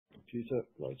computer.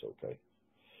 Right, okay.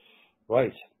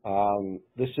 Right,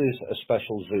 this is a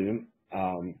special Zoom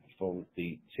from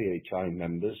the THI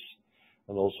members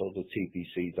and also the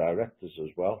TPC directors as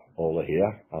well. All are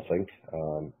here, I think,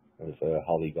 if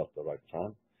Holly got the right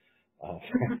time.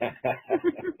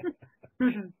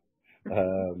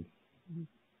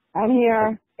 I'm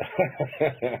here.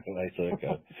 Right,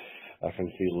 okay. I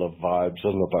can feel the vibes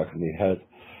on the back of my head.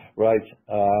 Right,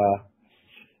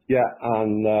 yeah,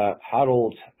 and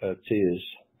Harold Thiers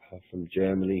from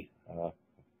Germany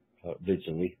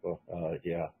originally,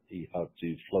 yeah, he had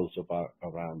to float about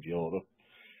around Europe,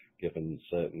 given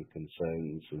certain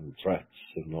concerns and threats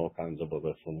and all kinds of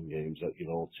other fun and games that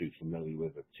you're all too familiar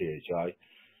with at THI,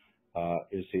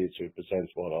 is here to present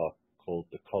what are called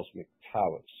the Cosmic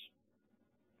Towers.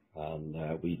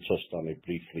 And we touched on it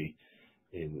briefly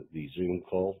in the Zoom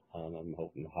call, and I'm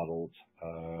hoping Harold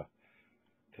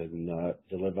can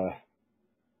deliver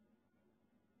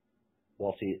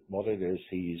what it is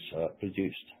he's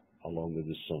produced along with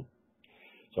his son.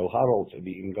 So Harold, if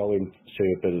you can go into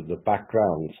a bit of the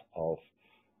background of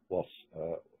what's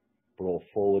brought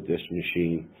forward this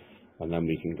machine, and then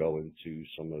we can go into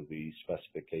some of the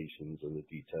specifications and the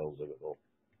details of it all.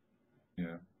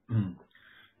 Yeah.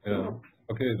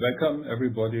 Okay, welcome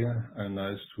everybody, and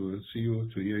nice to see you,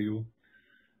 to hear you.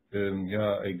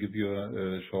 Yeah, I give you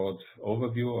a short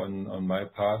overview on my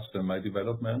past and my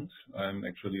development. I'm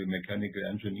actually a mechanical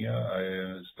engineer.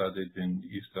 I studied in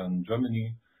Eastern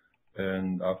Germany,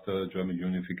 and after German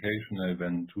unification, I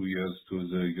went 2 years to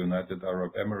the United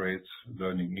Arab Emirates,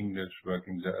 learning English,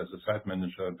 working there as a site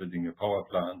manager, building a power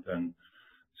plant and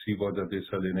seawater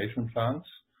desalination plants.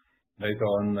 Later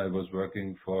on, I was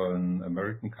working for an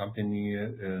American company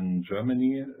in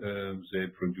Germany. They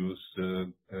produced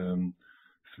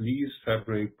fleece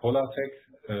fabric. Polartec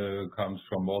comes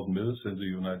from Walden Mills in the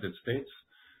United States.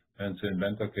 And the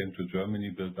inventor came to Germany,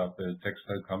 built up a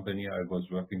textile company. I was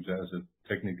working there as a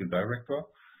technical director.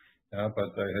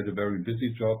 But I had a very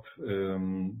busy job.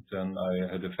 Then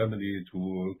I had a family,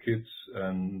 2 kids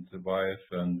and a wife,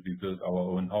 and we built our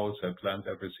own house. I planned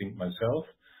everything myself.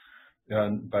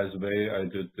 And by the way, I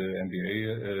did the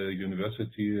MBA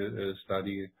university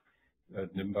study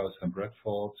at Nimbus and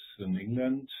Bradford in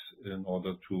England in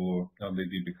order to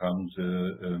maybe become the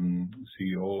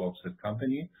CEO of that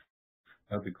company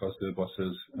because the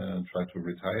bosses tried to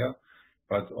retire.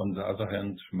 But on the other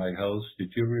hand, my health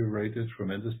deteriorated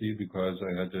tremendously because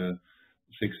I had a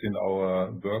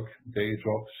 16-hour work day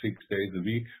job, 6 days a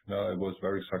week. I was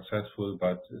very successful,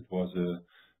 but it was a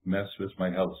mess with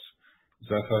my health.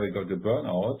 Therefore, I got a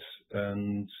burnout,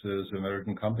 and the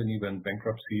American company went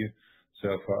bankruptcy.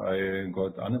 Therefore, I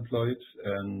got unemployed,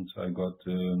 and I got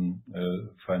a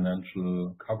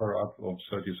financial cover-up of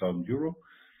 30,000 euro.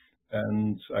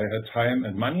 And I had time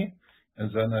and money,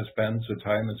 and then I spent the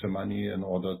time and the money in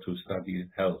order to study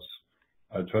health.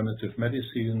 Alternative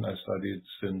medicine, I studied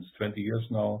since 20 years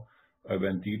now. I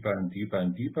went deeper and deeper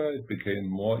and deeper. It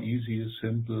became more easy,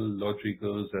 simple,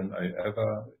 logical than I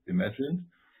ever imagined.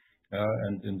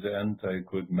 And in the end, I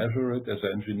could measure it. As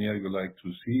an engineer, you like to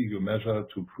see, you measure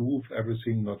to prove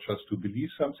everything, not just to believe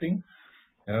something.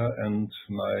 And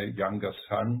my younger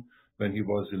son, when he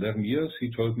was 11 years, he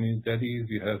told me, "Daddy,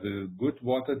 we have a good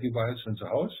water device in the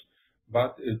house,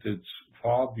 but it is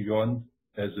far beyond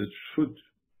as it should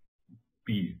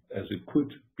be, as it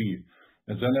could be."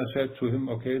 And then I said to him,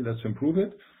 "Okay, let's improve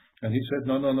it." And he said,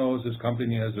 no, this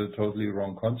company has a totally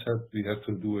wrong concept. We have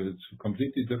to do it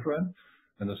completely different.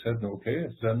 And I said, "No, okay,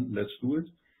 then let's do it."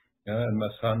 And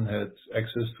my son had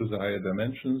access to the higher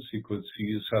dimensions. He could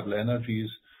see subtle energies.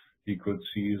 He could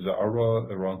see the aura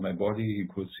around my body. He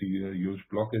could see huge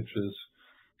blockages.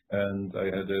 And I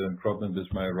had a problem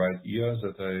with my right ear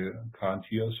that I can't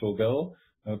hear so well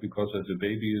because as a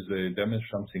baby they damaged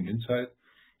something inside.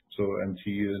 So, and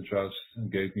he just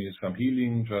gave me some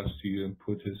healing. He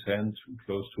put his hand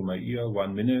close to my ear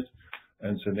 1 minute.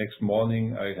 And the next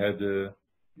morning I had a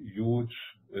huge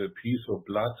piece of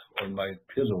blood on my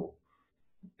pillow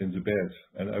in the bed,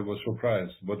 and I was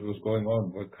surprised what was going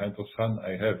on, what kind of son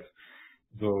I have.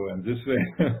 So, and this way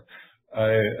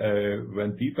I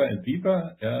went deeper and deeper,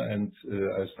 and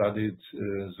I studied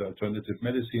the alternative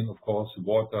medicine, of course,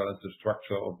 water, the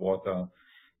structure of water,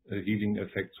 healing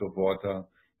effects of water,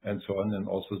 and so on, and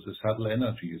also the subtle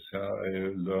energies. I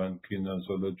learned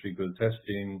kinesiological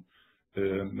testing,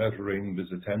 measuring with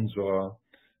a tensor,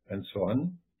 and so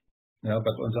on.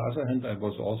 But on the other hand, I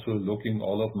was also looking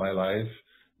all of my life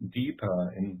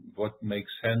deeper in what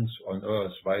makes sense on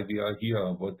Earth, why we are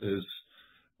here, what is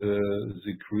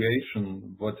the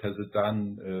creation, what has it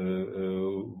done,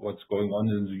 what's going on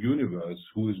in the universe,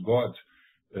 who is God,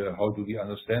 how do we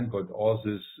understand what all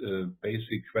these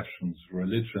basic questions,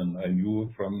 religion, I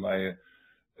knew from my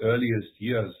earliest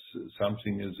years,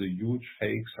 something is a huge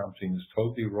fake, something is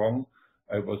totally wrong.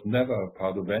 I was never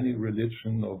part of any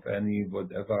religion, of any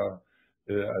whatever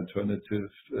alternative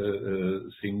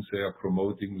things they are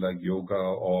promoting, like yoga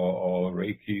or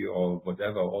Reiki or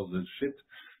whatever, all this shit.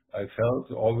 I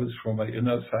felt always from my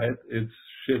inner side, it's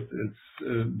shit,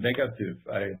 it's negative.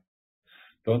 I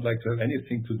don't like to have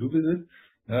anything to do with it.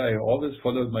 I always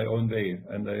followed my own way,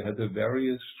 and I had a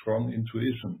very strong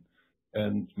intuition.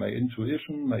 And my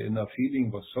intuition, my inner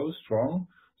feeling was so strong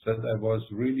that I was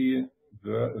really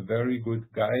very good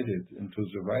guided into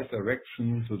the right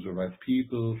direction, to the right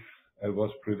people. I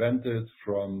was prevented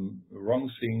from wrong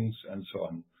things and so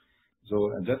on.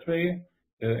 So in that way,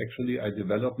 actually, I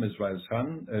developed with my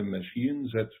son a machine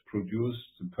that produced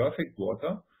the perfect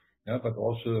water, but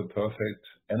also a perfect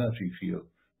energy field.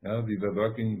 We were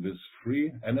working with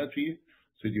free energy.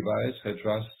 The device had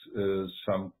just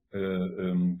some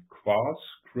quartz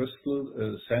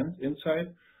crystal sand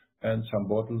inside and some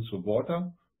bottles of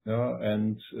water.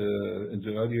 And in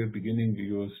the earlier beginning, we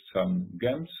used some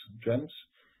gems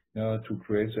to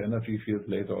create the energy field.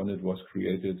 Later on, it was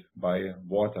created by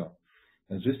water.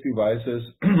 And these devices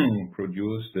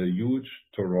produced a huge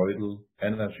toroidal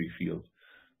energy field.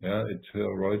 A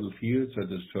toroidal field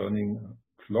that is turning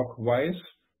clockwise,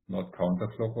 not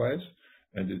counterclockwise,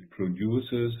 and it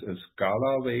produces a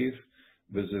scalar wave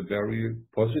with a very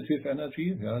positive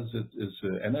energy. That is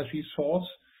the energy source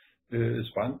is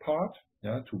one part,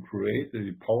 to create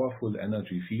a powerful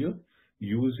energy field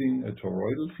using a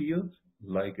toroidal field,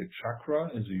 like a chakra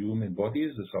in the human body.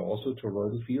 These are also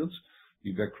toroidal fields.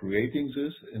 We were creating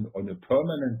this on a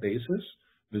permanent basis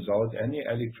without any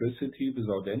electricity,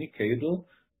 without any cable,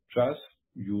 just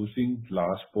using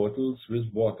glass bottles with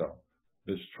water,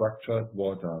 with structured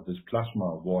water, with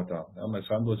plasma water. My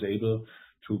son was able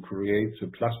to create the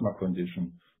plasma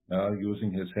condition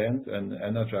using his hand and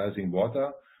energizing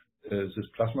water. This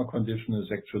plasma condition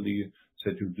is actually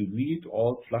that you delete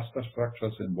all cluster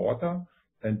structures in water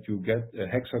and you get a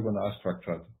hexagonal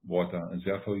structured water, and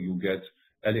therefore you get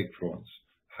electrons,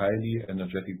 highly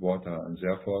energetic water, and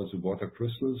therefore the water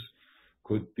crystals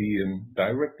could be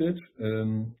directed,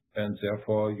 and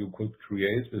therefore you could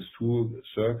create with two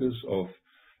circles of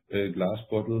glass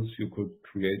bottles, you could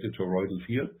create a toroidal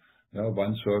field.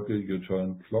 One circle you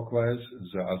turn clockwise,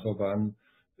 the other one,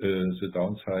 the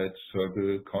downside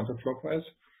circle counterclockwise,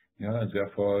 and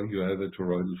therefore you have a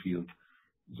toroidal field.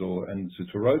 So, and the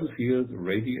toroidal field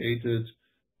radiated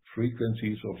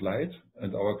frequencies of light,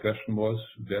 and our question was,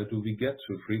 where do we get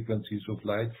the frequencies of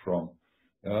light from?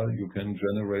 You can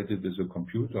generate it with a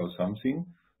computer or something.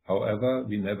 However,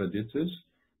 we never did this.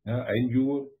 I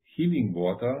knew healing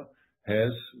water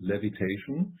has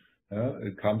levitation.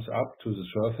 It comes up to the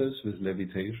surface with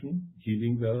levitation,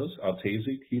 healing wells,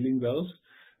 artesic healing wells,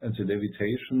 and the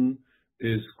levitation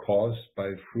is caused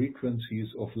by frequencies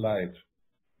of light.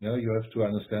 You have to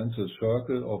understand the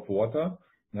circle of water.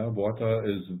 Water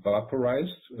is vaporized.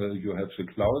 You have the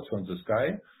clouds on the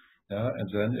sky, and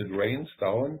then it rains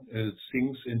down, it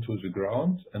sinks into the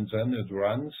ground, and then it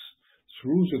runs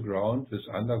through the ground with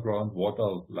underground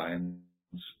water lines.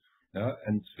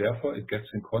 And therefore it gets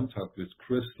in contact with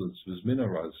crystals, with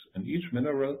minerals, and each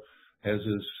mineral has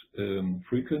its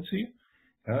frequency,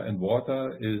 and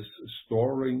water is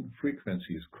storing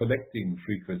frequencies, collecting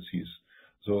frequencies.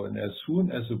 So, and as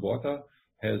soon as the water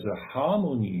has a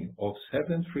harmony of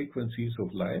 7 frequencies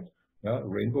of light,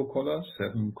 rainbow colors,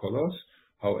 7 colors.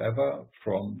 However,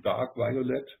 from dark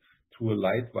violet to a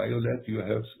light violet, you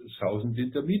have 1,000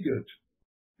 intermediate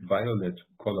violet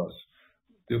colors,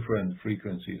 different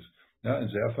frequencies. And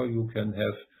therefore you can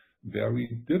have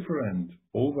very different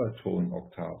overtone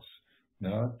octaves,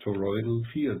 toroidal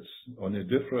fields on a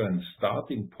different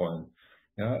starting point.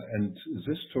 And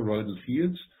this toroidal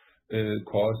fields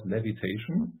cause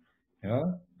levitation,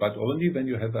 but only when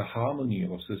you have a harmony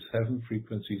of the 7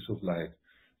 frequencies of light.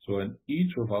 So in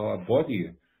each of our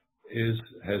body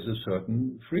has a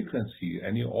certain frequency,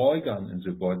 any organ in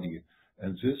the body,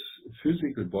 and this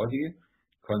physical body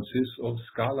consists of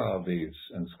scalar waves,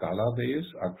 and scalar waves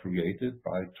are created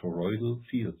by toroidal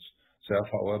fields.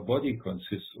 Therefore, our body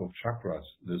consists of chakras.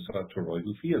 These are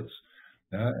toroidal fields,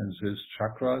 and these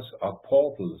chakras are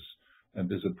portals. And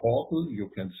with a portal, you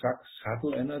can suck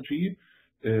subtle energy.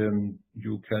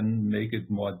 You can make it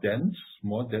more dense,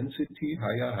 more density,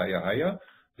 higher, higher, higher.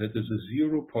 That is a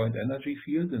 0-point energy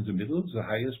field in the middle, the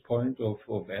highest point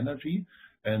of energy.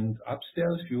 And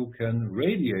upstairs, you can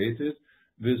radiate it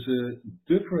with a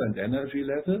different energy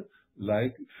level,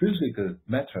 like physical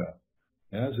matter.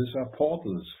 Yeah, these are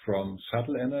portals from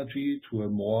subtle energy to a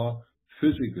more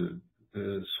physical,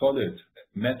 solid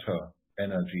matter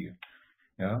energy.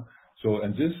 Yeah. So,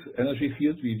 and this energy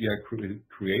field we are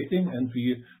creating, and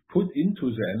we put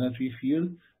into the energy field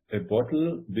a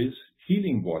bottle with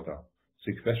healing water.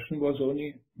 The question was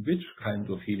only which kind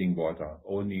of healing water?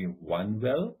 Only one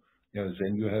well? Yeah,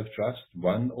 then you have just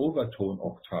one overtone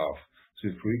octave.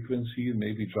 The frequency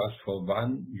may be just for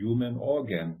one human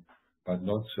organ, but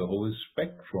not the whole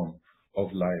spectrum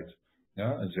of light.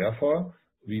 Yeah, and therefore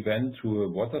we went to a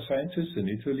water scientist in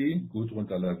Italy, Gudrun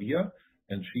Dalla Via,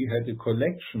 and she had a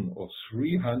collection of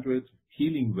 300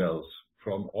 healing wells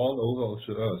from all over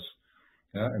the earth.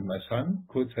 Yeah, and my son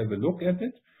could have a look at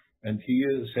it, and he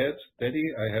said, "Daddy,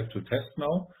 I have to test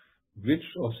now which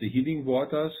of the healing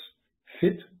waters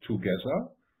fit together.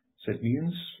 That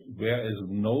means there is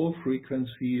no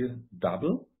frequency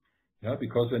double." Yeah,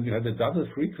 because when you have a double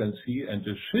frequency and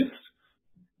a shift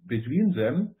between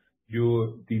them,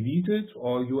 you delete it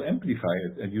or you amplify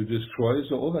it and you destroy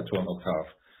the overtone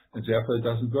octave, and therefore it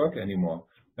doesn't work anymore.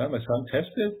 Yeah, my son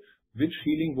tested which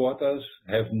healing waters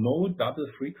have no double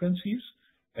frequencies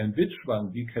and which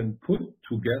one we can put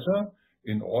together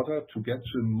in order to get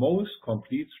the most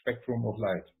complete spectrum of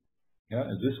light. Yeah,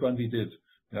 and this one we did.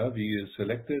 Yeah, we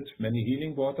selected many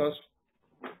healing waters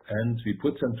and we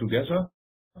put them together.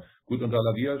 Gudrun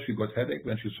Dalla Via, she got headache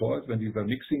when she saw it, when we were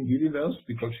mixing healing wells,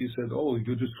 because she said, "Oh,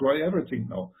 you destroy everything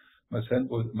now." My son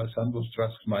was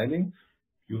just smiling.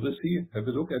 "You will see, have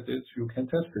a look at it, you can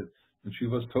test it." And she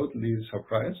was totally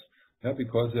surprised, yeah,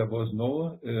 because there was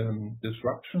no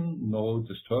disruption, no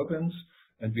disturbance,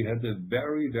 and we had a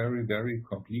very, very, very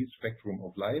complete spectrum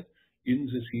of light in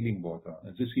this healing water.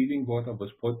 And this healing water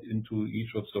was put into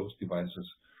each of those devices.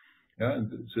 Yeah, and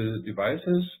the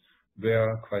devices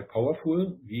were quite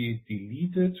powerful. We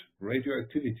deleted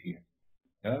radioactivity.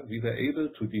 Yeah, we were able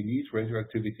to delete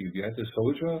radioactivity. We had a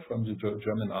soldier from the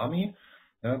German army.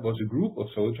 It was a group of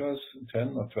soldiers,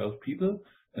 10 or 12 people,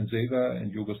 and they were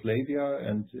in Yugoslavia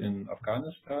and in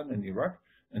Afghanistan and Iraq,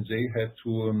 and they had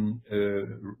to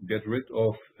get rid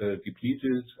of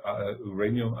depleted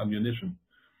uranium ammunition.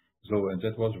 So, and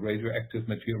that was radioactive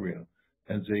material.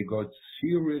 And they got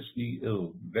seriously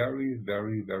ill, very,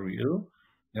 very, very ill.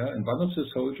 Yeah, and one of the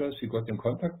soldiers, he got in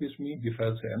contact with me. He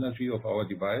felt the energy of our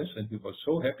device, and he was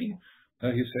so happy.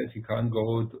 He said he can't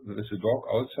go with the dog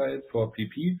outside for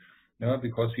pee-pee,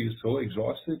 because he is so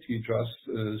exhausted. He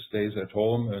just stays at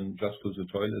home and just to the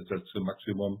toilet. That's the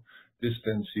maximum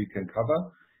distance he can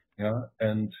cover. Yeah,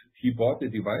 and he bought the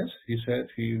device. He said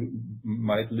he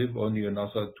might live only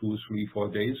another 2, 3, 4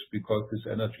 days because his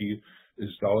energy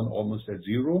is down almost at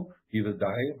zero. He will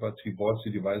die, but he bought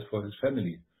the device for his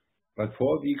family. But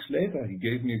 4 weeks later, he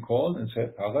gave me a call and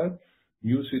said, "Harald,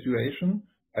 new situation.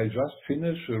 I just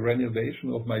finished a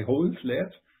renovation of my whole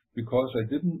flat because I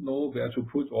didn't know where to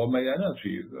put all my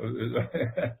energy.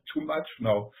 Too much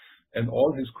now." And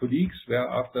all his colleagues were,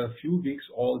 after a few weeks,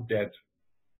 all dead.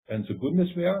 And the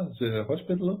Bundeswehr, the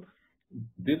hospital,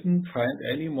 didn't find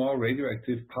any more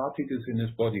radioactive particles in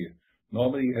his body.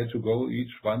 Normally, he had to go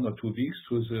each 1 or 2 weeks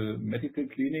to the medical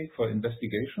clinic for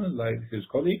investigation, like his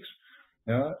colleagues.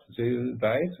 Yeah, they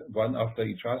died one after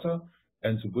each other,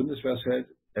 and the Bundeswehr said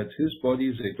at his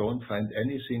body they don't find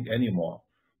anything anymore.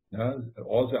 Yeah,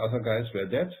 all the other guys were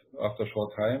dead after a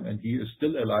short time, and he is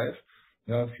still alive.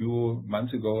 Yeah, a few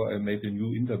months ago, I made a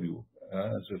new interview.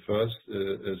 The first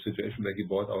situation where he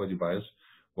bought our device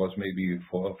was maybe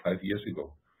 4 or 5 years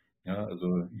ago. Yeah,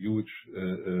 so huge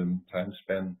time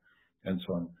span and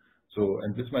so on. So,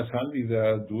 and with my son, we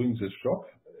were doing this job.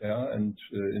 Yeah, and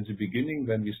in the beginning,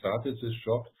 when we started this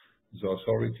job, the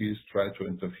authorities tried to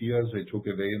interfere. They took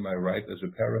away my right as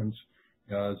a parent.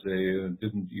 Yeah, they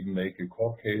didn't even make a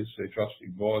court case. They just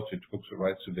ignored. They took the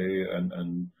rights away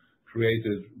and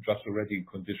created just a ready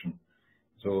condition.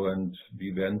 So, and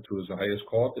we went to the highest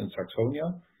court in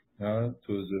Saxonia,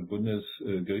 to the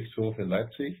Bundesgerichtshof in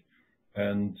Leipzig.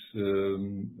 And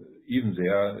even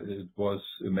there, it was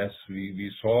a mess.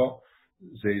 We saw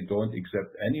they don't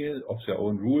accept any of their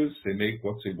own rules. They make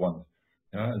what they want.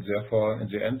 Yeah, and therefore, in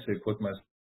the end, they put my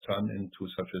son into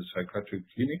such a psychiatric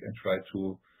clinic and tried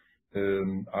to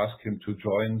ask him to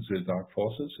join the dark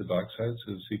forces, the dark sides,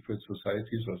 the secret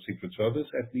societies or secret service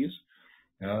at least,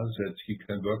 that he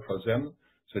can work for them,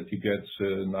 that he gets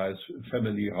a nice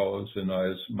family house, a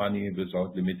nice money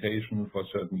without limitation for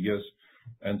certain years,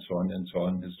 and so on and so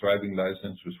on. His driving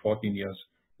license was 14 years.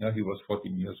 Yeah, he was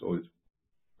 14 years old.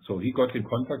 So he got in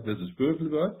contact with the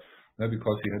spiritual world,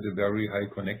 because he had a very high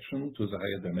connection to the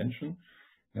higher dimension.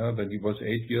 When he was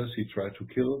 8 years, he tried to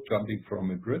kill, jumping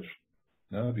from a bridge.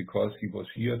 because he was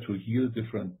here to heal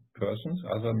different persons,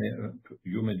 other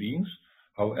human beings.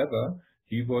 However,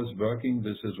 he was working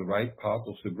with his right part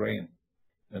of the brain,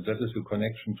 and that is the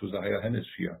connection to the higher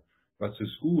hemisphere. But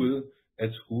at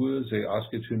school, they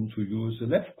asked him to use the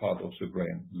left part of the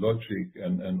brain, logic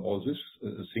and all these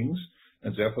things,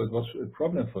 and therefore it was a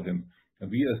problem for him. And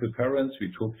we as the parents,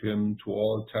 we took him to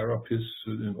all therapists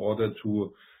in order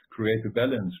to create a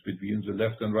balance between the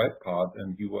left and right part,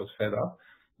 and he was fed up.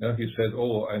 He said,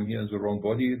 oh, I'm here in the wrong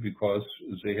body because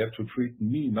they have to treat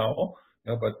me now,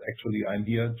 but actually I'm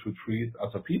here to treat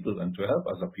other people and to help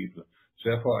other people.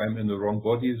 Therefore, I'm in the wrong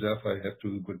body, therefore I have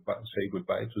to say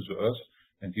goodbye to the earth.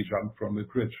 And he jumped from a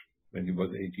bridge when he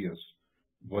was 8 years.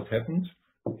 What happened?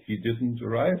 He didn't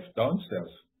arrive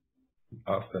downstairs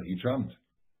after he jumped.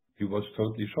 He was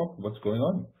totally shocked. What's going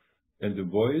on? And the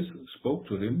voice spoke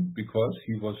to him because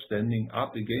he was standing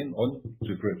up again on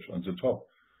the bridge, on the top.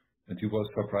 And he was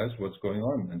surprised what's going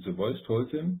on. And the voice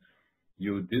told him,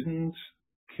 you didn't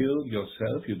kill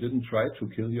yourself, you didn't try to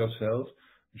kill yourself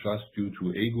just due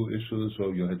to ego issues,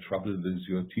 or you had trouble with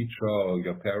your teacher or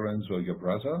your parents or your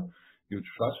brother. You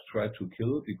just tried to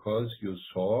kill because you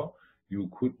saw you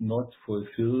could not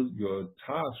fulfill your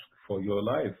task for your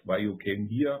life, why you came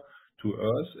here to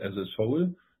earth as a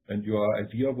soul, and your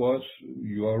idea was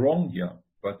you are wrong here,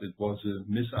 but it was a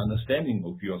misunderstanding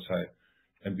of your side.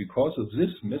 And because of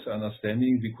this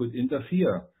misunderstanding, we could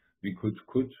interfere. We could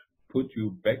put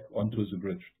you back onto the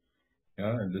bridge.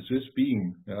 And with this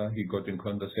being, he got in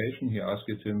conversation. He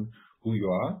asked him who you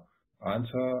are.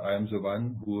 Answer, I am the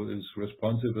one who is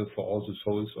responsible for all the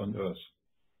souls on earth.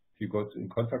 He got in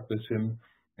contact with him.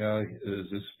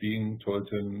 This being told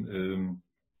him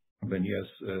when he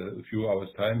has a few hours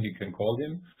time, he can call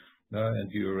him.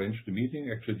 And he arranged the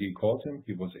meeting. Actually, he called him.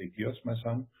 He was 8 years, my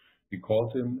son. He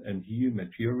called him, and he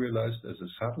materialized as a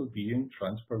subtle being,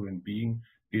 transparent being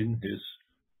in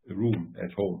his room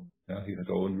at home. He had his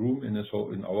own room in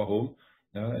our home,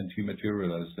 and he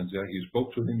materialized. And there he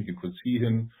spoke to him. He could see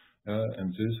him.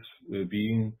 And this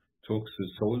being took the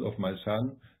soul of my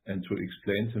son and to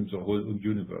explain to him the whole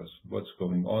universe, what's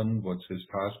going on, what's his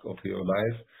task of your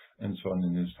life, and so on.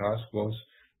 And his task was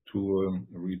to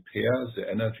repair the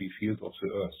energy field of the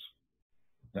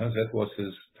earth. That was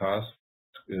his task,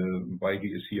 why he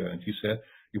is here. And he said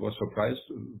he was surprised,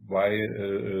 why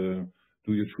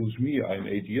do you choose me? I'm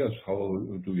 8 years. How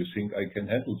do you think I can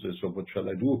handle this, or what shall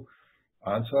I do?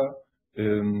 Answer,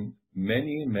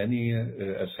 many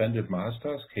ascended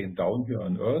masters came down here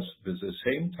on earth with the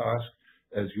same task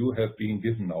as you have been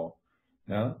given now.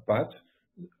 But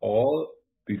all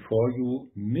before you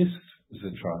missed the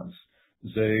chance.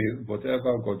 They,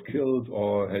 whatever, got killed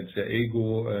or had their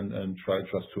ego and tried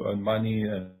just to earn money.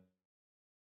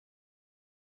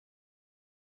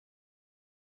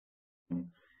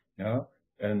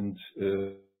 And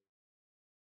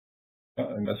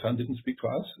my son didn't speak to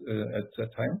us at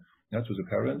that time, to the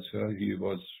parents. He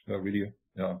was really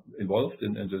involved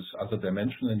in this other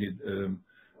dimension, and he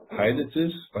hid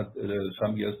this. But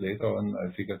some years later on,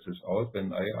 I figured this out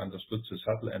when I understood the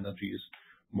subtle energies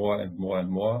more and more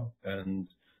and more, and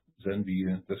then we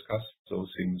discussed those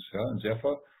things. And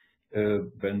therefore,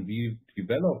 when we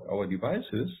developed our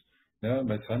devices,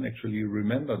 my son actually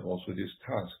remembered also this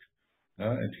task.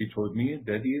 And he told me,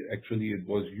 Daddy, actually it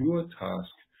was your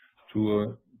task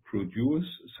to produce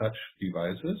such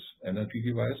devices, energy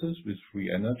devices with free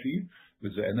energy,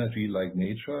 with the energy like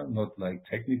nature, not like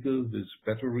technical, with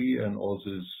battery and all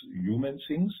these human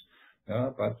things,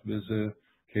 but with the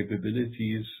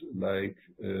capabilities like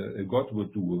a God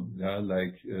would do,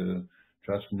 like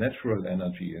just natural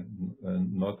energy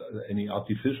and not any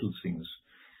artificial things.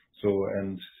 So,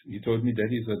 and he told me,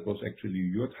 Daddy, that was actually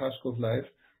your task of life.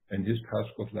 And his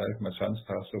task of life, my son's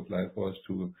task of life, was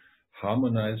to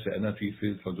harmonize the energy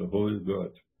field for the whole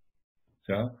world.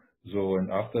 So,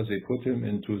 and after they put him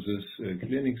into this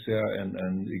clinics there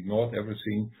and ignored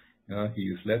everything,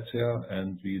 he fled there,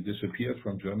 and we disappeared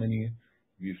from Germany.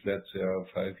 We fled there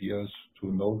 5 years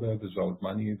to nowhere, without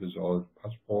money, without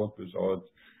passport, without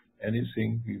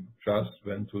anything. We just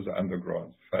went to the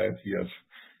underground. 5 years.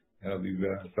 We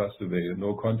were just away,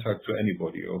 no contact to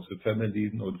anybody, of the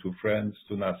family, no to friends,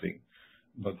 to nothing.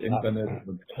 Not internet,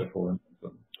 not telephone.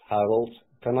 Harold,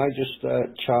 can I just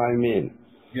chime in?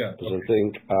 Yeah. Because I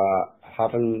think,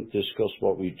 having discussed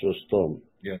what we've just done,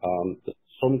 there's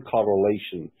some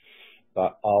correlation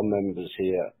that our members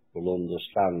here will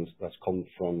understand that's come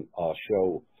from our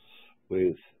show.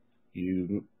 With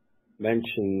you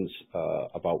mentioned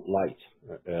about light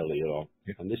earlier on,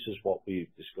 and this is what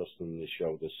we've discussed in the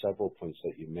show. There's several points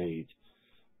that you made,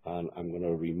 and I'm going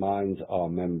to remind our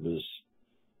members,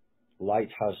 light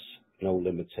has no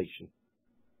limitation.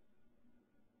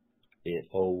 It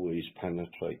always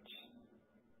penetrates.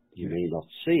 You may not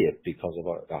see it because of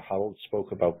what Harold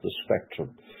spoke about the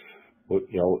spectrum. But,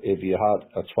 you know, if you had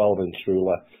a 12-inch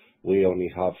ruler, we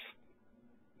only have,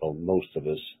 well, most of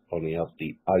us only have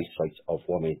the eyesight of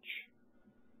 1 inch.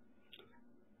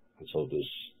 And so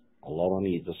there's a lot on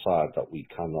either side that we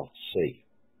cannot see.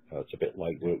 It's a bit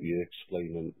like what you're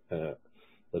explaining the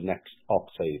next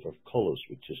octave of colours,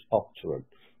 which is octaron,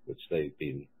 which they've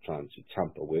been trying to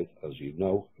tamper with, as you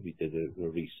know. We did it in a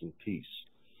recent piece.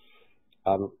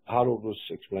 Harold was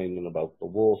explaining about the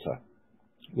water.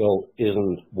 Well,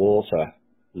 isn't water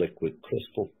liquid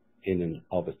crystal in and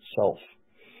of itself?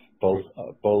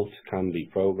 Both can be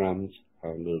programmed,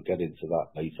 and we'll get into that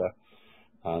later.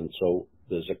 And so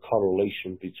there's a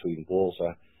correlation between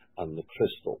water and the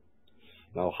crystal.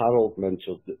 Now, Harold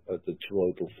mentioned the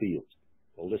toroidal field.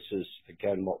 Well, this is,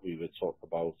 again, what we were talking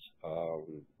about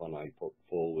when I put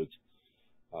forward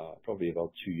probably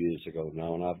about 2 years ago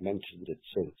now, and I've mentioned it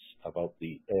since, about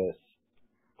the Earth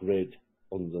grid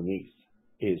underneath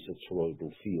is a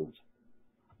toroidal field.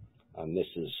 And this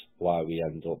is why we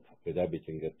end up with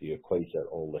everything at the equator,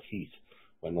 all the heat,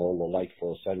 when all the light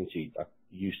force energy that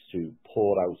used to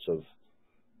pour out of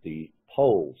the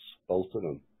poles, both of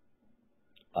them,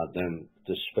 and then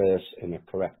disperse in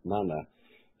a correct manner,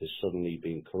 is suddenly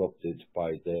being corrupted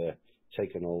by their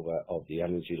taking over of the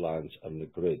energy lines and the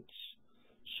grids,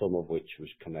 some of which was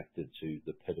connected to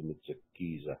the pyramids of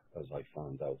Giza, as I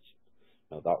found out.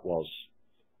 Now that was,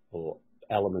 or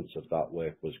elements of that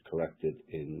work was corrected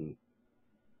in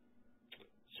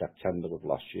September of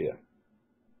last year.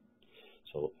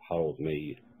 So Harold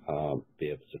may be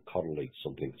able to correlate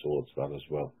something towards that as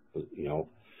well. But, you know,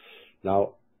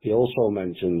 now he also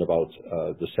mentioned about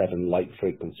the 7 light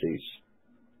frequencies.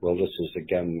 Well, this is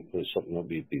again something that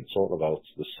we've been talking about.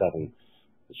 The 7.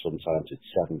 Sometimes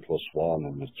it's 7 plus 1,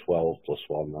 and it's 12 plus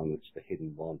 1, and it's the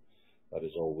hidden one that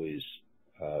is always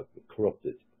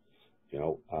corrupted. You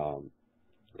know,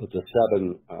 but the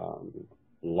 7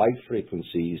 light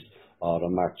frequencies are a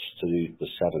match to the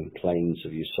 7 planes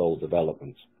of your soul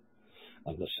development,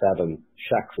 and the 7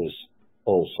 chakras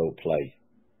also play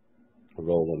a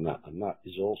role in that, and that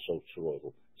is also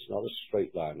toroidal. It's not a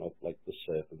straight line up like the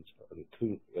serpent,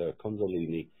 and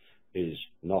Kundalini is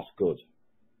not good.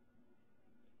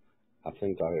 I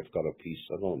think I have got a piece,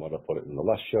 I don't know whether I put it in the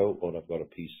last show, or I've got a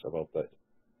piece about that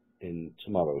in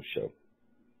tomorrow's show.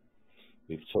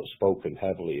 We've spoken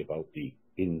heavily about the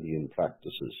Indian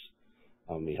practices,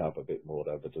 and we have a bit more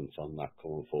evidence on that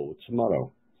going forward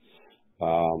tomorrow.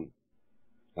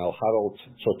 Now, Harold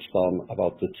touched on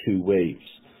about the 2 waves,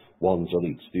 one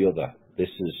deletes the other. This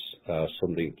is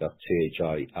something that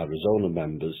THI Arizona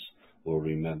members will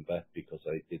remember, because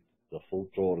I did the full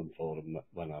drawing for them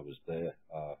when I was there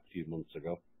a few months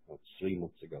ago. It's 3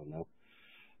 months ago now.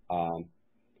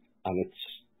 And it's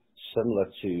similar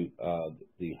to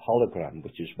the hologram,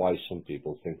 which is why some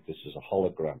people think this is a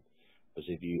hologram. Because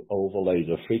if you overlay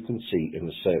the frequency in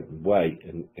a certain way,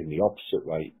 in the opposite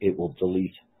way, it will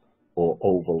delete or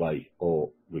overlay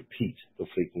or repeat the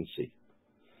frequency.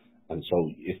 And so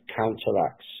it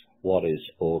counteracts what is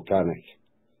organic.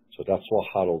 So that's what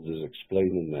Harold is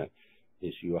explaining there,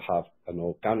 is you have an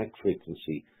organic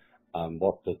frequency, and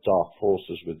what the dark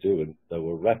forces were doing, they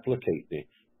were replicating it,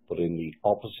 but in the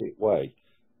opposite way,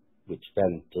 which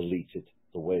then deleted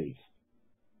the wave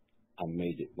and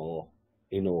made it more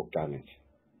inorganic.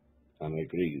 And I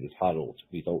agree with Harold,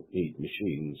 we don't need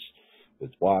machines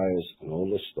with wires and all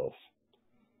this stuff.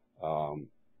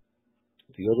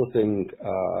 The other thing,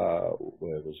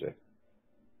 where was it?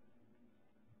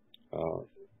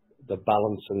 The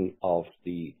balancing of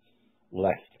the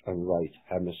left and right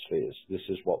hemispheres. This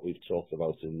is what we've talked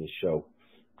about in the show,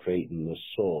 creating the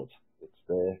sword. It's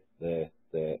there, there,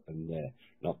 there, and there,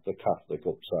 not the Catholic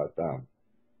upside down.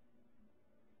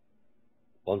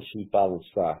 Once you balance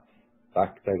that,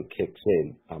 that then kicks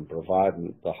in, and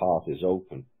providing the heart is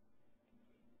open,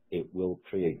 it will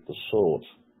create the sword.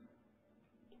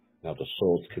 Now, the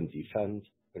sword can defend,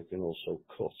 it can also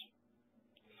cut.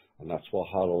 And that's what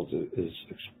Harold is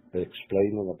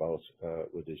explaining about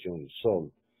with his young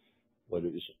son, when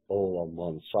it was all on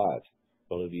one side.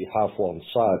 But if you have one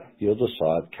side, the other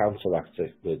side counteracts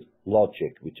it with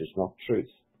logic, which is not truth.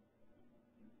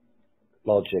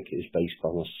 Logic is based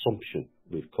on assumption.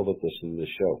 We've covered this in the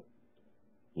show.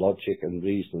 Logic and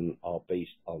reason are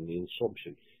based on the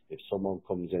assumption. If someone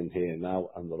comes in here now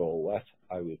and they're all wet,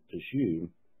 I would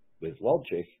presume, with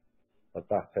logic, that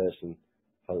that person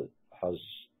has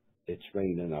it's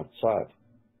raining outside.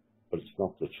 But it's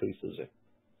not the truth, is it?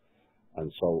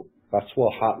 And so that's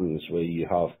what happens where you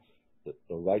have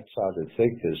the right-sided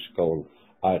thinkers going,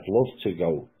 I'd love to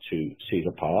go to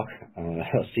Cedar Park,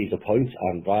 Cedar Point,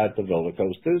 and ride the roller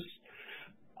coasters.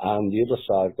 And the other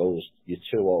side goes, you're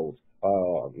too old.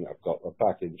 Oh, I've got a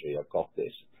back injury. I've got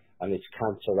this. And it's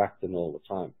counteracting all the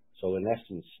time. So in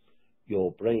essence,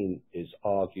 your brain is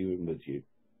arguing with you.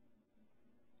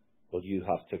 But you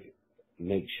have to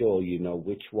make sure you know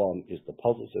which one is the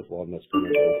positive one that's going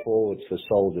to go forward for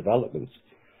soul development,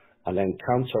 and then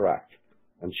counteract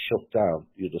and shut down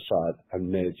the other side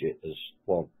and merge it as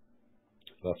one.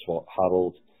 That's what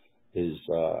Harold is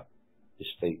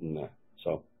stating there.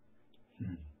 So,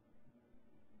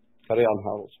 carry on,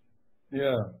 Harold.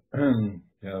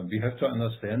 Yeah, we have to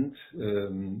understand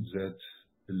that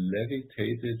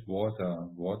levitated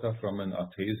water from an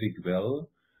artesic well,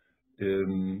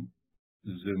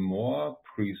 the more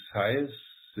precise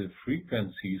the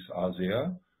frequencies are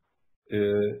there,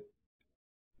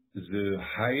 the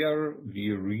higher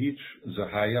we reach the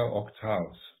higher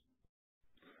octaves.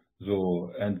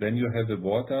 So, and when you have a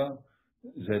water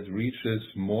that reaches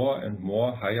more and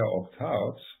more higher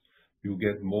octaves, you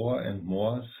get more and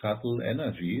more subtle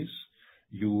energies,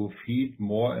 you feed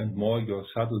more and more your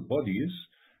subtle bodies,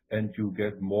 and you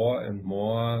get more and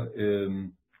more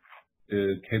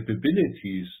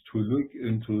capabilities to look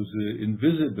into the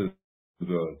invisible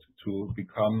world, to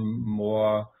become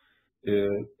more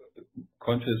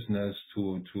consciousness,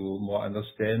 to more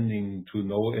understanding, to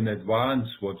know in advance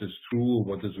what is true,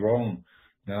 what is wrong,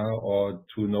 or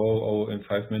to know, oh, in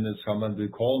 5 minutes someone will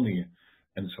call me,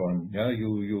 and so on.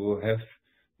 You have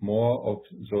more of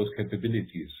those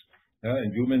capabilities.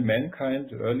 And human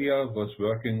mankind earlier was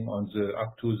working on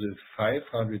up to the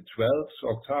 512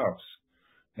 octaves.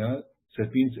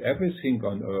 That means everything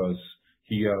on earth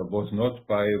here was not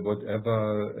by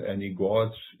whatever any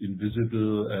gods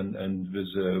invisible and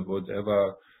with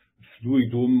whatever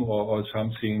fluidum or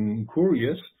something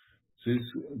curious. These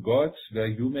gods were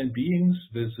human beings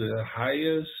with the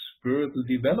highest spiritual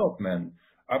development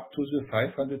up to the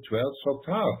 512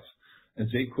 octaves. And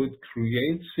they could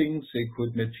create things, they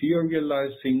could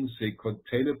materialize things, they could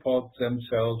teleport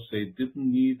themselves, they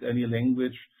didn't need any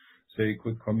language. They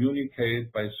could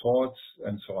communicate by thoughts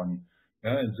and so on.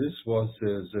 And this was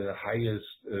the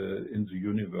highest in the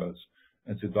universe.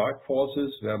 And the dark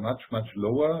forces were much, much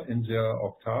lower in their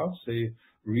octaves. They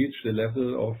reached the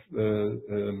level of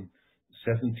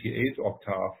 78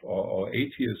 octave or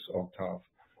 80th octave.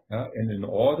 And in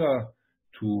order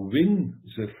to win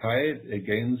the fight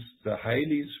against the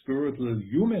highly spiritual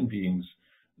human beings,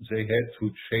 they had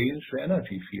to change the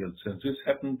energy fields. And this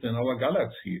happened in our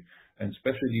galaxy, and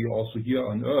especially also here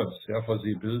on Earth. Therefore,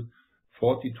 they built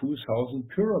 42,000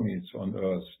 pyramids on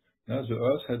Earth. The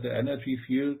Earth had the energy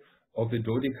field of a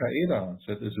dodecahedra,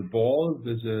 that is a ball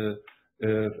with the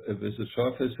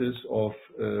surfaces of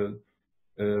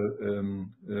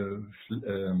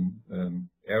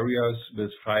areas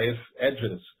with 5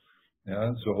 edges.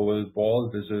 The whole ball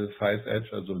with a 5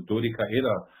 edge, also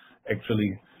dodecahedra,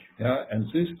 actually. And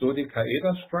this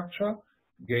dodecahedra structure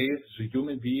gave the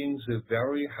human beings a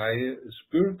very high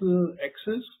spiritual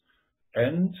axis,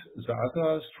 and the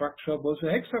other structure was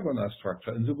a hexagonal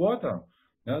structure in the water.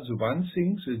 The one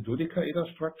thing, the dodecahedra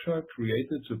structure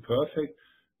created the perfect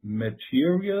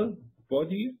material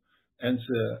body, and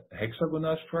the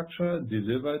hexagonal structure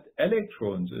delivered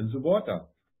electrons in the water.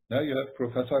 You have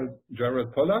Professor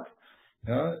Jared Pollack,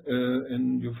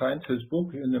 and you find his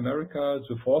book in America,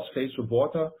 The Fourth Phase of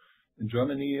Water, in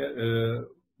Germany,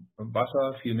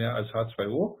 Wasser viel mehr als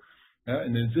H2O.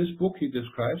 And in this book, he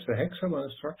describes the hexagonal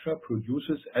structure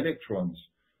produces electrons.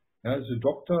 The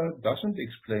doctor doesn't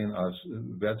explain us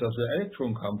where does the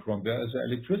electron come from, where is the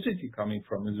electricity coming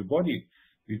from in the body.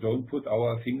 We don't put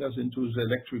our fingers into the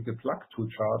electrical plug to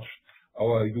charge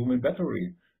our human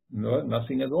battery. No,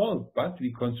 nothing at all. But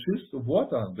we consist of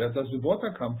water. Where does the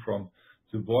water come from?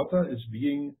 The water is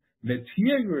being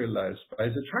materialized by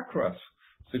the chakras.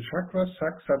 The chakras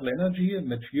suck subtle energy and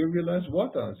materialize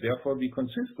water. Therefore, we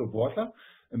consist of water.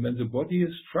 And when the body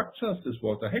structures this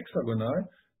water hexagonal,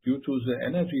 due to the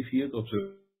energy field of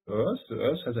the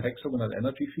Earth has a hexagonal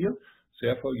energy field.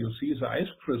 Therefore, you see the ice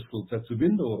crystals at the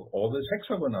window always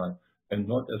hexagonal and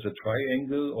not as a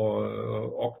triangle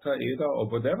or octaeder or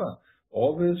whatever.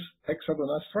 Always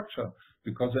hexagonal structure,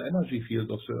 because the energy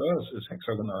field of the Earth is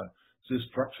hexagonal. This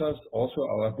structures also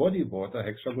our body water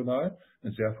hexagonal,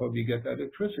 and therefore we get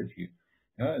electricity.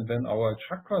 And when our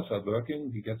chakras are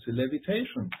working, we get the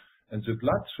levitation. And the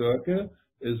blood circle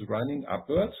is running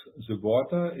upwards. The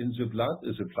water in the blood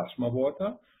is a plasma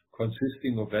water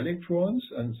consisting of electrons,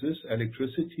 and this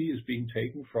electricity is being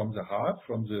taken from the heart,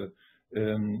 from the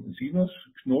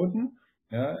Sinusknoten,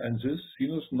 Yeah, and this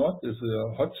sinus knot is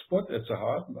a hot spot at the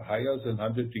heart, higher than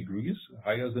 100 degrees,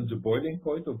 higher than the boiling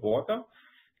point of water,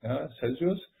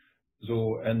 Celsius.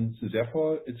 So, and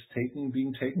therefore it's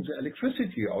being taken the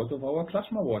electricity out of our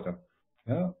plasma water.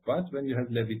 Yeah, but when you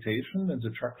have levitation and the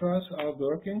chakras are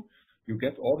working, you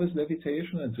get always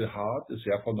levitation, and the heart is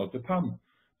therefore not a pump.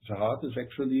 The heart is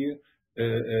actually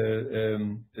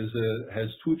has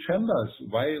two chambers.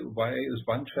 Why is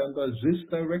one chamber this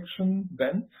direction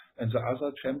bent and the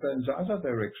other chamber in the other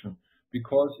direction?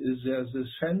 Because there's the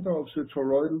center of the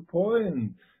toroidal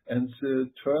point and the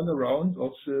turnaround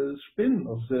of the spin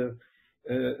of the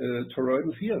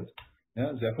toroidal field.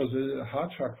 Yeah, therefore the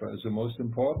heart chakra is the most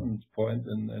important point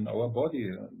in our body,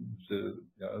 the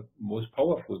most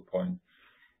powerful point.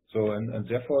 So, and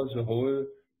therefore the whole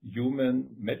human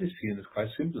medicine is quite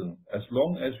simple. As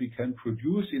long as we can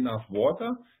produce enough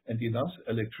water and enough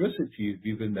electricity,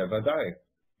 we will never die.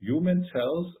 Human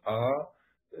cells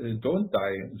don't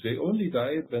die. They only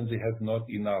die when they have not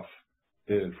enough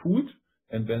food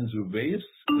and when the waste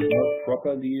is not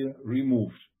properly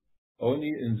removed. Only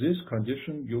in this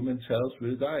condition human cells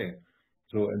will die.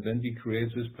 So, and then we create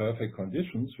these perfect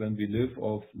conditions when we live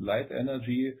off light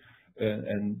energy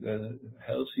and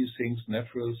healthy things,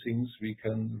 natural things, we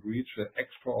can reach an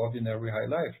extraordinary high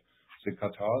life. The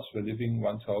Cathars were living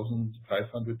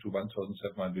 1,500 to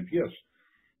 1,700 years.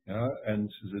 Yeah, and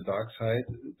the dark side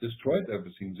destroyed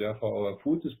everything. Therefore, our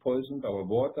food is poisoned, our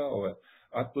water, our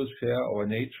atmosphere, our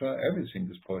nature, everything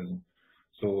is poisoned.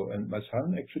 So, and my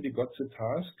son actually got the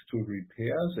task to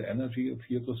repair the energy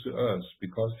field of the Earth,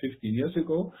 because 15 years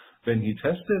ago, when he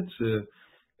tested the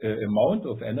amount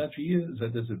of energy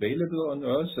that is available on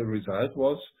Earth, the result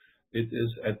was it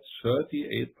is at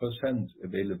 38%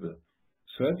 available.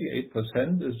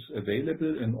 38% is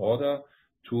available in order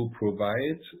to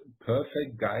provide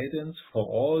perfect guidance for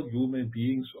all human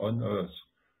beings on Earth.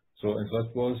 So, and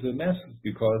that was a mess,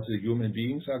 because the human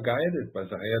beings are guided by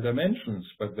the higher dimensions.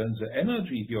 But when the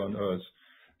energy here on Earth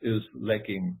is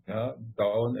lacking,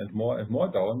 down and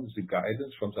more down, the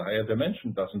guidance from the higher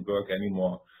dimension doesn't work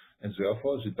anymore. And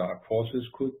therefore, the dark forces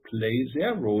could play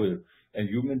their role, and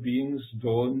human beings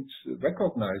don't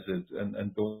recognize it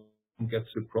and don't get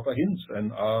the proper hints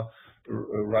and are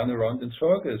run around in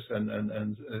circles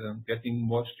and getting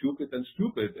more stupid and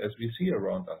stupid as we see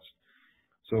around us.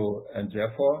 So, and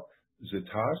therefore, the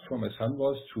task for my son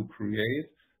was to create,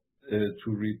 to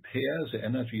repair the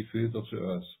energy field of the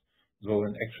Earth. So,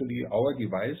 and actually our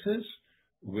devices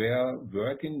were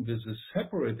working with a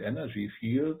separate energy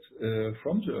field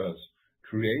from the Earth,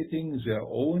 creating their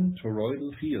own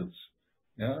toroidal fields.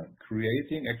 Yeah,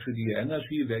 creating actually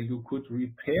energy where you could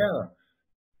repair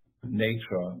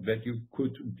nature, that you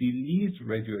could delete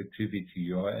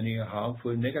radioactivity or any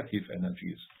harmful negative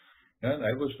energies. Yeah, and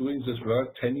I was doing this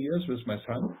work 10 years with my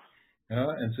son. Yeah,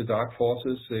 and the dark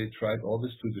forces, they tried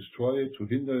always to destroy it, to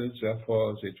hinder it.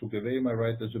 Therefore, they took away my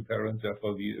right as a parent.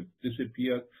 Therefore, we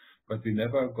disappeared. But we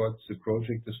never got the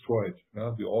project destroyed.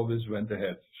 Yeah, we always went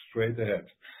ahead, straight ahead.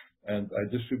 And I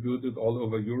distributed all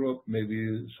over Europe,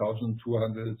 maybe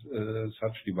 1,200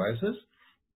 such devices.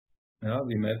 Yeah,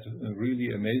 we met really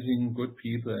amazing, good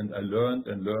people, and I learned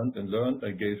and learned and learned.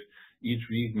 I gave each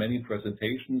week many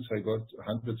presentations. I got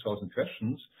 100,000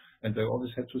 questions, and I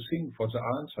always had to think for the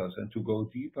answers and to go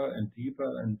deeper and deeper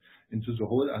and into the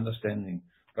whole understanding.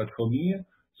 But for me,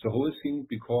 the whole thing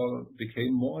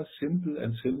became more simple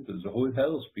and simple. The whole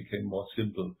health became more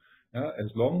simple. Yeah,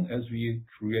 as long as we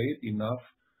create enough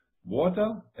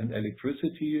water and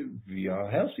electricity, we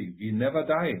are healthy. We never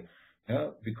die. Yeah,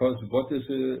 because what is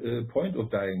the point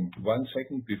of dying? 1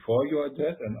 second before you are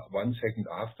dead and 1 second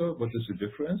after, what is the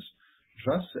difference?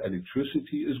 Just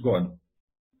electricity is gone.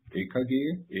 EKG,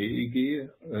 EEG,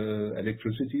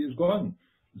 electricity is gone.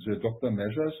 The doctor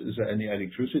measures, is there any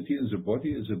electricity in the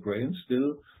body? Is the brain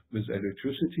still with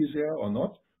electricity there or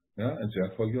not? Yeah, and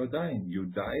therefore you are dying. You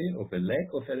die of a lack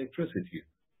of electricity.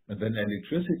 And when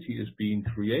electricity is being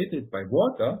created by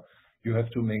water, you have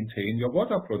to maintain your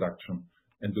water production.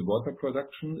 And the water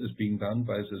production is being done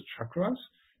by the chakras.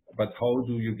 But how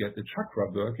do you get the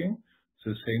chakra working?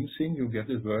 The same thing, you get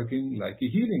it working like a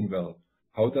healing well.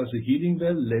 How does a healing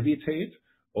well levitate?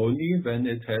 Only when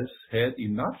it has had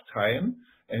enough time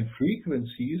and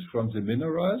frequencies from the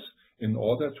minerals in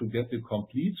order to get the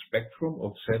complete spectrum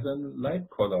of 7 light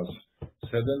colors,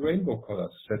 7 rainbow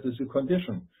colors. That is the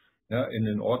condition. Yeah, and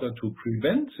in order to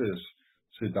prevent this,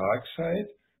 the dark side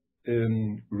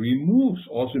removes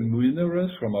all the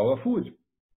minerals from our food,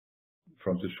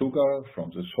 from the sugar,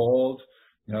 from the salt,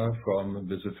 from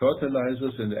the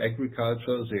fertilizers in the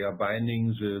agriculture. They are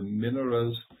binding the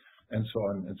minerals and so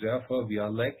on. And therefore, we are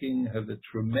lacking, have a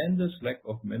tremendous lack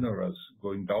of minerals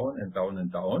going down and down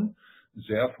and down.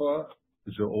 Therefore,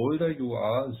 the older you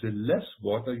are, the less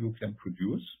water you can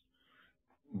produce.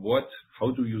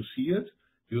 How do you see it?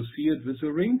 You see it with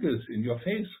the wrinkles in your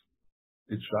face.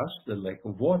 It's just the lack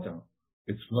of water.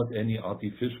 It's not any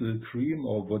artificial cream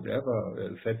or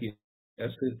whatever, fatty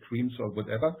acid creams or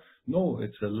whatever. No,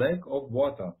 it's a lack of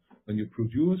water. When you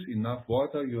produce enough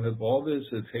water, you have always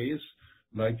a face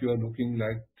like you are looking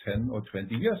like 10 or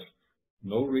 20 years.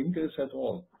 No wrinkles at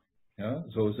all. Yeah,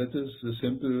 so that is the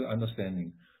simple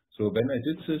understanding. So when I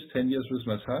did this 10 years with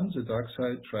my son, the dark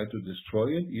side tried to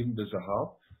destroy it, even with a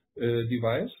HAARP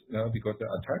device. Yeah, we got the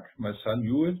attack. My son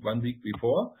knew it 1 week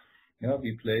before. Yeah,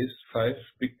 we placed 5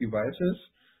 big devices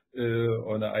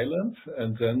on an island,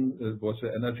 and then it was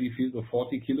an energy field of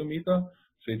 40 kilometers.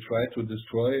 They tried to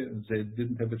destroy, and they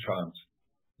didn't have a chance.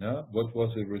 Yeah, what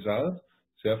was the result?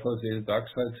 Therefore, the dark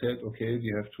side said, okay,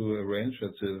 we have to arrange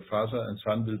that the father and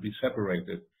son will be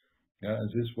separated. Yeah, and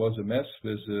this was a mess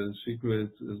with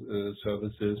secret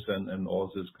services and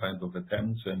all this kind of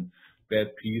attempts and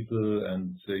bad people,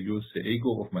 and they used the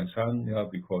ego of my son, yeah,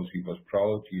 because he was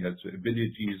proud, he had the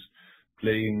abilities,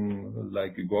 playing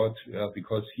like a god, yeah,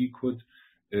 because he could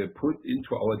put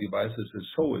into our devices a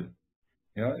soul,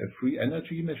 yeah, a free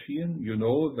energy machine. You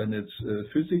know, when it's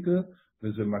physical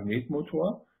with a magnet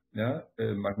motor, yeah,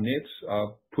 magnets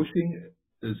are pushing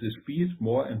the speed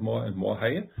more and more and more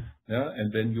high, yeah,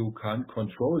 and when you can't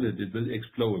control it, it will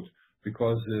explode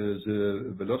because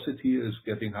the velocity is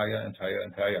getting higher and higher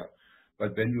and higher.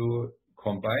 But when you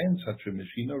combine such a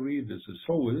machinery with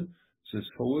the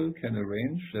soul can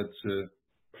arrange that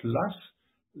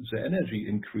the energy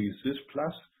increase, this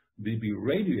plus will be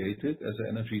radiated as an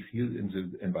energy field in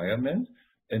the environment,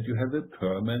 and you have a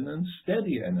permanent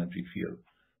steady energy field.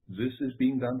 This is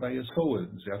being done by a soul.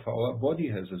 Therefore, our body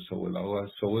has a soul. Our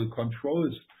soul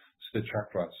controls the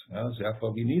chakras. Yeah?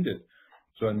 Therefore, we need it.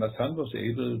 So, and my son was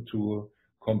able to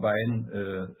combine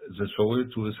the soul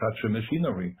to such a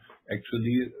machinery,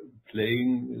 actually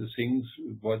playing things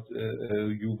what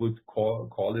you would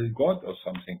call it God or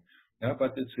something. Yeah,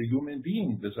 but it's a human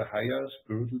being with a higher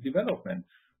spiritual development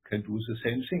can do the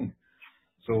same thing.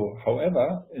 So,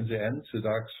 however, in the end, the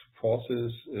dark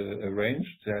forces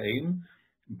arranged their aim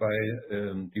by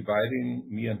dividing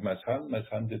me and my son. My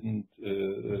son didn't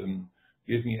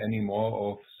give me any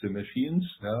more of the machines.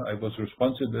 Yeah? I was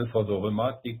responsible for the whole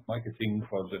marketing,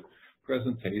 for the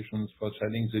presentations, for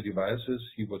selling the devices.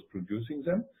 He was producing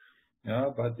them. Yeah?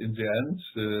 But in the end,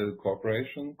 the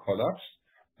corporation collapsed,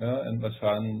 and my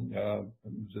son,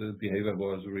 the behavior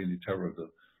was really terrible.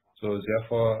 So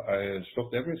therefore, I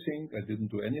stopped everything. I didn't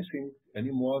do anything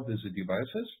anymore with the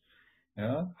devices.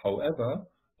 Yeah? However,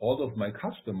 all of my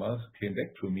customers came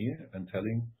back to me and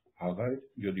telling, Harald,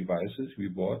 your devices we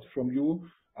bought from you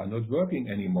are not working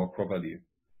anymore properly.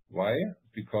 Why?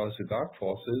 Because the dark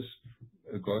forces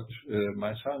got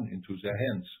my son into their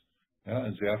hands. Yeah?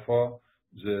 And therefore,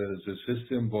 the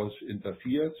system was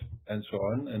interfered and so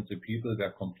on, and the people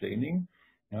were complaining.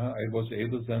 I was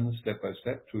able then, step by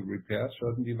step, to repair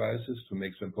certain devices to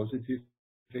make them positive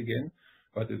again.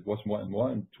 But it was more and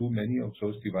more, and too many of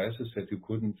those devices that you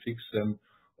couldn't fix them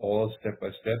all step by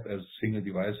step as single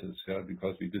devices, yeah,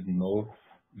 because we didn't know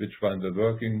which one were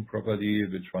working properly,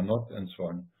 which one not, and so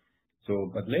on. So,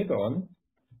 but later on,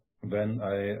 when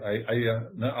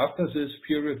after this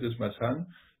period with my son,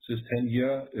 this 10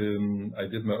 year, I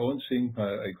did my own thing.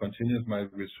 I continued my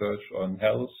research on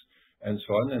health and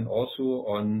so on, and also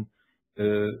on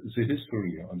the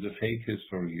history, on the fake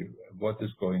history, what is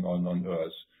going on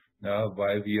Earth. Now,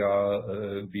 why we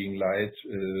are being lied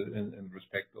in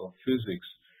respect of physics.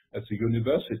 At the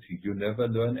university, you never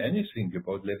learn anything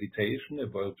about levitation,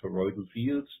 about toroidal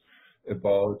fields,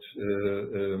 about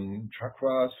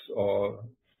chakras, or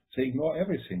they ignore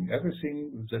everything.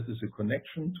 Everything that is a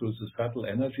connection to the subtle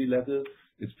energy level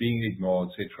is being ignored.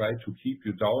 They try to keep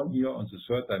you down here on the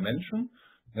third dimension,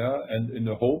 yeah, and in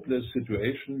a hopeless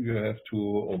situation, you have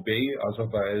to obey,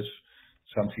 otherwise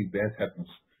something bad happens.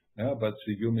 Yeah, but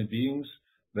the human beings,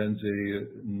 when they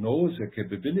know the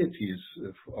capabilities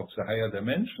of the higher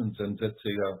dimensions and that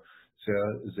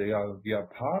we are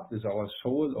part with our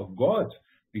soul of God,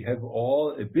 we have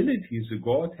all abilities that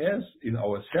God has in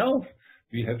ourselves.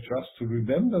 We have just to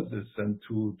remember this and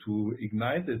to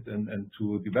ignite it and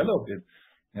to develop it.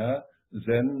 Yeah,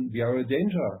 then we are a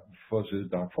danger for the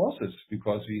dark forces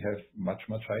because we have much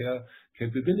higher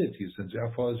capabilities, and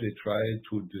therefore they try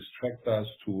to distract us,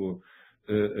 to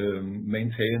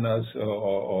maintain us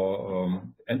or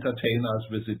entertain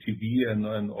us with the TV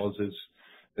and all this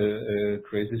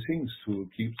crazy things to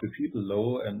keep the people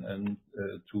low and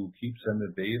to keep them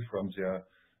away from their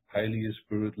highly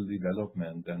spiritual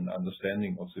development and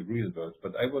understanding of the real world.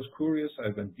 But I was curious. I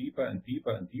went deeper and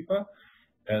deeper and deeper,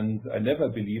 and I never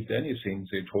believed anything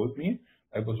they told me.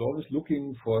 I was always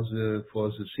looking for the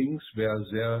things where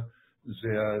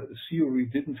their theory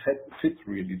didn't fit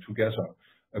really together.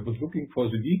 I was looking for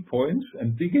the weak points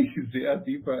and digging there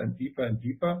deeper and deeper and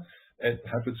deeper at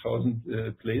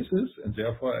 100,000 places, and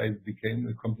therefore I became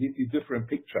a completely different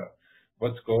picture.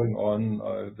 What's going on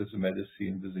with the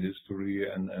medicine, with the history,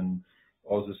 and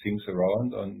all the things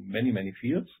around on many, many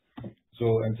fields.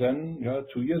 So, and then,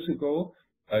 2 years ago,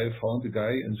 I found a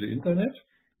guy in the internet.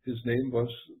 His name was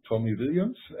Tommy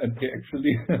Williams, and he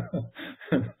actually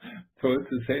told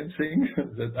the same thing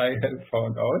that I had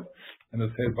found out. And I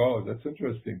said, wow, that's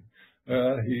interesting.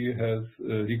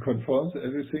 He confirms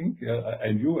everything.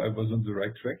 I knew I was on the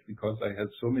right track because I had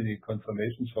so many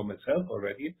confirmations for myself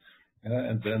already.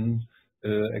 And then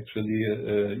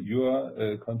actually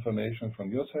your confirmation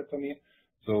from your side to me.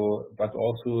 So, but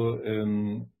also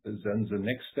then the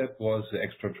next step was the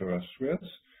extraterrestrials.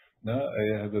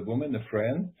 I have a woman, a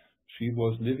friend. She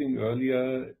was living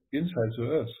earlier inside the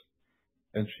Earth,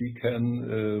 and she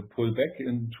can pull back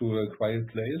into a quiet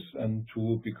place and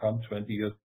to become 20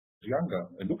 years younger,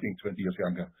 looking 20 years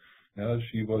younger.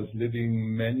 She was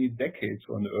living many decades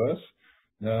on Earth,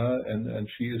 and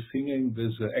she is singing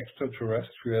with the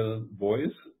extraterrestrial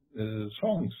voice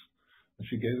songs. And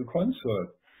she gave a concert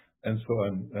and so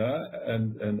on.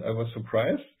 And I was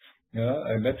surprised.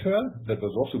 I met her. That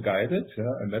was also guided.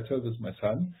 I met her with my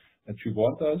son, and she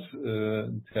warned us,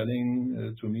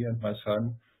 telling to me and my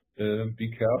son,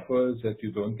 be careful that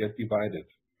you don't get divided.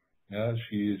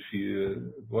 She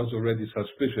was already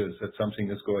suspicious that something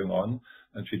is going on,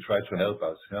 and she tried to help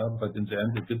us. But in the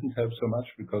end, it didn't help so much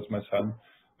because my son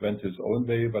went his own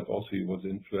way, but also he was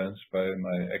influenced by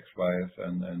my ex-wife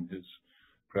and his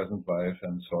present wife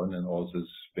and so on, and all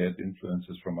these bad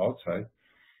influences from outside.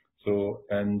 So,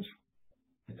 and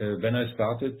when I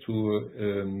started to,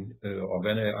 or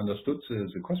when I understood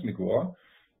the cosmic war,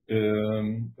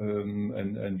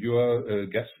 and your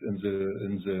guest in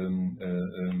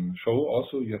the show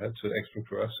also, you had the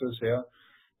extraterrestrials here.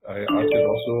 I asked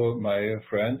also my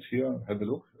friend here, have a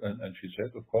look, and she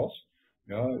said, of course,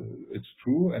 it's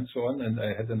true, and so on. And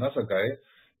I had another guy,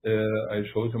 I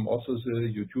showed him also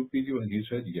the YouTube video, and he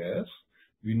said, yes,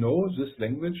 we know this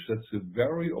language, that's a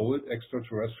very old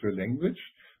extraterrestrial language,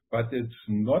 but it's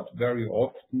not very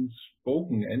often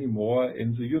spoken anymore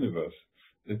in the universe.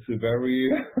 It's a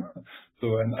very,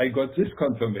 so, and I got this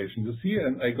confirmation, you see,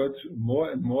 and I got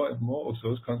more and more and more of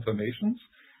those confirmations.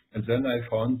 And then I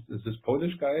found this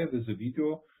Polish guy with a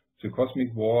video, the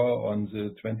Cosmic War on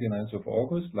the 29th of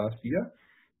August last year.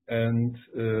 And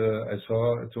I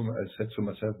said to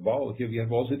myself, wow, here we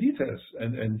have all the details.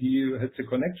 And he had the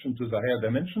connection to the higher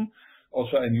dimension.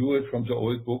 Also, I knew it from the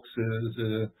old books,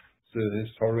 the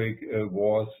historic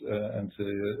wars and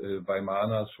the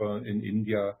Vaimanas in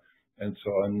India and so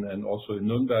on. And also in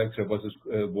Nuremberg, there was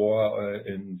this war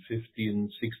in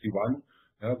 1561.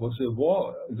 Was a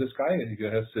war in the sky. You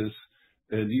have this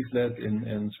leaflet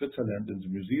in Switzerland in the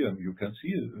museum. You can see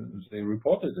it. They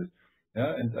reported it.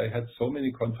 And I had so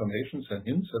many confirmations and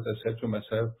hints that I said to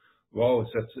myself, wow,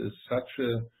 that is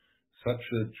such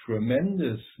a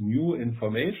tremendous new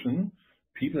information.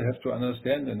 People have to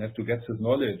understand and have to get this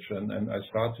knowledge. And I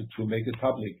started to make it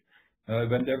public. I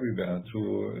went everywhere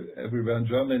in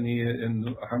Germany,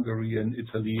 in Hungary, in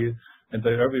Italy, and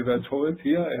I everywhere told,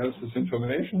 here, I have this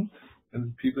information.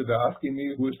 And people were asking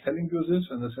me, who is telling you this?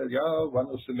 And I said, yeah, one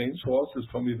of the main sources is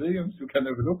Tommy Williams. You can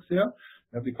have a look there,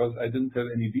 because I didn't have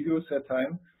any videos that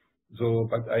time. So,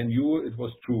 but I knew it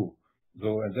was true.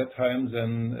 So at that time,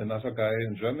 then another guy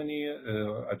in Germany,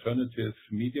 Alternative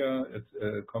Media,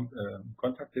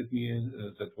 contacted me.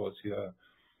 That was here,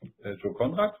 Joe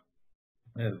Conrad.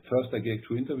 First, I gave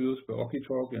 2 interviews by Oki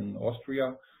Talk in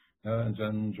Austria. And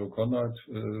then Joe Conrad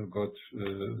got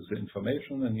the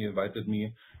information, and he invited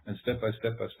me, and step by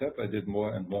step by step, I did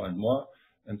more and more and more.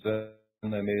 And then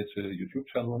I made a YouTube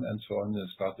channel and so on. It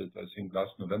started, I think,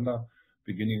 last November.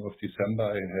 Beginning of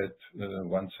December, I had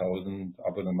 1,000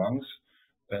 abonnements,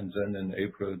 and then in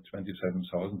April,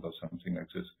 27,000 or something like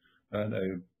this. And I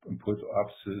put up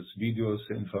these videos,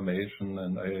 the information,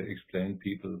 and I explained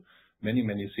people many,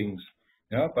 many things.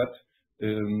 But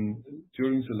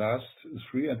during the last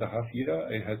 3.5 years,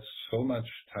 I had so much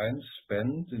time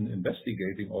spent in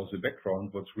investigating all the background,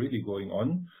 what's really going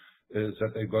on,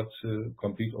 that I got a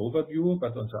complete overview.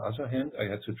 But on the other hand, I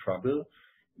had the trouble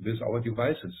with our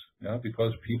devices,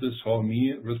 because people saw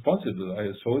me responsible. I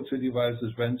sold the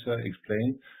devices, went there,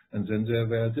 explained, and then they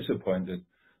were disappointed.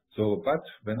 So, but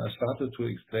when I started to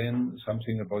explain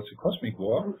something about the cosmic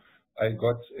war, I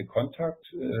got a contact,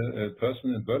 a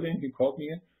person in Berlin. He called me,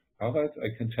 Harald,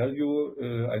 I can tell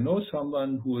you, I know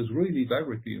someone who is really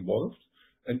directly involved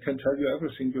and can tell you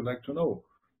everything you like to know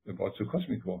about the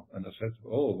cosmic war. And I said,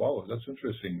 oh, wow, that's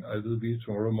interesting. I will be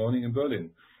tomorrow morning in Berlin.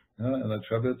 And I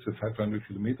traveled to 500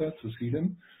 kilometers to see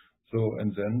him. So,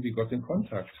 and then we got in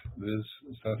contact with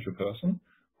such a person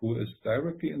who is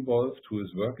directly involved, who is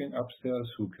working upstairs,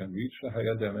 who can reach the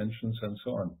higher dimensions and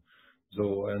so on.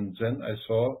 So, and then I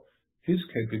saw his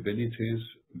capabilities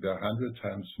were 100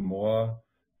 times more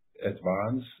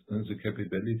advanced than the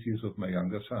capabilities of my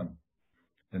younger son.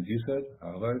 And he said,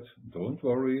 Harald, don't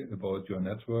worry about your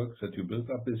network that you built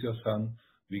up with your son.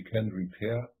 We can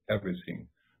repair everything.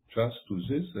 Just do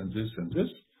this and this and this,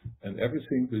 and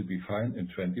everything will be fine in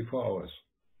 24 hours.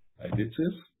 I did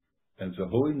this, and the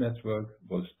whole network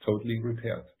was totally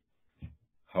repaired.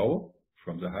 How?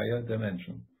 From the higher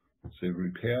dimension. They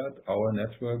repaired our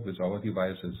network with our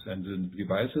devices, and the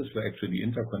devices were actually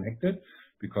interconnected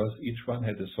because each one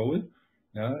had a soul,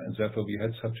 and therefore we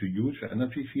had such a huge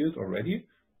energy field already.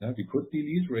 We could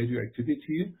delete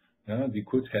radioactivity, we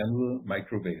could handle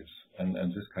microwaves and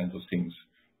this kind of things.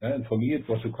 And for me, it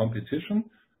was a competition,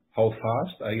 how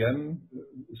fast I am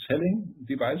selling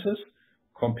devices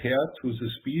compared to the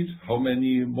speed, how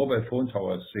many mobile phone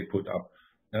towers they put up.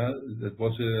 That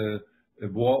was a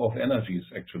war of energies,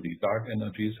 actually, dark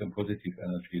energies and positive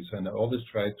energies. And I always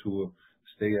try to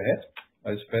stay ahead.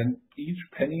 I spent each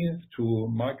penny to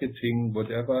marketing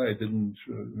whatever I didn't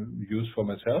use for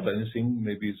myself, anything,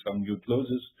 maybe some new clothes,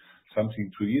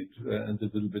 something to eat, and a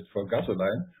little bit for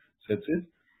gasoline. That's it.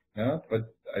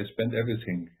 But I spent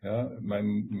everything.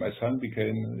 My son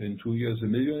became in 2 years a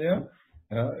millionaire,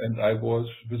 and I was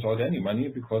without any money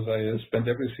because I spent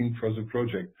everything for the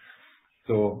project.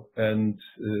 So, and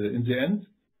in the end,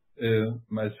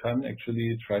 my son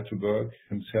actually tried to work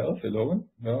himself alone.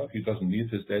 He doesn't need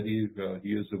his daddy.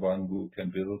 He is the one who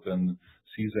can build and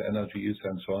see the energies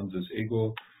and so on, this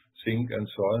ego thing and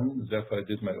so on. Therefore, I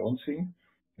did my own thing.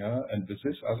 And with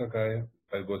this other guy,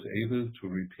 I was able to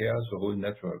repair the whole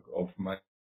network of my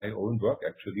own work,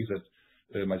 actually,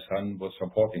 that my son was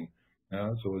supporting.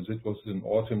 So this was in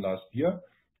autumn last year.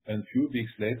 And a few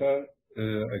weeks later,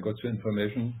 I got the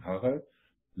information, Harald,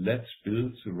 let's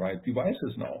build the right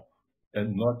devices now.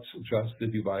 And not just the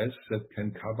device that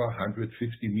can cover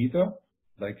 150 meters,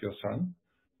 like your son.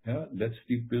 Let's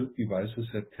build devices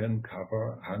that can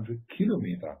cover 100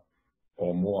 kilometers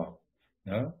or more.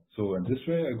 So in this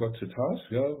way, I got the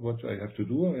task. What I have to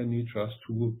do, I need just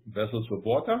 2 vessels of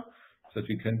water that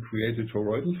we can create a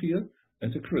toroidal field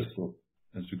and a crystal.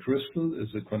 And the crystal is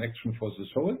a connection for the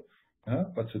soul,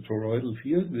 but the toroidal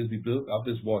field will be built up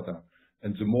with water.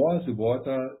 And the more the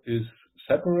water is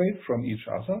separate from each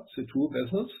other, the 2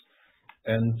 vessels,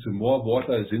 and the more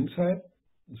water is inside,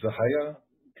 the higher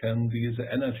can be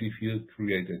the energy field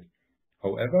created.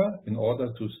 However, in order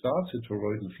to start the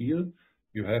toroidal field,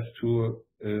 you have to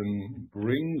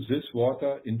bring this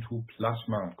water into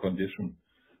plasma condition.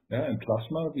 And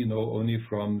plasma, we know only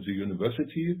from the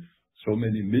university, so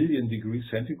many million degrees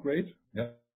centigrade.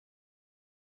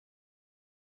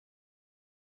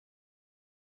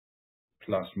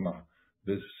 Plasma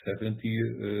with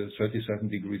 37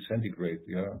 degrees centigrade,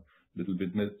 little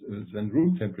bit than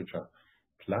room temperature.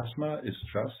 Plasma is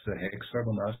just the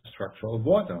hexagonal structure of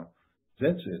water.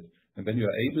 That's it. And when you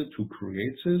are able to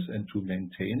create this and to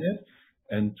maintain it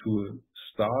and to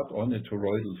start on a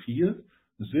toroidal field,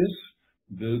 this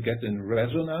will get in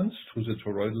resonance to the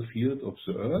toroidal field of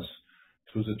the Earth,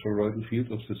 to the toroidal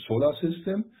field of the solar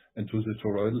system, and to the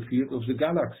toroidal field of the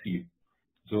galaxy.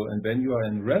 So, and when you are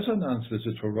in resonance with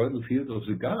the toroidal field of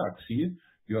the galaxy,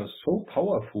 you are so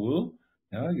powerful,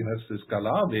 you have the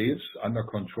scalar waves under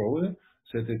control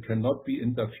that it cannot be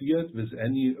interfered with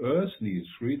any earthly,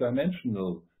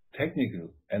 three-dimensional,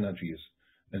 technical energies.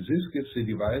 And this gives the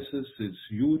devices this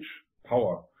huge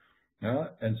power.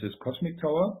 And this cosmic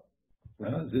tower,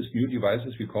 these new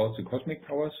devices we call the cosmic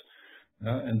towers,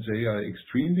 and they are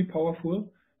extremely powerful.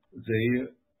 They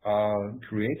are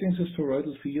creating this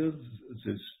toroidal field,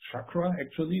 this chakra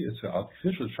actually, it's an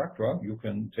artificial chakra you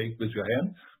can take with your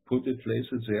hand, put it, place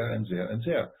it there and there and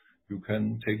there. You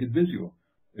can take it with you.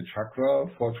 A chakra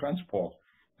for transport.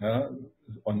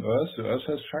 On Earth, the Earth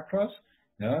has chakras,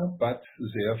 but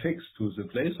they are fixed to the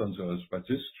place on the Earth. But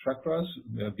these chakras,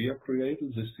 we have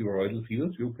created this toroidal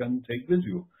field you can take with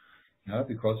you.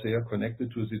 Because they are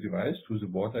connected to the device, to the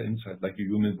water inside, like a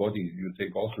human body. You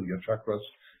take also your chakras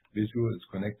Visual is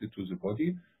connected to the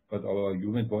body, but our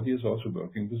human body is also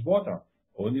working with water.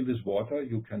 Only with water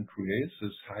you can create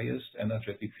this highest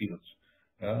energetic fields.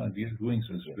 And we are doing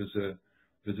this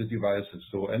with the devices.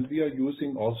 So, and we are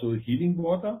using also healing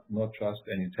water, not just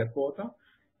any tap water.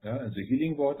 And the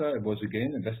healing water, I was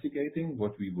again investigating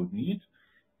what we would need.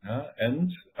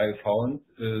 And I found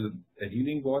a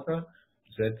healing water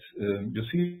that, you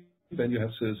see, when you have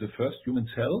the first human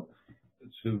cell,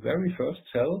 it's the very first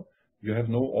cell, you have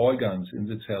no organs in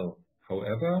the cell.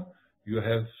 However, you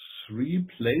have 3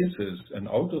 places, and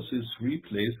out of these 3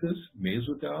 places,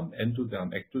 mesoderm,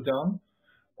 endoderm, ectoderm,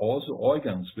 all the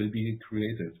organs will be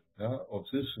created. Of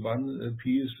this one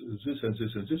piece, this and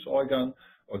this and this organ,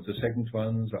 of the second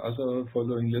one, the other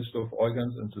following list of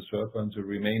organs, and the third one, the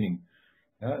remaining.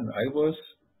 And I was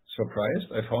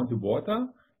surprised. I found the water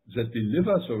that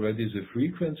delivers already the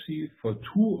frequency for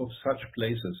 2 of such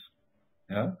places.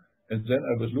 And then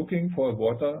I was looking for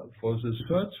water for the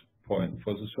third point,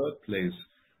 for the third place,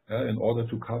 in order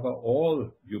to cover all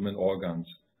human organs.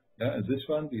 And this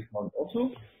one we found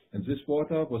also. And this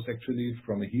water was actually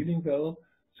from a healing well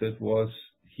that was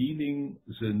healing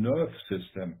the nerve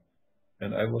system.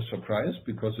 And I was surprised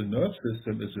because the nerve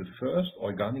system is the first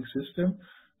organic system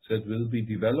that will be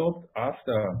developed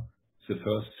after the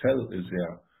first cell is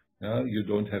there. You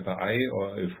don't have an eye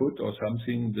or a foot or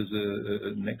something with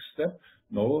a next step.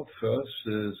 No, first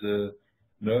the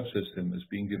nerve system is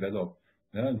being developed.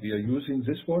 And we are using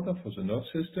this water for the nerve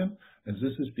system, and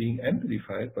this is being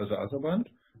amplified by the other one.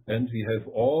 And we have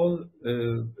all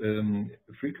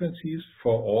frequencies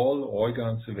for all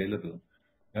organs available.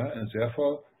 And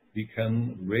therefore, we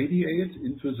can radiate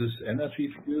into this energy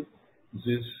field,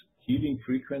 these healing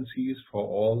frequencies for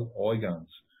all organs.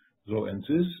 So, and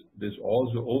this with all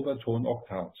the overtone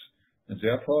octaves. And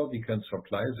therefore, we can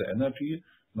supply the energy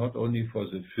not only for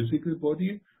the physical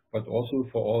body, but also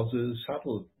for all the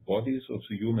subtle bodies of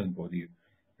the human body.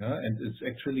 And it's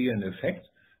actually an effect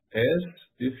as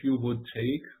if you would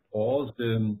take all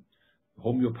the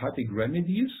homeopathic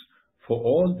remedies for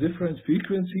all different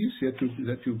frequencies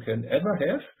that you can ever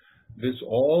have with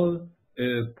all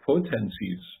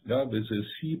potencies, with a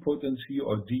C potency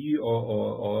or D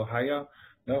or higher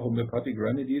homeopathic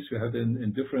remedies you have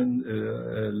in different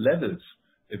levels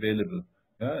available.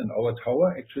 And our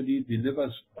tower actually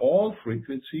delivers all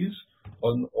frequencies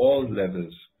on all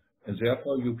levels. And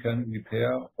therefore you can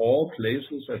repair all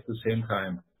places at the same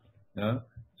time.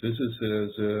 This is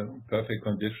the perfect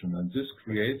condition. And this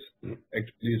creates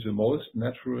actually the most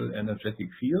natural energetic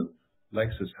field, like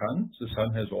the sun. The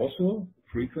sun has also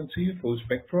frequency, full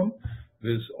spectrum,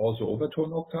 with also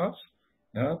overtone octaves.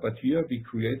 But here we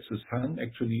create the sun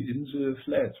actually in the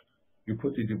flat. You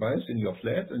put the device in your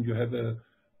flat and you have a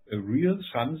real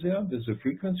sun there with the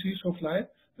frequencies of light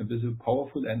and with a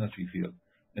powerful energy field.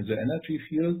 And the energy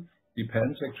field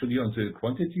depends actually on the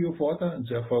quantity of water, and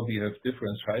therefore we have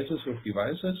different sizes of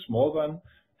devices. Small one,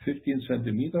 15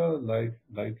 centimeter, like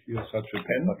here, such a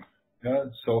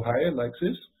pen, so high like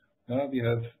this. We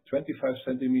have 25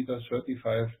 centimeters,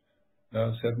 35,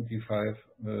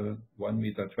 75, 1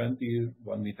 meter 20,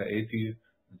 1 meter 80.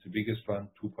 It's the biggest one,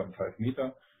 2.5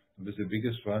 meter. And with the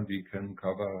biggest one, we can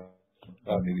cover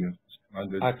maybe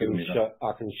 100 I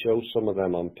can show some of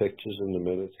them on pictures in a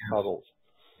minute, Harold.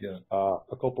 Yeah.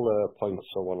 A couple of points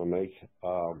I want to make.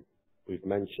 We've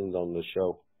mentioned on the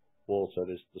show, water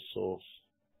is the source.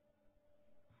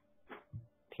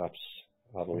 Perhaps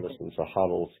having listened to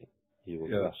Harold, he will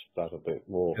grasp that a bit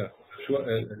more. Yeah, sure.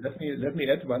 Let me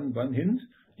add one hint.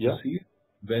 Yeah. You see,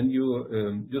 when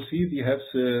you see, we have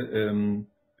the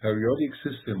periodic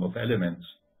system of elements.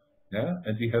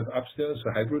 And we have upstairs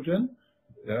the hydrogen.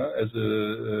 As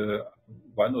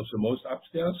one of the most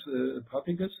upstairs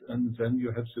particles, and then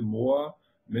you have the more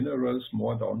minerals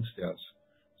more downstairs.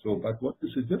 So, but what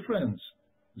is the difference?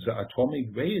 The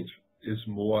atomic weight is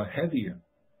more heavy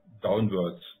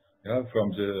downwards,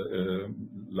 from the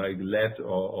like lead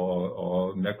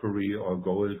or mercury or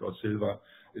gold or silver.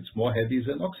 It's more heavy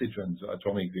than oxygen, the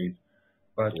atomic weight.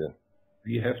 But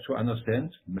we have to understand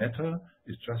matter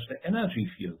is just an energy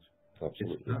field.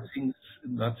 Absolutely. It's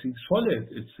nothing solid.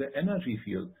 It's the energy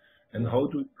field. And how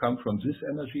to come from this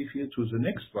energy field to the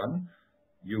next one?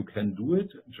 You can do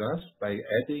it just by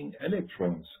adding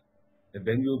electrons. And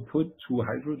when you put to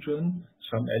hydrogen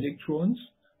some electrons,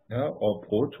 or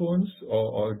protons,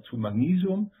 or to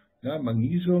magnesium,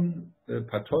 magnesium,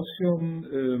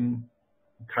 potassium,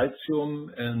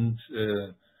 calcium, and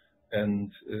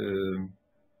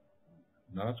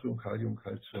natrium, calcium,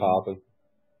 Carbon.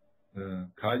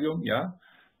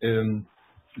 Kalium,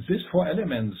 these 4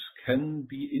 elements can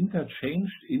be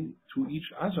interchanged into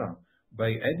each other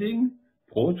by adding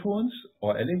protons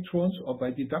or electrons or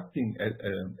by deducting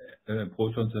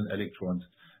protons and electrons.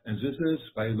 And this is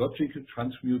biological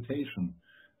transmutation.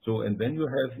 So, and when you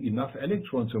have enough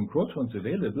electrons and protons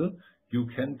available, you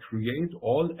can create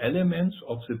all elements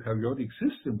of the periodic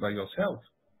system by yourself.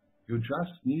 You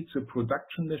just need the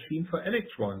production machine for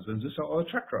electrons, and these are all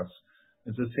chakras.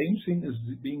 And the same thing is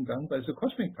being done by the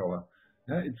cosmic power.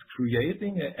 Yeah, it's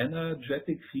creating an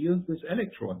energetic field with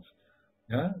electrons.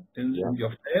 Yeah, in your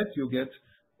flat you get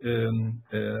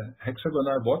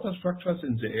hexagonal water structures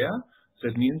in the air.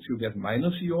 That means you get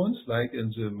minus ions, like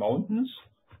in the mountains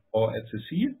or at the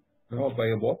sea. By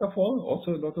a waterfall,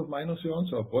 also a lot of minus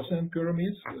ions, or Bosnian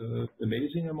pyramids,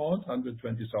 amazing amount,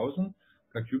 120,000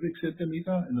 per cubic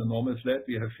centimeter. In a normal flat,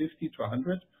 we have 50 to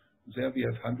 100. There we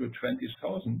have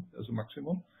 120,000 as a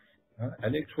maximum.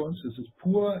 Electrons, this is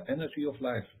pure energy of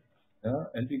life.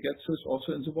 And we get this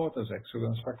also in the water, the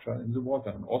hexagonal structure in the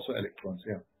water, and also electrons,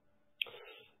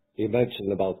 You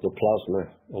mentioned about the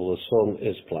plasma. Well, the sun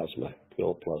is plasma,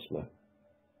 pure plasma,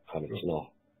 and it's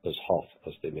not as hot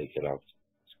as they make it out.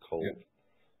 It's cold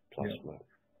plasma,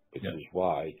 which is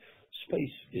why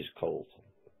space is cold,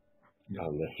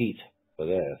 and the heat of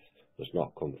Earth does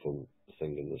not come from the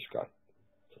thing in the sky.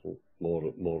 It's more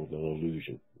of an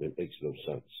illusion. It makes no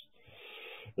sense.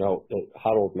 Now,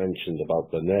 Harold mentioned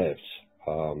about the nerves.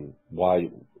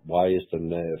 Why is the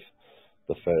nerve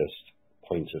the first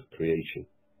point of creation?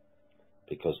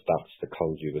 Because that's the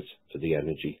conduit for the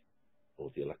energy,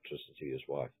 or the electricity is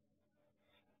why,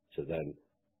 to then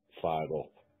fire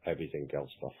up everything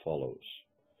else that follows.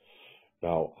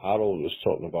 Now, Harold was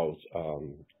talking about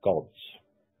gods.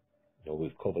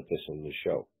 We've covered this on the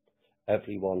show.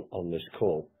 Everyone on this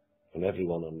call and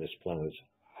everyone on this planet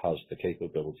has the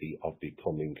capability of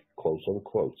becoming, quote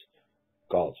unquote,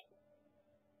 God.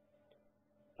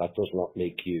 That does not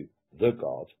make you the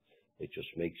God. It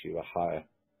just makes you a higher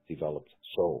developed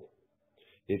soul.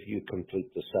 If you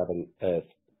complete the 7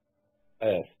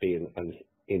 Earth being an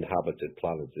inhabited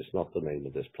planet, it's not the name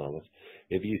of this planet.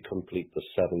 If you complete the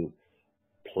 7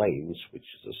 planes, which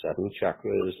is the 7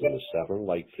 chakras and the 7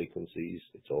 light frequencies,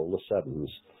 it's all the 7s,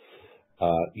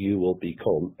 you will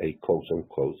become a quote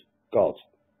unquote God.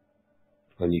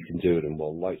 And you can do it in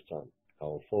one lifetime.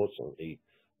 Now, unfortunately,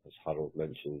 as Harold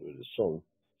mentioned with the sun,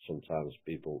 sometimes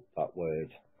people, that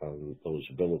word and those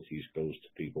abilities goes to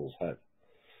people's head,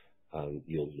 and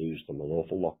you'll lose them an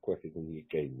awful lot quicker than you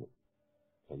gain them.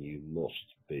 And you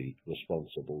must be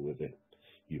responsible with it.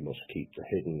 You must keep the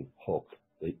hidden hook,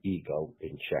 the ego,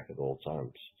 in check at all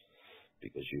times,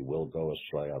 because you will go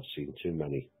astray. I've seen too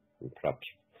many, and perhaps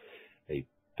a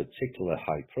particular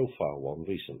high-profile one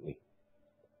recently.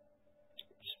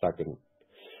 Staggering.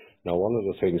 Now, one of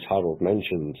the things Harold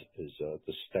mentioned is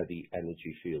the steady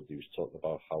energy field. He was talking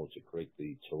about how to create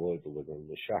the toroidal within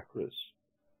the chakras.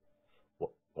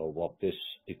 What this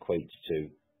equates to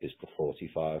is the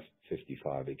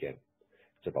 45-55 again.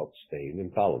 It's about staying in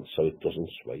balance so it doesn't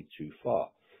sway too far,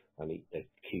 and it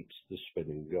keeps the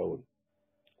spinning going.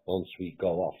 Once we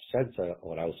go off center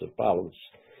or out of balance,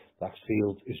 that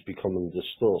field is becoming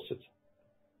distorted.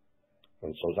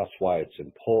 And so that's why it's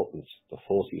important, the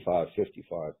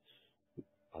 45-55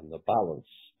 and the balance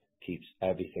keeps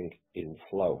everything in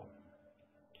flow.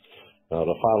 Now,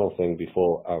 the final thing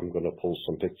before I'm going to pull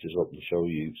some pictures up and show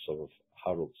you some of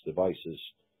Harold's devices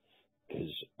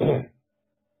is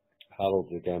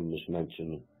Harold again was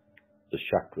mentioning the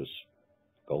chakras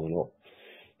going up.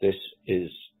 This is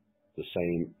the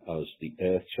same as the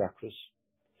earth chakras.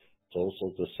 It's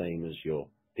also the same as your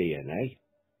DNA,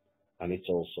 and it's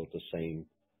also the same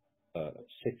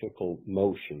cyclical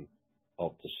motion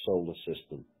of the solar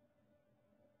system.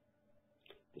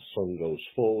 The sun goes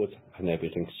forward and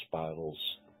everything spirals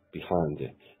behind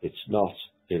it. It's not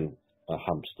in a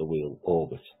hamster wheel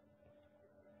orbit.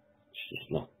 It's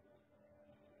just not.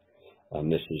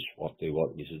 And this is what they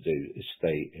want you to do, is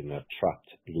stay in a trapped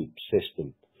loop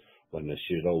system, when there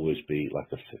should always be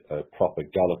like a proper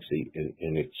galaxy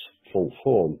in its full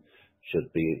form,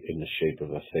 should be in the shape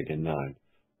of a figure 9,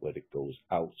 where it goes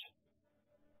out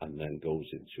and then goes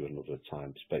into another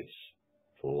time space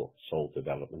for soul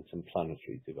development and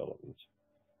planetary development.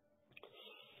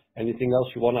 Anything else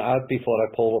you want to add before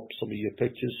I pull up some of your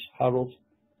pictures, Harold?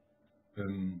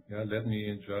 Yeah, let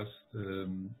me just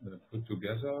put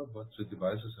together what the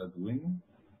devices are doing.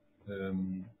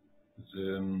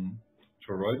 The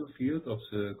toroidal field of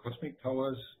the cosmic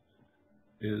powers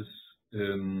is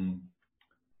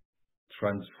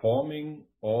transforming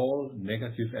all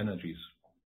negative energies.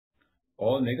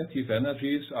 All negative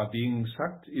energies are being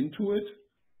sucked into it,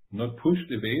 not pushed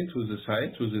away to the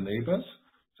side, to the neighbors,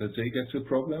 that they get the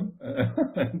problem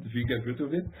and we get rid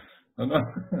of it. No,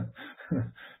 no.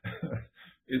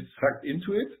 It's sucked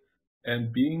into it,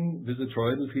 and being with the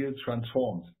toroidal field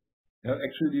transformed. Yeah,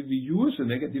 actually, we use the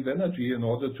negative energy in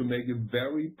order to make a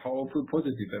very powerful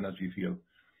positive energy field.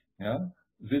 Yeah,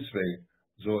 this way.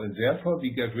 So, and therefore,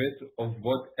 we get rid of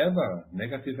whatever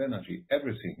negative energy,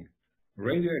 everything,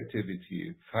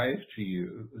 radioactivity, 5G,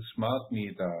 smart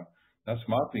meter. Not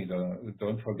smart meter.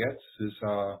 Don't forget, these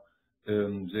are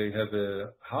they have a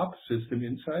HARP system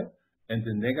inside and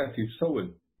a negative soul.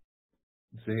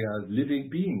 They are living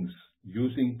beings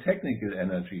using technical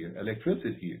energy,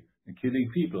 electricity, and killing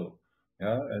people,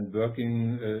 yeah, and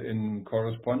working in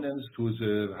correspondence to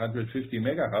the 150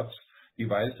 megahertz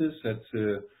devices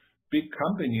that big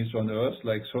companies on Earth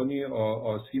like Sony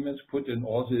or Siemens put in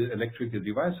all the electrical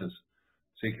devices.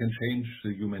 They can change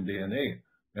the human DNA,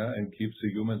 yeah, and keep the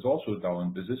humans also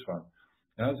down with this one.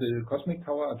 Yeah, the cosmic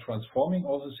tower are transforming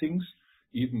all the things,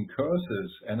 even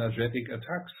curses, energetic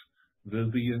attacks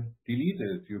will be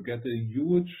deleted. You get a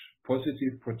huge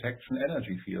positive protection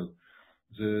energy field.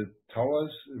 The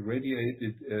towers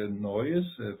radiated a noise,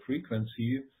 a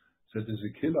frequency that is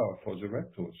a killer for the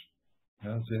reptiles.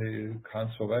 Yeah, they can't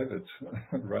survive it,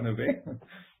 run away.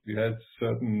 We had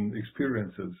certain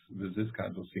experiences with this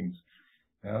kind of things.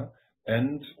 Yeah,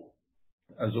 and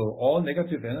also all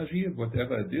negative energy,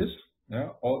 whatever it is, yeah,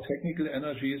 all technical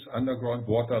energies, underground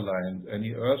water lines,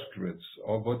 any earth grids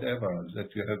or whatever, that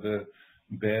you have a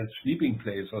bad sleeping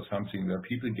place or something where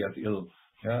people get ill.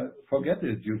 Yeah, forget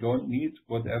it. You don't need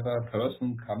whatever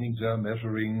person coming there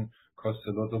measuring, costs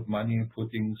a lot of money,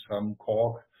 putting some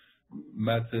cork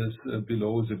mattress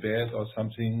below the bed or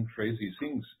something crazy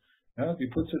things. Yeah, we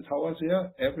put the towers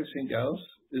there, everything else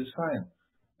is fine.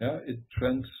 Yeah, it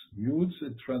transmutes,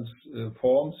 it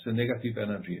transforms the negative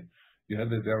energy. You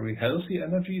have a very healthy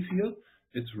energy field.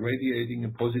 It's radiating a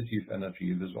positive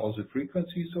energy with all the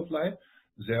frequencies of light.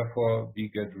 Therefore, we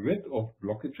get rid of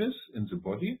blockages in the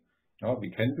body.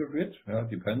 We can get rid,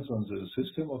 depends on the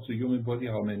system of the human body,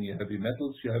 how many heavy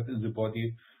metals you have in the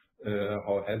body,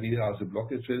 how heavy are the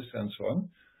blockages, and so on.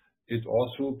 It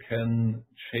also can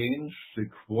change the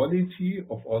quality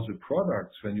of all the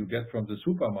products when you get from the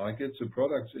supermarket, the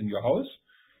products in your house.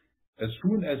 As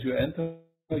soon as you enter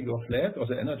your flat or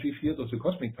the energy field of the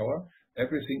cosmic tower,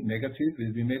 everything negative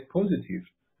will be made positive.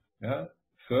 Yeah.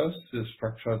 First, the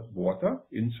structured water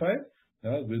inside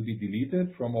will be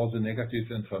deleted from all the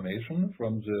negative information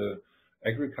from the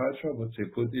agriculture, what they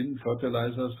put in,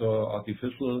 fertilizers or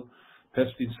artificial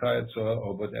pesticides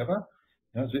or whatever.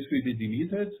 Yeah, this will be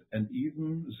deleted, and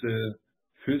even the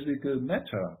physical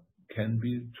matter can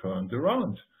be turned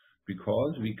around,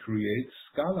 because we create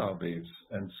scalar waves,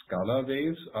 and scalar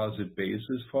waves are the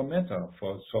basis for matter,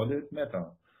 for solid matter.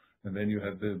 And when you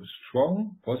have a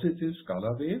strong positive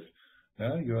scalar wave,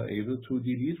 you are able to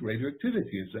delete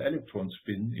radioactivity, the electron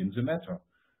spin in the matter.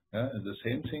 And the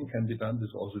same thing can be done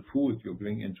with all the food you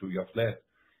bring into your flat.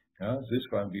 This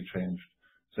one we changed.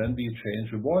 Then we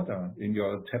change the water. In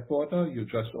your tap water, you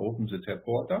just open the tap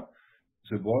water.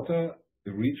 The water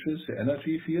reaches the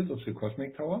energy field of the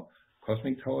cosmic tower.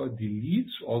 Cosmic tower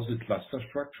deletes all the cluster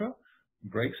structure,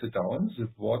 breaks it down. The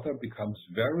water becomes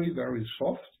very, very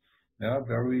soft,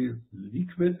 very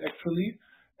liquid actually,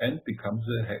 and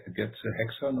gets a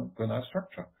hexagonal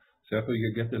structure. Therefore,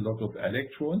 you get a lot of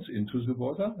electrons into the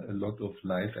water, a lot of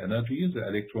life energy. The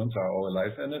electrons are our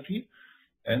life energy,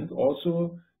 and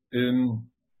also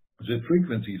the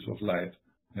frequencies of light.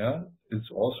 It's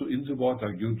also in the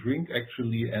water. You drink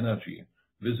actually energy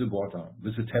with the water,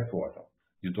 with the tap water.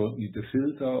 You don't need a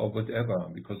filter or whatever,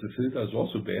 because the filter is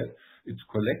also bad. It's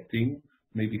collecting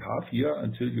maybe half year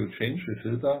until you change the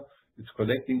filter. It's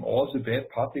collecting all the bad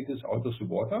particles out of the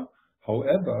water.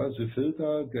 However, the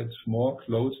filter gets more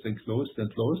closed and closed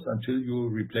and closed until you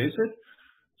replace it.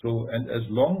 So, and as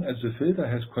long as the filter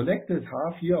has collected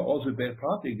half year all the bad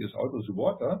particles out of the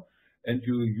water, and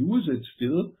you use it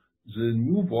still, the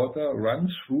new water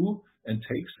runs through and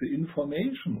takes the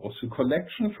information of the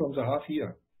collection from the half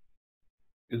year.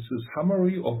 It's a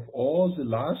summary of all the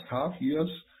last half year's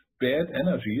bad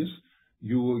energies.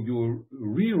 You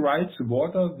rewrite the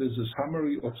water with a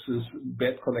summary of this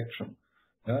bad collection.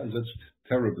 That's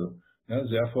terrible.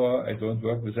 Therefore, I don't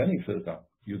work with any filter.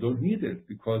 You don't need it,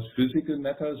 because physical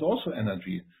matter is also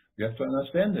energy. You have to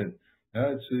understand it.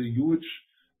 It's a huge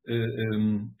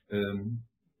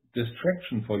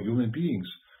distraction for human beings.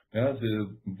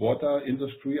 The water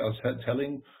industry are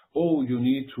telling, oh, you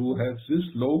need to have this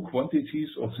low quantities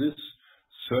of this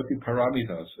 30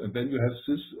 parameters. And when you have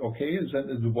this, okay,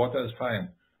 then the water is fine.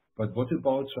 But what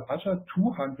about the other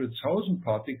 200,000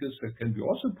 particles that can be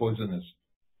also poisonous?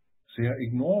 They are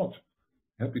ignored,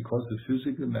 because the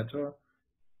physical matter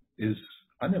is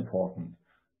unimportant.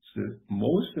 The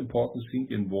most important thing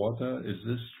in water is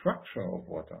the structure of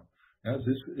water. Yeah,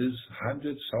 this is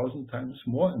 100,000 times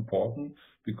more important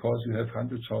because you have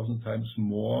 100,000 times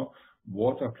more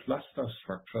water cluster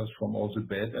structures from all the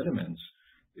bad elements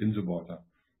in the water.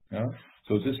 Yeah?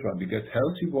 So this one, we get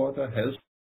healthy water,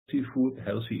 healthy food,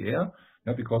 healthy air,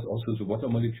 yeah, because also the water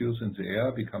molecules in the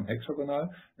air become hexagonal,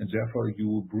 and therefore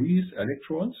you breathe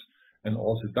electrons, and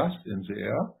all the dust in the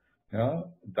air, yeah,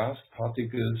 dust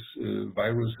particles,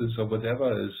 viruses or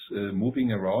whatever is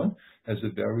moving around, has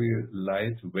a very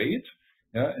light weight,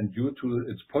 yeah, and due to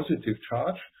its positive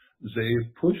charge, they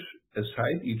push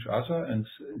aside each other and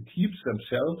keeps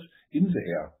themselves in the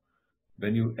air.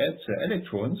 When you add the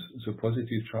electrons, the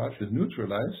positive charge is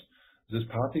neutralized. These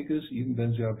particles, even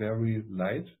when they are very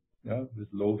light, yeah, with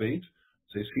low weight,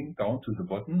 they sink down to the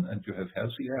bottom, and you have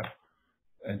healthy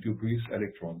air, and you breathe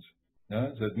electrons. Yeah,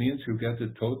 that means you get a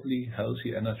totally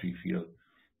healthy energy field.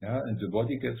 Yeah, and the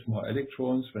body gets more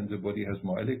electrons. When the body has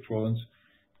more electrons,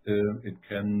 it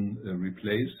can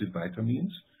replace the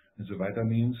vitamins. And the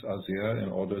vitamins are there in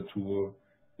order to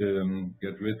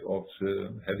get rid of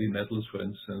the heavy metals, for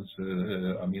instance,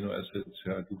 amino acids,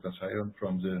 glutathione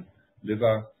from the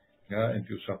liver, yeah, and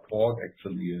you support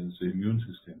actually the immune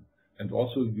system. And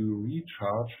also you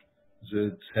recharge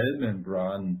the cell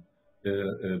membrane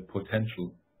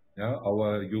potential. Yeah,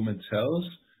 our human cells,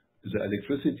 the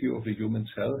electricity of a human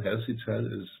cell, healthy cell,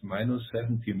 is minus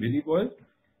 70 millivolt.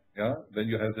 Yeah, when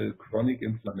you have a chronic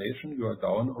inflammation, you are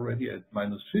down already at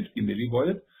minus 50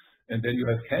 millivolt. And then you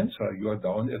have cancer, you are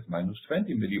down at minus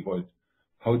 20 millivolt.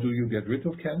 How do you get rid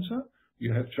of cancer?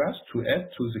 You have just to add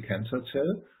to the cancer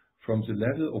cell from the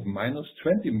level of minus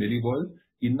 20 millivolt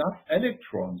enough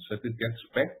electrons that it gets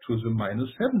back to the minus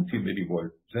 70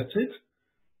 millivolt. That's it.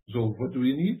 So what do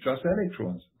we need? Just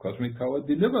electrons. Cosmic Tower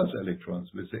delivers electrons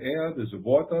with the air, with the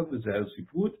water, with the healthy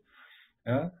food.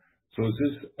 Yeah. So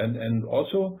this, and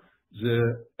also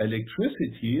the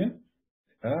electricity,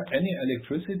 any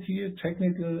electricity,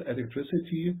 technical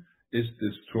electricity, is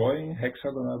destroying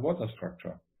hexagonal water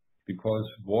structure, because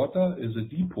water is a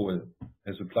dipole,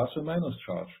 has a plus or minus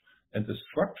charge, and the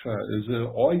structure is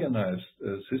an organized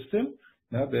system,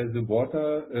 where the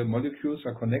water molecules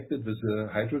are connected with the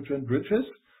hydrogen bridges.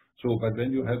 So, but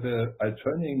when you have a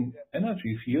alternating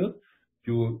energy field,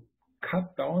 you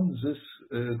cut down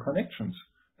these connections,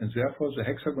 and therefore the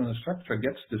hexagonal structure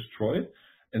gets destroyed,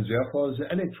 and therefore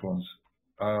the electrons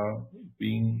are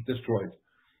being destroyed.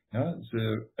 Yeah?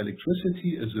 The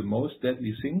electricity is the most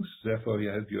deadly things. Therefore, you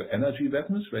have your energy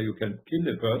weapons where you can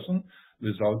kill a person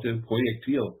without a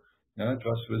projectile, yeah?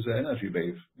 Just with the energy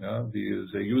wave. Yeah?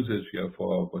 They use it here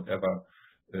for whatever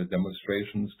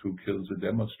demonstrations to kill the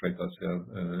demonstrators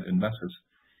in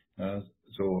masses.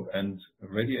 So, and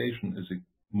radiation is the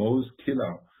most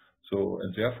killer. So,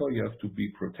 and therefore you have to be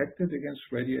protected against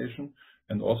radiation,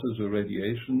 and also the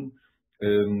radiation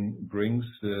brings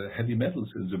heavy metals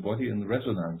in the body in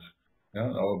resonance. Yeah,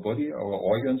 our body, our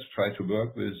organs try to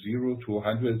work with 0 to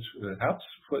 100 hertz,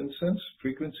 for instance,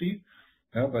 frequency.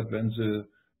 Yeah, but when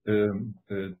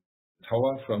the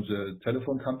tower from the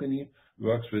telephone company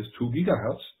works with 2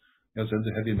 gigahertz, yeah, then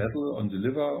the heavy metal on the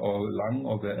liver or lung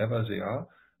or wherever they are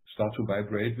start to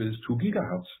vibrate with 2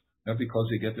 gigahertz, yeah, because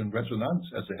they get in resonance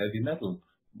as a heavy metal.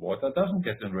 Water doesn't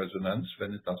get in resonance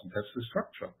when it doesn't have the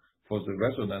structure for the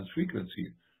resonance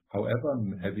frequency. However,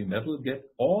 heavy metal get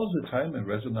all the time in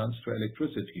resonance to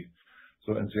electricity.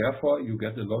 So, and therefore you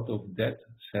get a lot of dead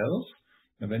cells.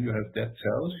 And when you have dead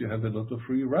cells, you have a lot of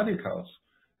free radicals.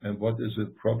 And what is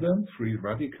the problem? Free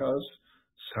radicals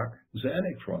suck the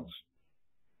electrons.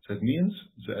 That means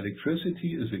the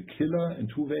electricity is a killer in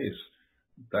 2 ways.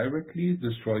 Directly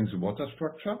destroying the water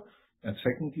structure, and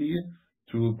secondly,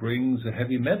 to bring the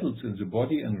heavy metals in the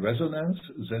body in resonance,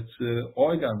 that the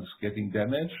organs getting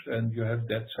damaged and you have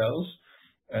dead cells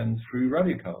and free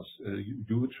radicals, a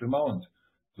huge amount.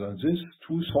 So these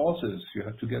 2 sources you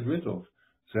have to get rid of.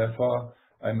 Therefore,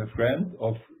 I'm a friend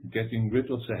of getting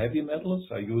rid of the heavy metals.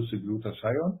 I use the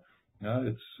glutathione.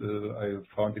 Yeah, I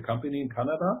found a company in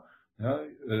Canada. Yeah,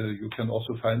 you can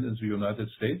also find in the United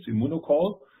States,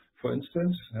 Immunocall, for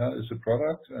instance, is a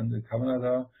product, and in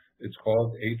Canada it's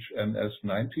called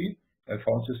HMS90. I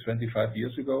found this 25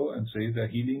 years ago, and they were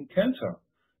healing cancer.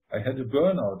 I had a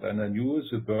burnout, and I knew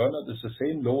the burnout is the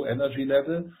same low energy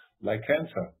level like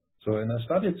cancer. So, and I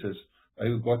studied this.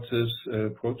 I got this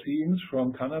proteins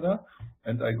from Canada,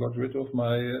 and I got rid of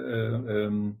my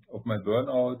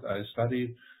burnout. I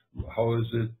studied how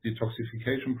the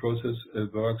detoxification process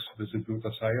works with the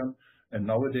glutathione. And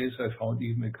nowadays I found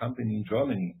even a company in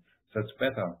Germany that's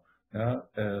better.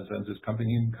 than this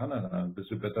company in Canada, with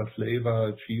a better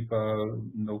flavor, cheaper,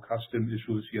 no custom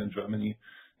issues here in Germany,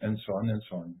 and so on and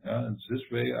so on. And this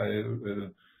way I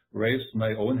raised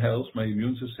my own health, my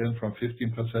immune system from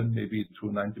 15% maybe to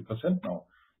 90% now.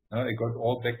 I got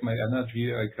all back my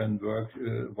energy. I can work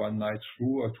one night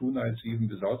through or 2 nights even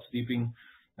without sleeping.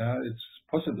 It's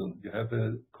possible. You have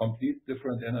a complete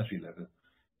different energy level.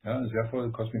 And therefore,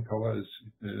 the cosmic power is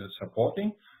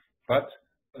supporting. But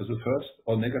the first,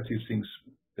 all negative things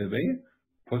away,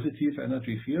 positive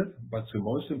energy field. But the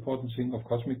most important thing of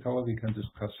cosmic tower, we can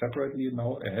discuss separately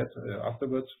now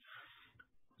afterwards.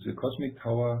 The cosmic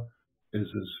tower is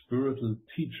a spiritual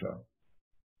teacher,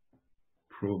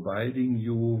 providing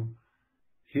you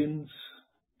hints,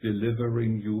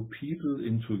 delivering you people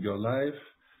into your life,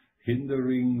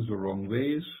 hindering the wrong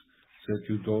ways, that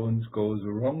you don't go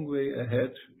the wrong way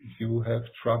ahead. You have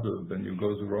trouble when you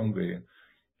go the wrong way.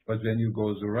 But when you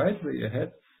go the right way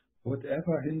ahead,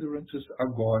 whatever hindrances are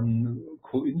gone,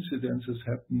 coincidences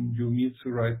happen, you meet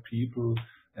the right people,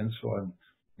 and so on.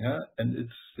 And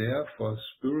it's there for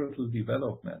spiritual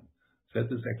development. That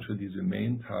is actually the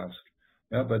main task.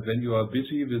 But when you are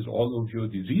busy with all of your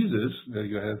diseases,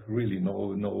 you have really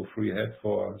no free head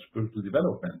for spiritual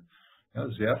development.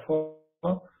 Therefore,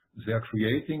 they are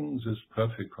creating this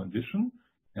perfect condition,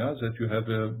 that you have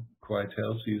a quite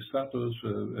healthy status,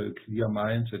 a clear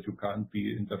mind, that you can't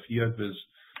be interfered with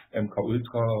MK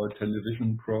Ultra or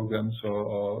television programs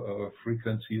or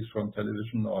frequencies from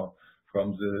television or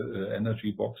from the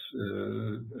energy box,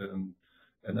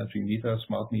 energy meter,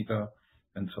 smart meter,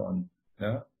 and so on.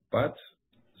 But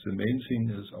the main thing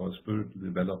is our spiritual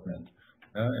development.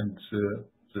 And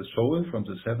the soul from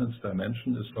the 7th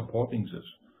dimension is supporting this.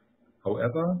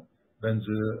 However, when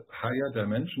the higher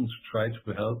dimensions try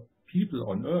to help people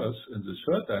on Earth in the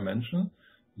 3rd dimension,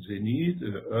 they need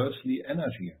earthly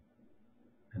energy,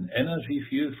 an energy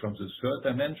field from the 3rd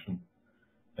dimension.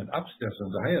 And upstairs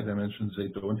in the higher dimensions, they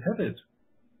don't have it.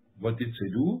 What did they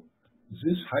do?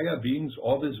 These higher beings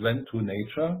always went to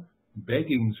nature,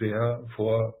 begging there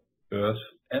for Earth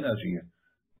energy,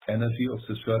 energy of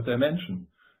the 3rd dimension.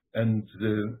 And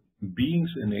the beings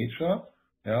in nature,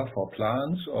 for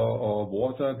plants or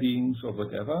water beings or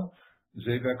whatever,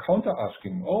 they were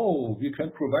counter-asking, oh, we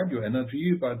can provide you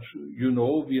energy, but you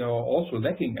know we are also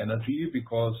lacking energy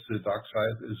because the dark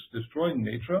side is destroying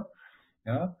nature.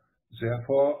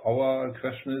 Therefore, our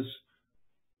question is,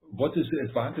 what is the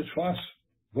advantage for us?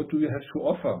 What do we have to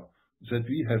offer that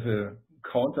we have a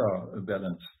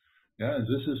counterbalance? And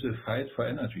this is a fight for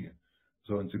energy.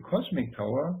 So the cosmic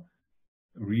tower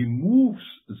removes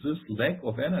this lack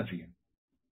of energy.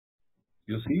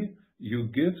 You see, you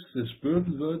give the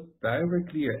spiritual world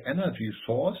directly an energy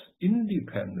source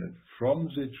independent from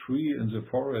the tree in the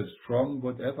forest, from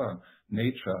whatever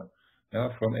nature,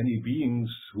 from any beings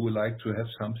who like to have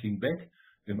something back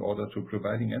in order to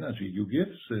providing energy. You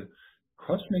give the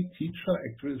cosmic teacher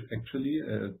actually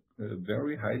a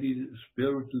very highly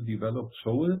spiritual developed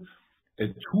soul, a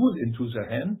tool into their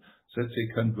hand that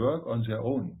they can work on their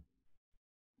own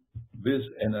with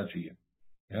energy.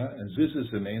 And this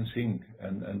is the main thing.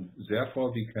 And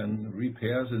therefore we can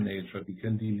repair the nature, we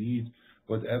can delete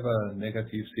whatever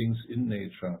negative things in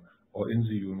nature or in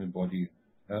the human body.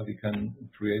 We can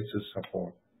create this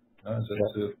support.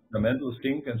 That's a fundamental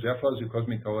thing, and therefore the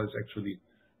cosmic tower is actually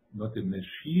not a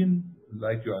machine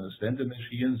like you understand a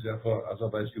machine. Therefore,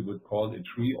 otherwise you would call a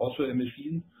tree also a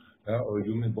machine, or a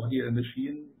human body a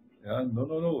machine.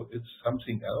 No. It's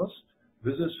something else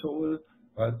with a soul,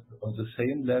 but on the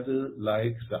same level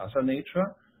like the other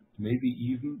nature, maybe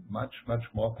even much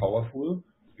more powerful,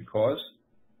 because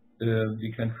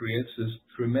we can create this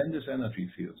tremendous energy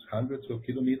fields, hundreds of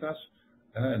kilometers,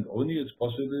 and only it's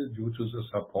possible due to the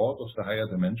support of the higher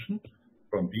dimension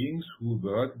from beings who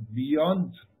work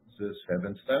beyond the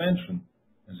 7th dimension.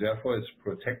 And therefore it's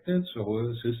protected, the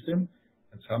whole system,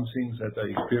 and some things that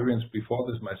I experienced before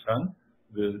with my son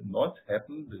will not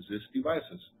happen with these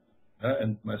devices.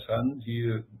 And my son,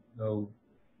 he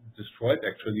destroyed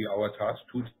actually our task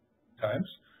 2 times,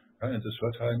 and the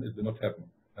 3rd time it will not happen.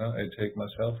 I take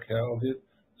myself care of it,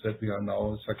 that we are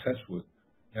now successful.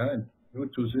 And due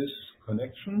to this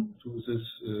connection, to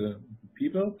this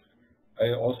people,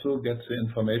 I also get the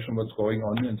information what's going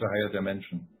on in the higher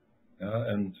dimension.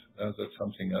 And that's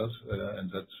something else,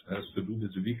 and that has to do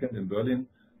with the weekend in Berlin.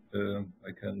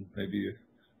 I can maybe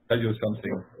tell you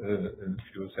something in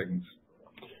a few seconds.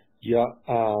 Yeah,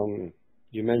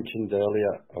 you mentioned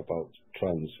earlier about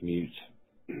transmute.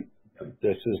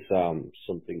 This is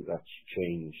something that's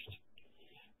changed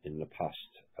in the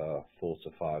past 4 to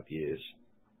 5 years,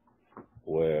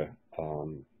 where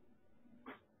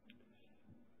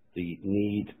the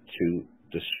need to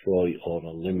destroy or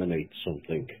eliminate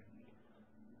something.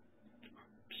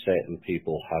 Certain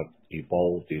people have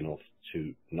evolved enough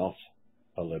to not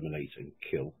eliminate and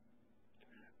kill,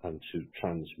 and to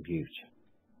transmute.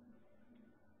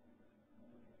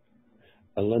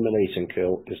 Eliminate and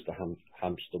kill is the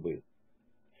hamster wheel.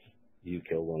 You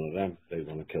kill one of them, they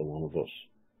want to kill one of us,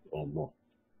 or more.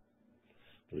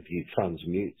 But if you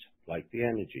transmute, like the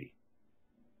energy,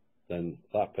 then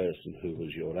that person who was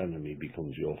your enemy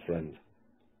becomes your friend.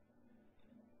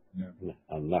 Yeah.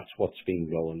 And that's what's been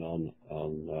going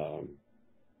on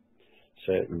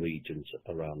certain regions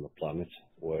around the planet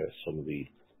where some of the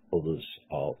others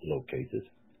are located,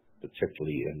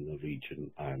 particularly in the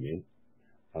region I'm in.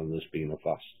 And there's been a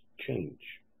vast change,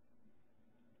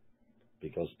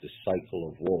 because the cycle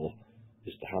of war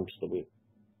is the hamster wheel.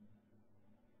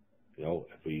 You know,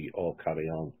 if we all carry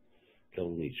on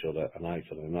killing each other, an eye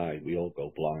for an eye, we all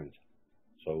go blind.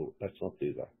 So let's not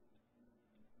do that.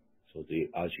 So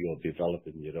as you're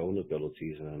developing your own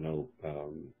abilities, and I know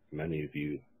many of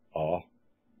you are,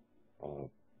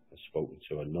 I've spoken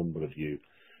to a number of you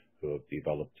who have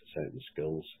developed certain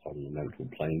skills on the mental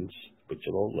planes, which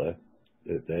are all there.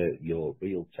 They're your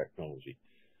real technology,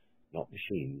 not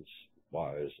machines,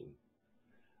 wires and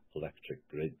electric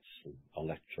grids and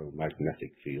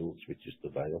electromagnetic fields, which is the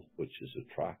veil, which is a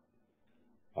trap.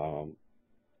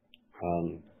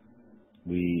 And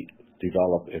we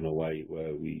develop in a way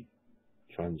where we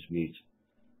transmute,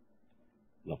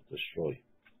 not destroy.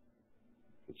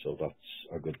 And so that's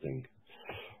a good thing.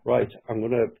 Right, I'm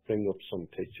going to bring up some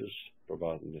pictures,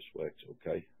 providing this works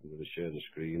okay. I'm going to share the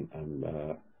screen, and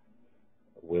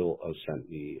Will has sent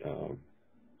me,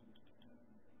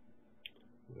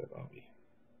 where are we?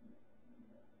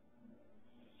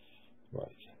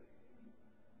 Right.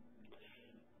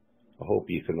 I hope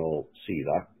you can all see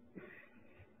that.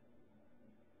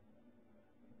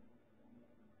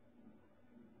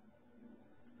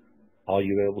 Are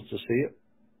you able to see it?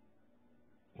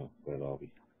 Oh, where are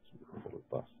we?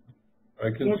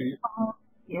 I can see.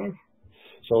 Yes.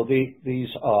 So these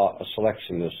are a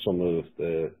selection of some of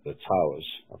the towers.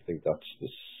 I think that's the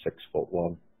 6-foot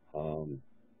one.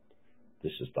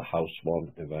 This is the house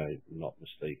one, if I'm not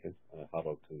mistaken.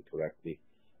 Harold can correct me.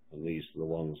 And these are the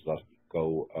ones that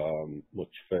go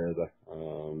much further.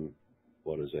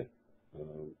 What is it?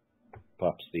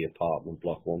 Perhaps the apartment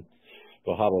block one.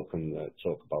 But Harold can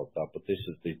talk about that. But this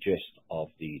is the gist of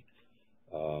the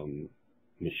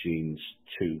machines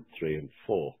 2, 3, and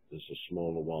 4. There's a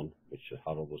smaller one, which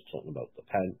Harold was talking about, the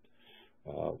pen,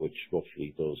 which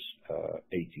roughly does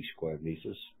 80 square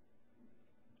meters.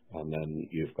 And then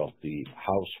you've got the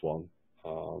house one.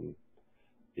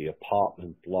 The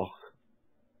apartment block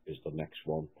is the next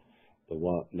one.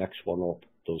 The next one up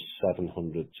does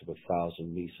 700 to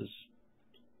 1,000 meters.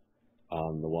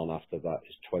 And the one after that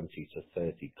is 20 to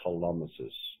 30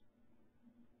 kilometers,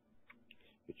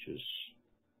 which is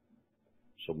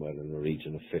somewhere in the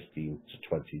region of 15 to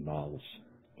 20 miles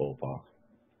ballpark.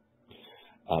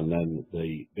 And then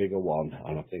the bigger one,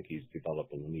 and I think he's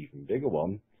developing an even bigger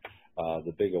one,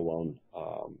 the bigger one,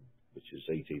 which is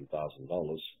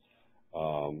 $18,000,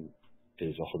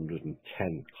 is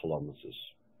 110 kilometers,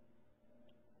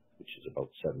 which is about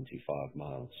 75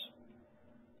 miles.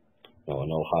 Now, I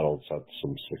know Harold's had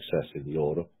some success in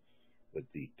Europe with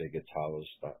the bigger towers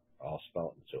that are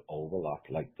starting to overlap,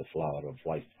 like the Flower of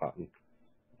Life pattern.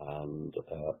 And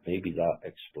maybe that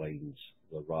explains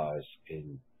the rise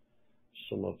in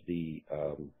some of the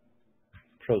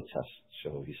protests,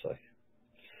 shall we say.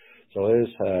 So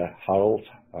here's Harold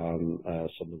and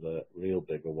some of the real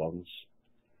bigger ones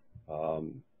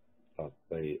that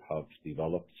they have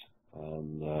developed.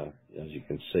 And as you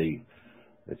can see,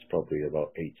 it's probably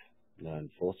about 8-9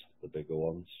 foot, the bigger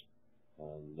ones.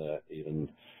 And even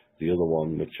the other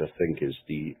one, which I think is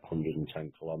the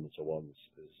 110 kilometer ones,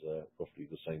 is roughly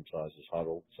the same size as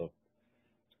Harold. So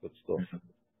it's good stuff.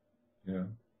 Yeah.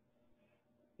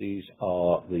 These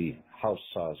are the house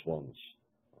size ones.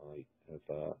 I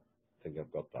think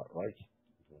I've got that right.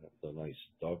 The nice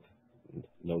dog, and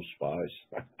no spies.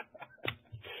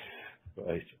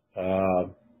 Right.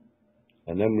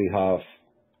 And then we have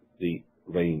the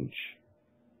range.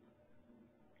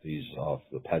 These are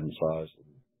the pen size,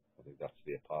 and I think that's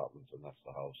the apartment, and that's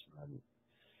the house, and then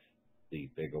the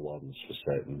bigger ones for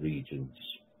certain regions.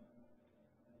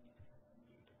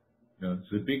 Yeah,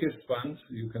 the biggest ones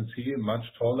you can see much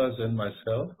taller than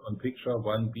myself on picture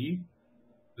 1B.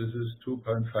 This is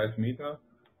 2.5 meter.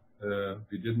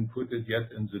 We didn't put it yet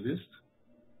in the list,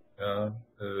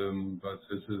 but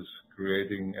this is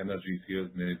creating energy field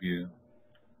maybe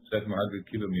 700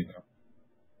 kilometer.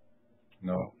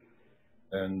 No.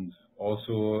 And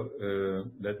also,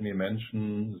 let me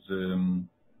mention the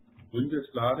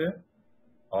Bundeslade,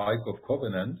 Ark of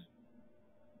Covenant.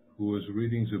 Who is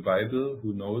reading the Bible,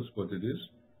 who knows what it is.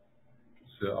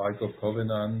 The Ark of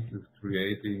Covenant is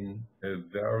creating a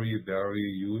very,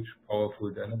 very huge,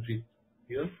 powerful energy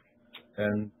field.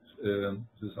 And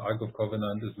this Ark of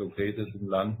Covenant is located in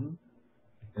London,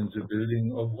 in the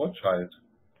building of Rothschild.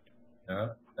 Yeah?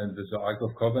 And with the Ark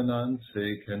of Covenant,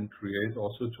 they can create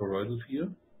also toroidal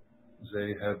field.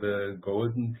 They have a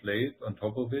golden plate on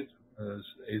top of it,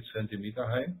 8 centimeter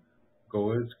high.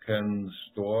 Gold can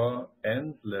store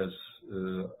endless,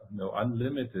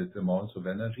 unlimited amounts of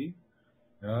energy.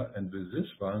 Yeah? And with this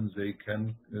one, they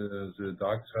can, the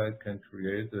dark side can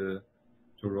create a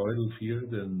toroidal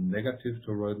field, a negative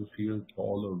toroidal field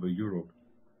all over Europe.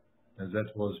 And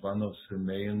that was one of the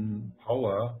main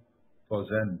power for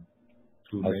them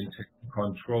to maintain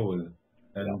control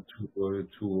and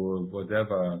to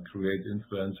whatever, create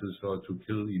influences or to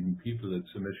kill even people.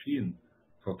 It's a machine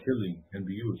for killing, can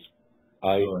be used.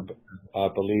 I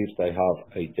believe they have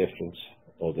a difference,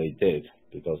 or they did,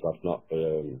 because I've not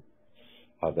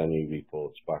had any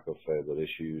reports back of further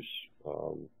issues.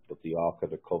 But the Ark of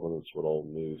the Covenants were all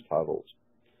moved, Harold,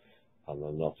 and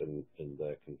they're not in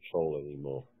their control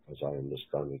anymore, as I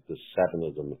understand it. There's 7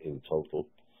 of them in total.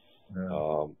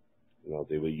 Yeah.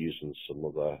 They were using some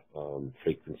other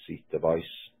frequency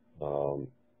device of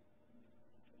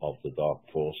the Dark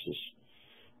Forces,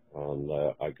 and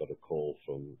I got a call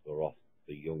from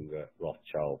the younger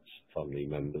Rothschild family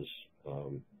members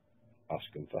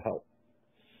asking for help.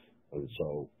 And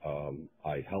so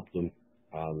I helped them,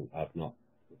 and I've not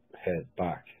heard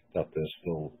back that they're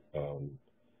still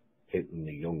hitting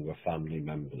the younger family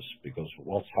members, because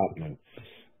what's happening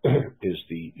is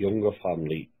the younger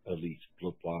family elite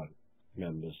bloodline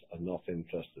members are not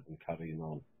interested in carrying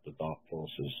on the Dark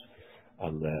Forces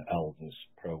and their elders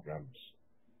programs,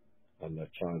 and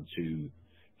they're trying to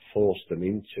force them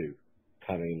into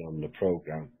carrying on the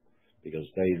program because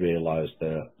they realize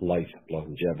their life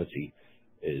longevity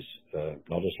is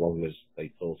not as long as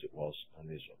they thought it was,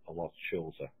 and is a lot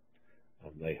shorter,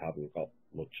 and they haven't got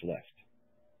much left.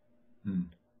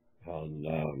 And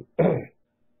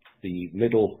the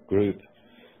middle group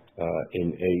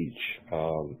in age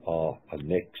are a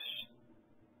mix,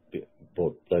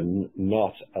 but they're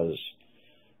not as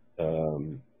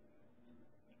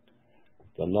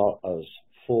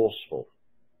forceful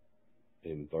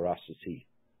in veracity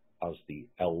as the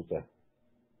elder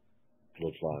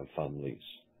bloodline families.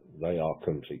 They are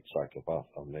complete psychopaths,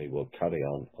 and they will carry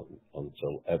on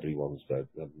until everyone's dead.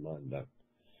 Never mind that.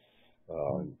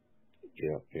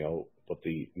 But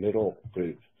the middle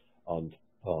group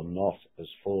are not as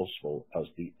forceful as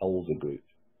the elder group,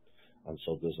 and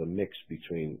so there's a mix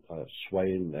between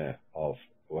swaying there of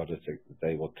whether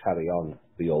they will carry on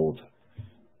the old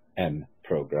M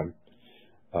program,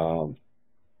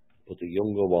 but the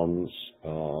younger ones,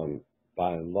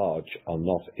 by and large, are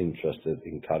not interested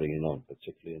in carrying on,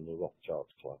 particularly in the Rothschild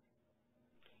clan,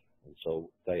 and so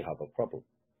they have a problem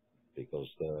because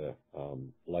their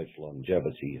life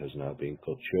longevity has now been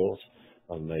cut short,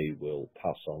 and they will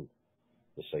pass on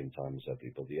the same time as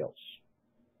everybody else.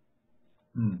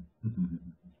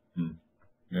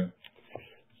 Yeah.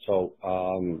 So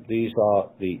these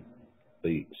are the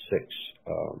 6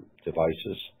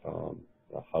 devices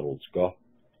that Harold's got.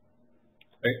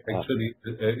 Actually,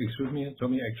 excuse me,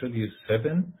 Tommy, actually it's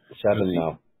 7. 7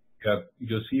 now. Yeah,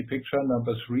 you see picture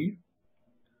number 3?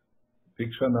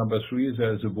 Picture number 3,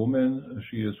 there's a woman,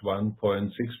 she is 1.6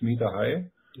 meter high.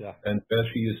 Yeah. And where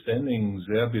she is standing,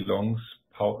 there belongs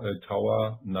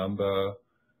tower number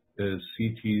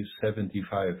CT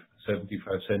 75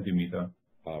 centimeter.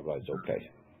 Right, okay.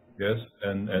 Yes,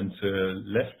 and the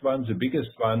left one, the biggest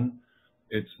one,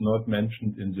 it's not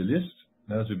mentioned in the list.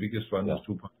 No, the biggest one is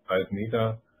 2.5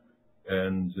 meter,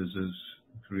 and this is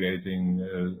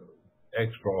creating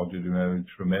extraordinary,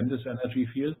 tremendous energy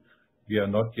field. We are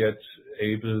not yet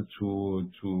able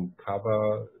to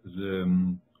cover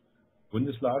the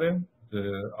Bundeslade,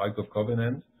 the Ark of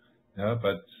Covenant,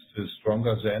 but the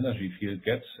stronger the energy field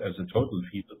gets as a total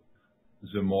field,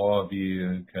 the more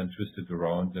we can twist it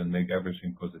around and make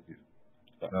everything positive.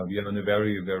 We are in a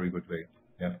very, very good way.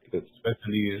 Yeah,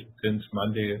 especially since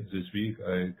Monday this week,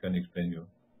 I can explain you.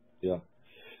 Yeah,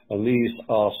 and these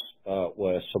are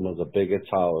where some of the bigger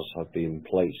towers have been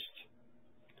placed,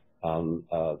 and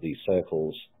the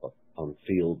circles and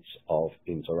fields of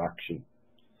interaction,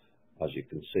 as you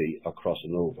can see, are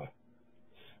crossing over,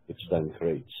 which then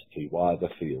creates a wider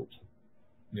field.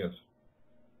 Yes.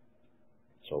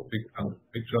 So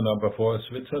picture number 4 is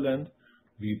Switzerland.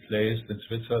 we placed in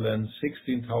Switzerland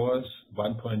 16 towers,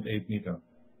 1.8 meter.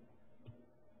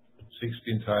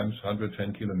 16 times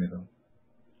 110 kilometers.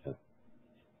 Yeah.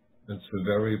 It's a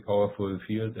very powerful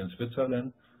field in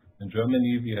Switzerland. In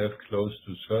Germany, we have close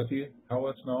to 30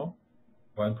 towers now,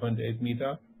 1.8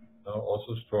 meter.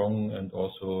 Also strong and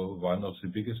also one of the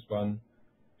biggest one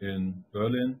in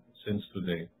Berlin since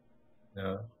today.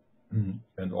 Yeah.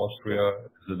 And Austria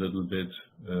is a little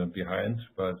bit behind,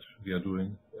 but we are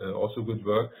doing also good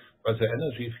work. But the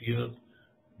energy field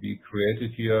we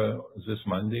created here this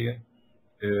Monday,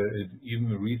 it even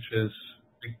reaches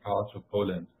big parts of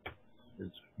Poland.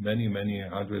 It's many, many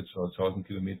hundreds or 1,000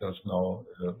 kilometers now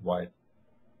wide.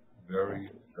 Very,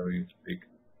 very big.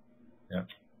 Yeah.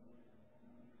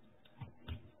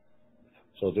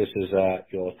 So this is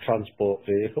your transport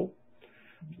vehicle?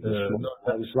 No,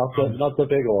 it's not the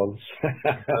big ones.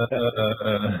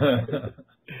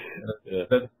 Yeah.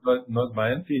 That's not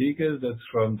my vehicle. That's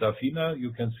from Dafina.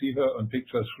 You can see her on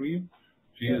picture 3.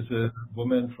 She is a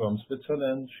woman from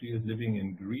Switzerland. She is living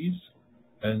in Greece,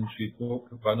 and she took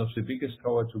one of the biggest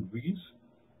tower to Greece.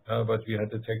 But we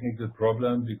had a technical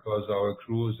problem because our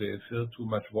crew, they filled too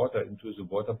much water into the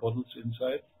water bottles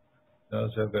inside.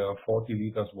 There were 40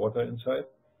 liters water inside,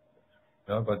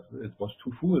 but it was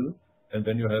too full. And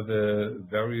when you have a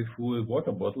very full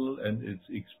water bottle and it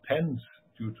expands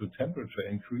due to temperature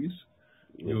increase,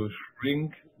 you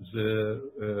shrink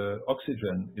the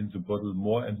oxygen in the bottle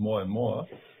more and more and more.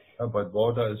 But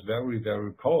water is very,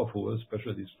 very powerful,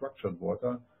 especially structured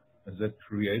water, and that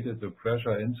created the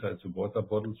pressure inside the water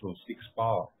bottle, so 6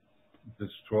 bar,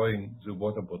 destroying the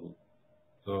water bottle.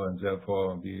 So, and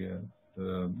therefore we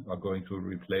are going to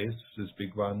replace this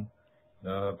big one,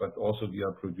 but also we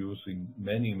are producing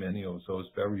many, many of those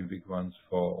very big ones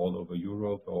for all over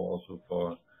Europe, or also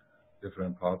for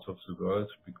different parts of the world,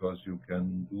 because you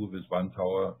can do with one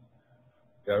tower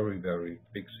very, very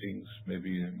big things.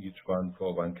 Maybe each one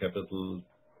for one capital,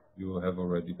 you have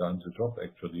already done the job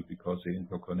actually, because they're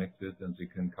interconnected and they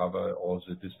can cover all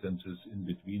the distances in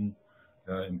between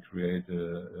and create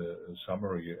a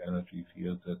summary energy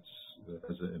field that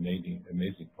has an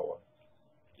amazing power.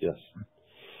 Yes.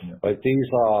 Yeah. Right,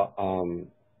 these are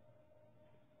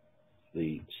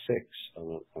the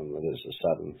 6th and there is the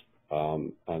 7th.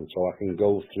 And so I can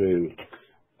go through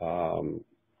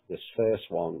this first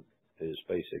one is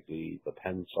basically the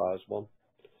pen size one.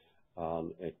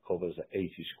 It covers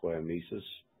 80 square meters,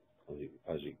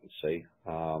 as you can see,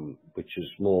 which is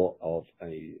more of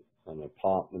an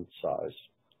apartment size.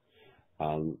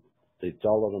 And the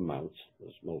dollar amount,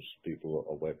 as most people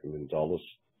are working in dollars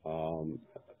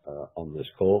on this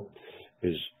call,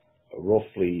 is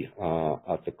roughly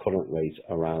at the current rate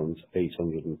around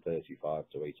 $835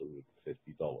 to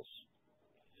 $850.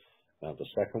 Now the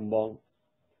second one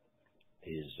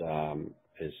is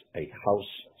a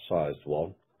house-sized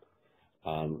one,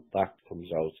 and that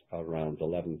comes out around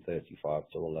 $1135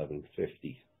 to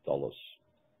 $1150.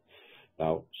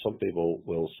 Now, some people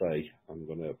will say, I'm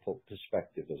going to put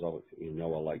perspective, as you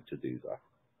know I like to do that.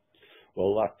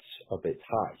 Well, that's a bit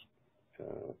high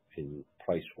in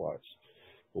price-wise.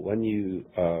 But when you,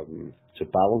 to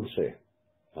balance it,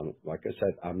 and like I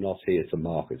said, I'm not here to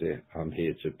market it, I'm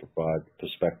here to provide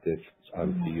perspective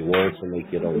and for you all to make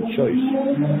your own choice.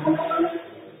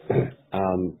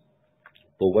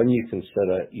 But when you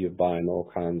consider you're buying all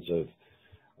kinds of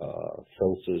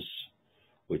filters,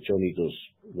 which only does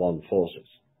one faucet,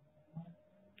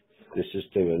 this is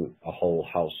doing a whole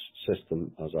house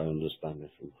system, as I understand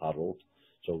it from Harold.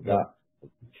 So that,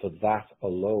 for that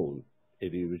alone,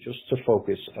 if you were just to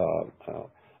focus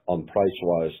on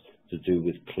price-wise, to do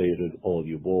with clearing all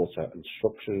your water and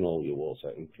structuring all your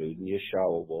water, including your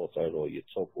shower water or your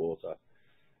tub water,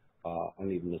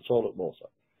 and even the toilet water,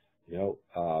 you know,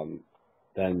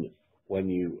 then when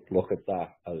you look at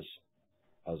that as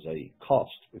a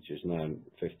cost, which is now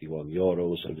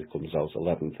 €51, and it comes out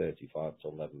 $1135 to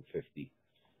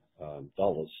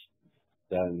 $1150,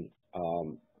 then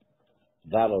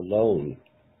that alone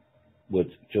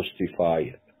would justify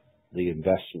the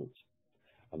investment,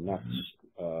 and that's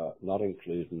not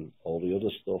including all the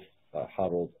other stuff that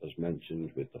Harold has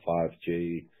mentioned with the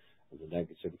 5G and the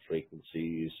negative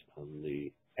frequencies and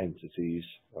the entities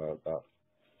that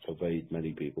pervade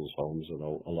many people's homes. I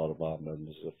know a lot of our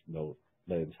members have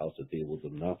learned how to deal with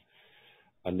them now.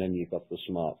 And then you've got the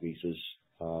smart meters,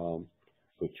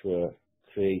 which were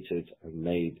created and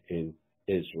made in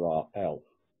Israel.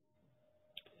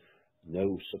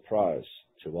 No surprise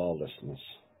to our listeners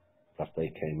that they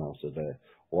came out of there.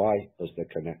 Why? Because they're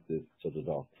connected to the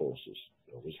dark forces.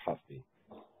 They always have been.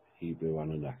 Hebrew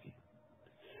Anunnaki.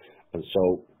 And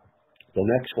so the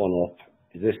next one up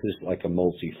this is like a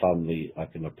multi-family,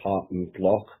 like an apartment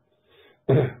block.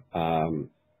 I'm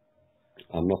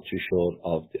not too sure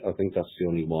of, I think that's the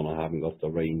only one I haven't got the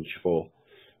range for.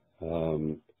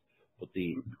 But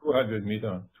the 200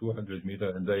 meter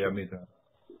in diameter.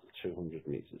 200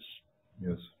 meters.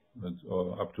 Yes,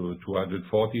 or up to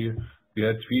 240. We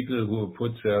had people who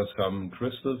put there some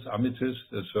crystals,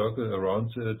 amethyst, a circle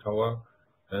around the tower,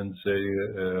 and they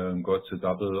got the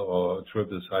double or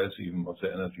triple size even of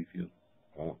the energy field,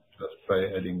 just by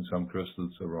adding some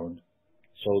crystals around.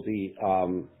 So the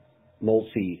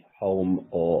multi-home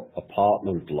or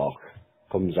apartment block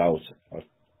comes out at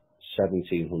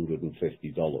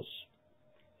 $1,750.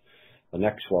 The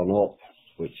next one up,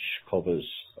 which covers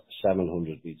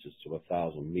 700 meters to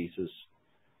 1,000 meters,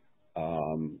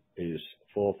 is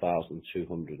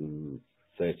 $4,233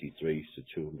 to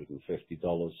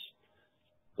 $250.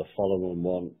 The following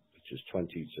one, which is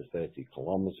 20 to 30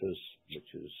 kilometers,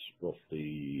 which is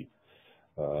roughly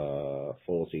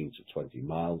 14 to 20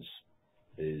 miles,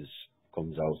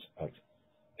 comes out at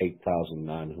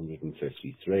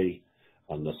 $8,953.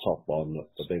 And the top one,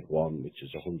 the big one, which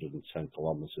is 110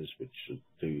 kilometers, which should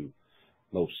do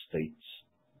most states.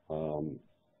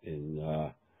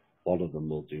 One of them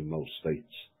will do most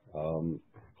states.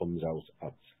 Comes out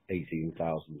at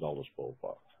 $18,000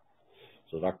 ballpark.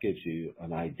 So that gives you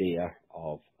an idea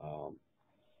of.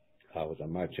 I would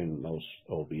imagine most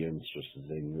will be interested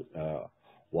in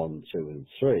 1, 2, and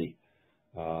 3,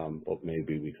 but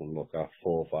maybe we can look at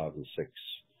 4, 5, and 6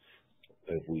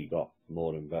 if we got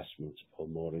more investment or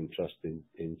more interest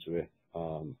into it.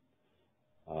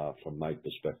 From my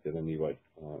perspective, anyway.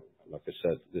 Like I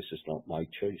said, this is not my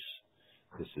choice.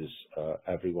 This is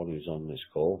everyone who's on this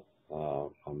call,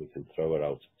 and we can throw it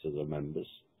out to the members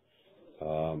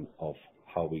of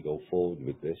how we go forward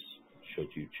with this, should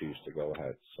you choose to go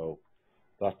ahead. So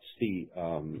that's the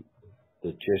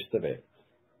gist of it.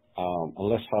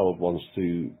 Unless Howard wants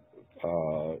to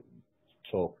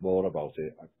talk more about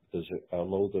it, there's a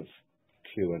load of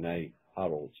Q&A.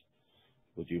 Harold,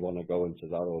 would you want to go into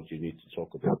that, or do you need to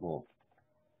talk a bit more?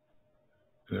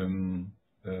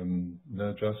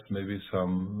 No, just maybe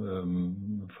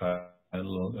some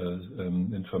final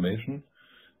information.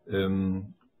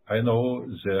 I know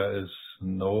there is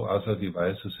no other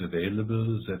devices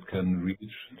available that can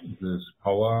reach this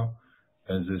power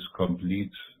and this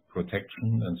complete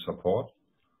protection and support.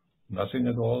 Nothing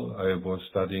at all. I was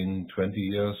studying 20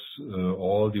 years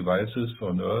all devices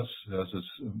on Earth.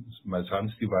 My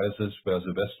son's devices were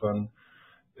the best one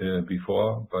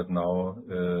before, but now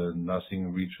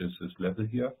nothing reaches this level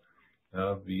here.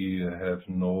 We have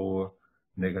no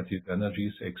negative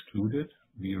energies excluded.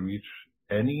 We reach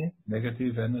any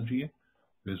negative energy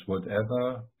with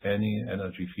whatever any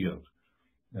energy field.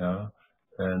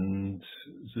 And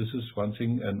this is one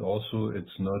thing, and also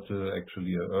it's not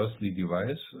actually an earthly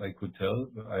device. I could tell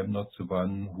I'm not the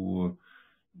one who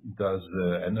does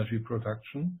the energy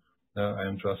production.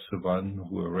 I'm just the one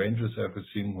who arranges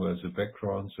everything, who has the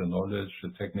background, the knowledge,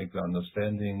 the technical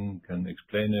understanding, can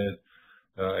explain it.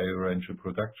 I arrange a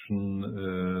production,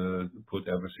 put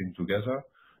everything together,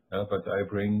 but I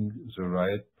bring the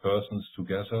right persons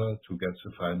together to get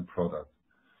the final product.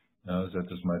 That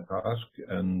is my task,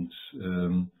 and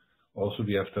also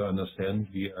we have to understand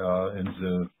we are in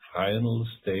the final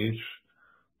stage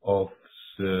of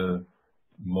the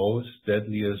most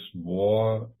deadliest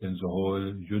war in the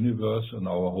whole universe and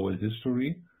our whole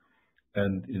history.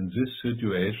 And in this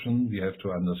situation, we have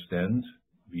to understand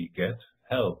we get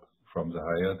help from the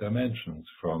higher dimensions,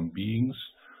 from beings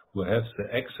who have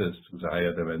the access to the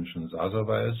higher dimensions.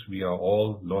 Otherwise, we are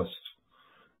all lost.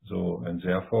 So, and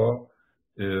therefore,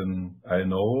 I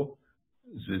know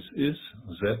this is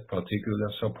that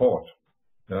particular support.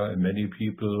 And many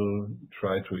people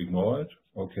try to ignore it.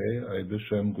 Okay, I wish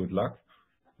them good luck.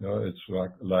 It's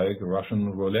like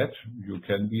Russian roulette. You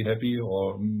can be happy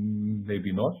or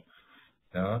maybe not.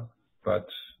 But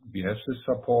we have this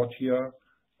support here.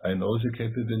 I know the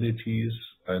capabilities.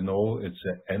 I know it's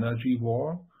an energy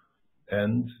war,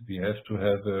 and we have to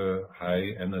have a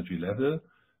high energy level.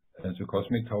 And the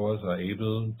cosmic towers are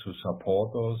able to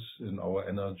support us in our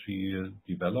energy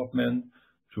development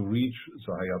to reach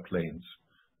the higher planes.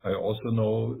 I also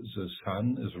know the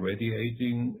sun is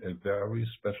radiating a very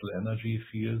special energy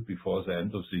field before the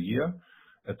end of the year.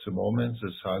 At the moment,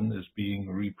 the sun is being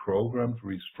reprogrammed,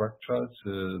 restructured.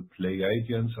 The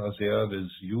Pleiadians are there with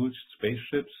huge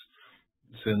spaceships.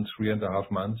 Since 3.5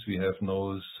 months, we have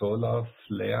no solar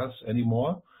flares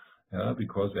anymore,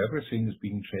 because everything is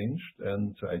being changed.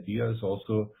 And the idea is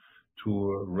also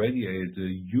to radiate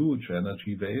a huge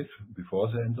energy wave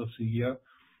before the end of the year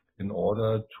in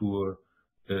order to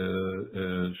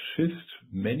shift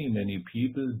many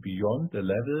people beyond the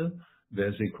level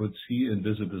where they could see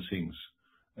invisible things.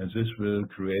 And this will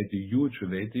create a huge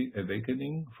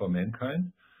awakening for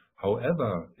mankind.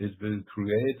 However, it will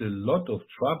create a lot of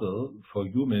trouble for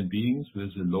human beings with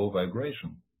a low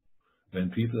vibration. When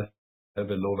people have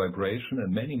a low vibration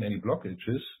and many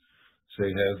blockages, they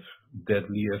have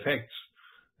deadly effects.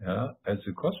 Yeah? And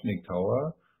the cosmic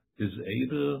tower is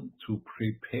able to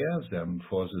prepare them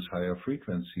for these higher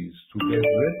frequencies, to get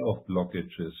rid of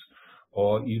blockages,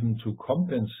 or even to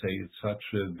compensate such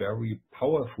a very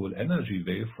powerful energy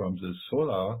wave from the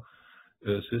solar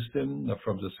system,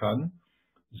 from the sun,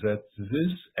 that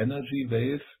this energy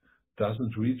wave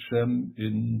doesn't reach them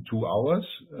in 2 hours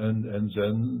and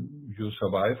then you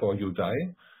survive or you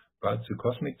die. But the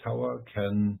cosmic tower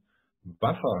can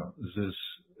buffer this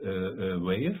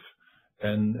wave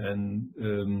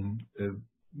and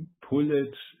pull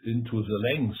it into the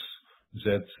length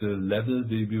that the level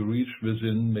will be reached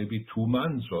within maybe 2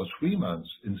 months or 3 months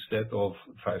instead of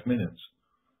 5 minutes,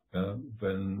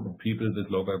 when people with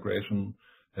low vibration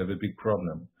have a big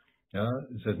problem.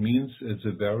 That means it's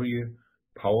a very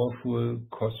powerful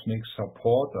cosmic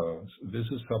supporter. This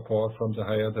is support from the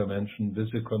higher dimension, this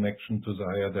is a connection to the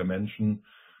higher dimension.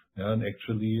 And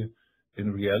actually, in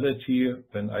reality,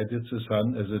 when I did the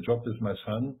sun as a job with my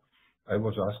son, I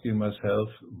was asking myself,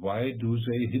 why do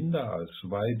they hinder us?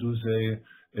 Why do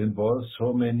they involve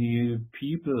so many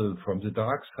people from the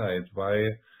dark side? Why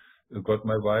got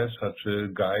my wife such a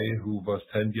guy who was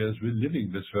 10 years living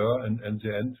with her, and in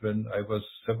the end, when I was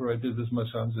separated with my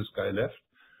son, this guy left,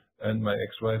 and my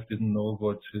ex-wife didn't know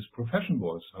what his profession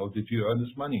was. How did he earn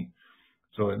his money?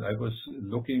 So, and I was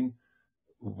looking,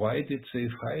 why did they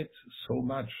fight so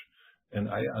much? And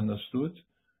I understood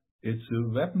it's a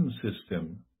weapon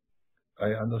system.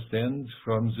 I understand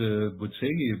from the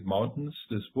Bucegi Mountains,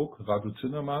 this book, Radu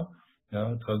Cinema,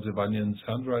 Transylvanian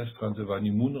Sunrise,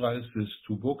 Transylvanian Moonrise, these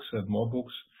 2 books and more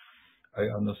books. I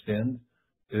understand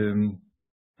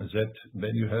that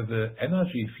when you have an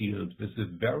energy field with a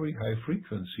very high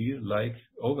frequency, like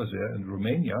over there in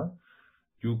Romania,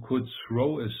 you could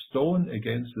throw a stone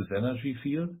against this energy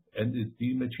field and it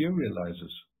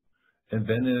dematerializes. And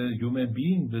when a human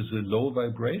being with a low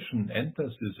vibration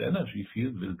enters this energy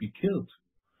field, will be killed.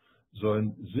 So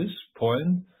in this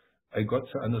point, I got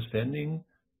the understanding,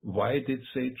 why did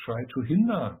they try to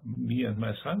hinder me and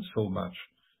my son so much?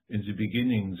 In the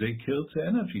beginning, they killed the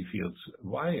energy fields.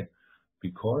 Why?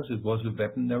 Because it was a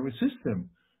weaponry system.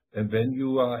 And when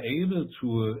you are able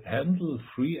to handle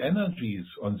 3 energies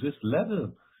on this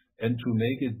level and to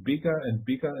make it bigger and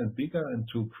bigger and bigger and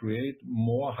to create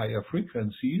more higher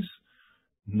frequencies,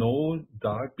 no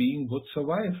dark being would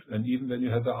survive. And even when you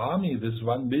have an army with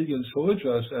 1 million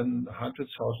soldiers and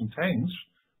 100,000 tanks,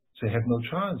 they have no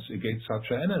chance against such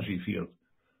an energy field.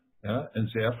 And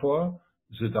therefore,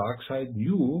 the dark side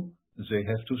knew they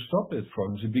have to stop it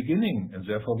from the beginning. And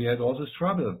therefore, we had all this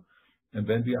trouble. And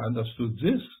when we understood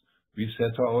this, we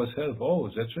said to ourselves, oh,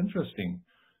 that's interesting.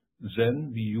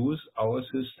 Then we use our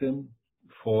system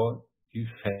for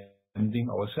defending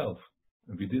ourselves.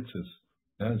 And we did this.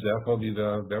 And therefore, we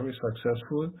were very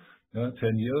successful,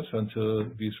 10 years until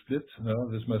we split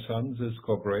with my son, this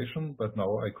corporation. But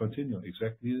now I continue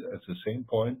exactly at the same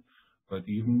point, but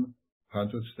even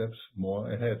 100 steps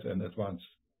more ahead and advanced.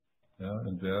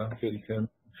 And there we can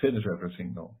finish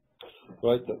everything now.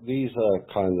 Right, these are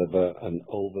kind of an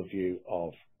overview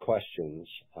of questions,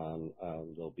 and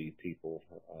there'll be people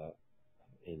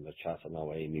in the chat. I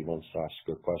know Amy wants to ask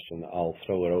a question. I'll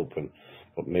throw it open,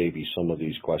 but maybe some of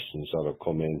these questions that have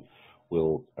come in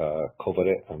will cover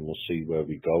it, and we'll see where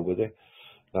we go with it.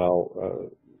 Now,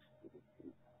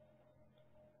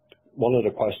 one of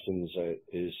the questions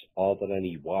is, are there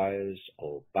any wires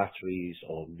or batteries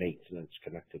or maintenance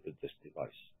connected with this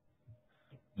device?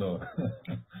 No.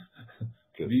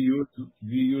 We use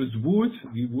wood,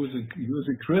 we use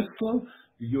a crystal,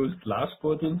 we use glass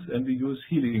bottles, and we use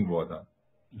healing water.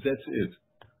 That's it.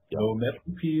 Yep. No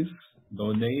metal piece,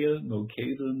 no nail, no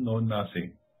cable, no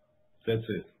nothing. That's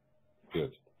it.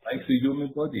 Good. Like the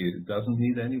human body, it doesn't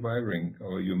need any wiring,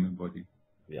 our human body.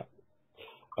 Yeah.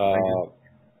 A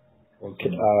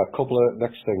couple of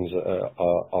next things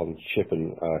on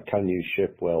shipping. Can you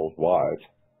ship worldwide?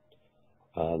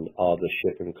 And are the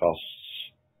shipping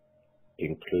costs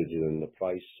included in the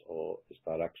price, or is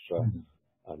that extra?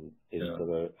 Mm-hmm. And is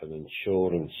there an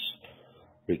insurance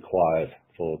required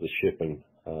for the shipping?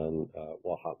 And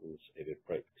what happens if it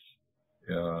breaks?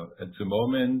 Yeah, at the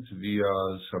moment we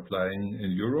are supplying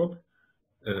in Europe.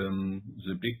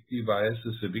 The big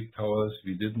devices, the big towers,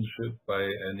 we didn't ship by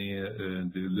any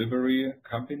delivery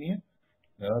company.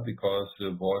 because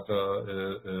the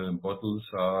water bottles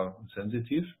are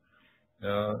sensitive.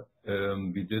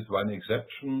 We did one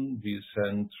exception. We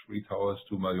sent 3 towers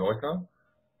to Mallorca,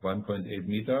 1.8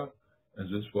 meter, and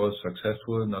this was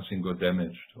successful. Nothing got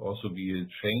damaged. Also, we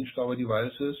changed our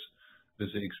devices with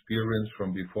the experience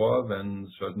from before when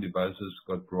certain devices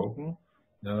got broken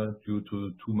due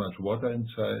to too much water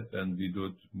inside, and we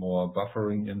did more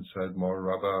buffering inside, more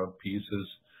rubber pieces,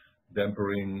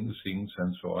 dampering things,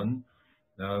 and so on.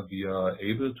 We are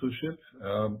able to ship,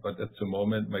 but at the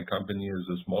moment, my company is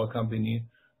a small company.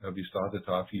 We started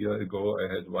half a year ago.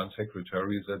 I had 1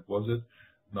 secretary, that was it.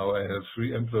 Now I have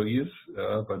 3 employees,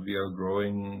 but we are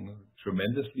growing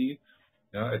tremendously.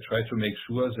 I try to make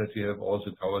sure that we have all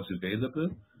the towers available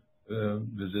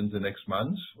within the next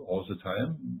months, all the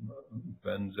time.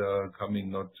 When there are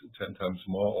coming not 10 times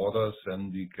more orders,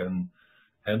 then we can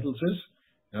handle this.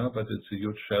 But it's a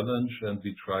huge challenge, and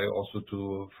we try also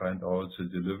to find out the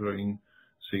delivering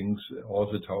things,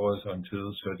 all the towers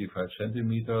until 35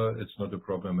 centimeter. It's not a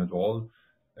problem at all.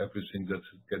 Everything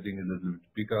that's getting a little bit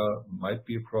bigger might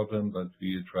be a problem, but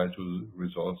we try to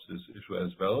resolve this issue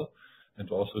as well. And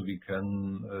also we can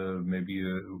maybe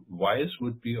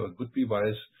would be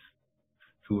wise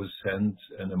to send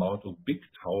an amount of big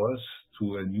towers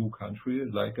to a new country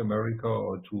like America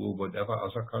or to whatever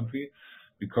other country,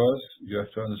 because you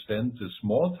have to understand the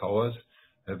small towers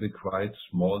have a quite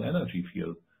small energy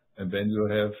field. And when you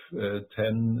have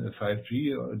 10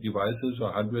 5G devices,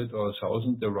 or 100 or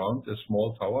 1,000 around a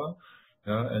small tower,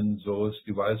 and those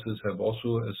devices have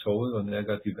also a solar or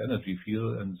negative energy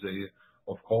field, and they,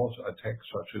 of course, attack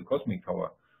such a cosmic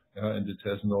tower. And it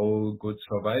has no good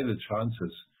survival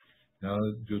chances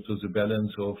due to the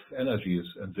balance of energies.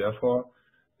 And therefore,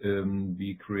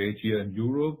 we create here in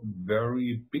Europe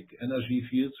very big energy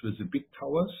fields with the big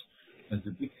towers, and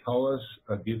the big towers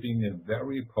are giving a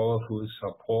very powerful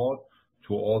support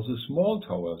to all the small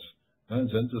towers. And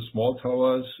then the small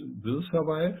towers will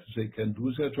survive, they can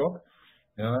do their job.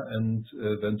 And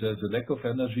when there's a lack of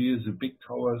energy, the big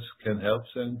towers can help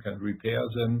them, can repair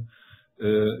them,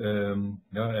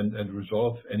 and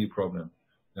resolve any problem.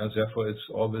 Therefore, it's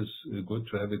always good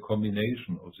to have a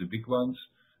combination of the big ones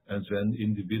and then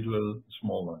individual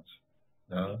small ones.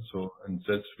 And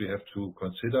that's we have to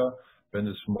consider when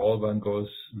a small one goes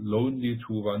lonely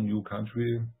to one new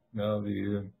country.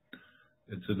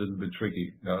 It's a little bit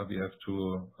tricky. We have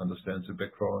to understand the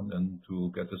background and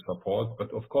to get the support.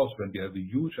 But of course, when we have a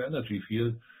huge energy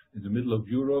field in the middle of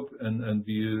Europe and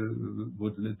we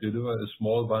would deliver a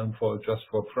small one just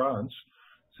for France,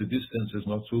 the distance is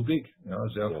not so big.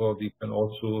 Therefore, we can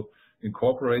also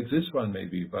incorporate this one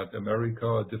maybe, but America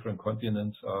or different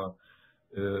continents are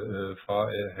far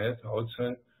ahead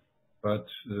outside. But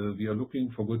we are looking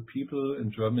for good people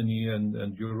in Germany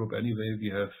and Europe anyway. We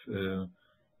have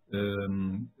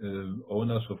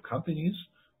owners of companies,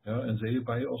 and they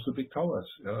buy also big towers,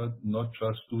 not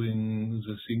just doing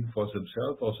the thing for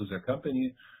themselves. Also their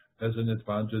company has an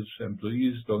advantage.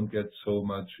 Employees don't get so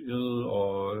much ill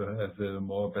or have a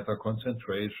better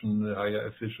concentration, higher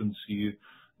efficiency,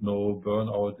 no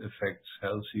burnout effects,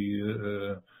 healthy,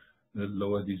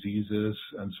 lower diseases,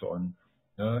 and so on.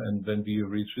 And when we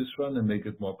reach this one and make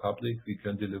it more public, we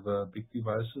can deliver big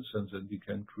devices, and then we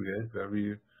can create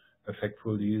very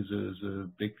effectively the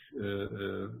big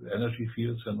energy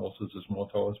fields, and also the small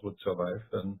towers would survive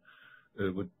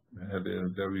and would have a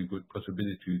very good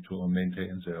possibility to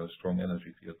maintain their strong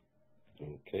energy field.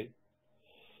 Okay.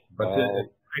 But the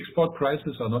export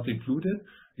prices are not included.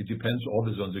 It depends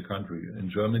always on the country. In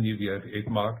Germany, we have 8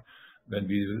 mark. When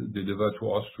we deliver to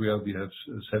Austria, we have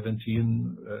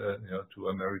 17. To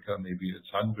America, maybe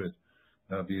it's 100.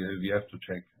 We have to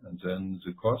check. And then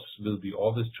the costs will be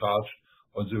always charged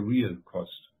on the real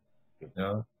cost.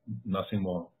 Nothing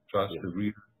more, just the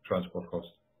real transport cost.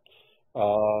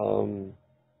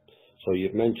 So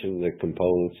you've mentioned the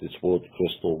components, it's wood,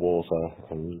 crystal, water,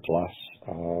 and glass.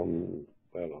 And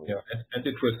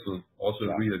the crystal, also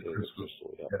real crystal.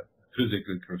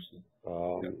 Physical crystal.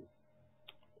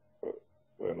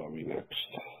 Where are we next?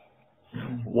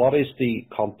 What is the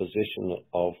composition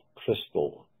of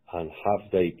crystal, and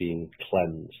have they been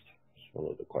cleansed? That's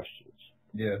one of the questions.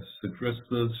 Yes, the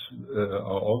crystals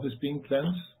are always being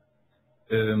cleansed.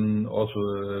 Also,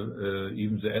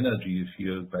 even the energy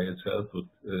field by itself would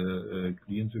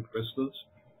clean the crystals.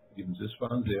 Even this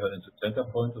one, they are in the center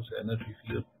point of the energy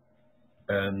field.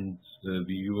 And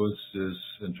we use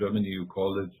this, in Germany you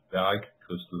call it Berg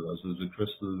crystal, also the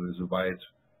crystal is a white,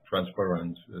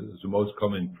 transparent, the most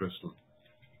common crystal,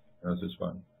 this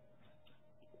one.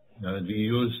 And we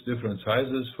use different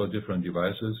sizes for different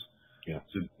devices. Yeah.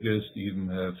 The biggest even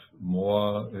have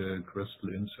more crystal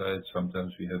inside.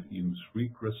 Sometimes we have even 3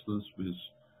 crystals with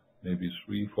maybe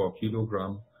 3-4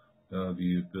 kilogram.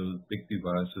 We build big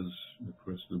devices. The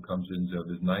crystal comes in there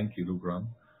with 9 kilogram.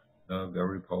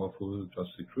 Very powerful, just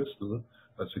the crystal.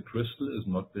 But the crystal is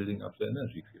not building up the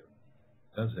energy field.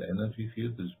 The energy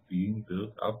field is being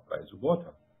built up by the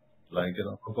water, like in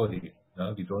our body.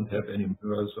 We don't have any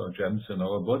minerals or gems in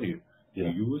our body. Yeah.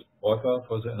 We use water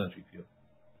for the energy field.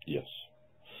 Yes.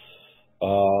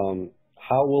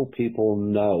 How will people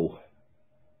know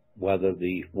whether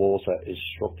the water is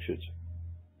structured?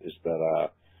 Is there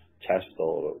a test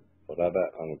or whatever?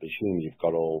 And I presume you've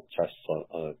got all tests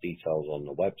details on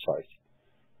the website.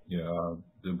 Yeah,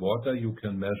 the water you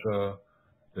can measure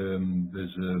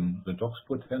with redox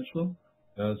potential.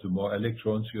 The more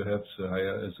electrons you have, the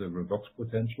higher is the redox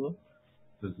potential.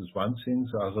 This is one thing.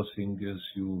 The other thing is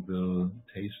you will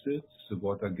taste it. The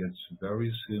water gets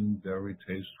very thin, very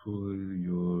tasteful.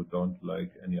 You don't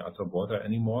like any other water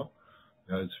anymore.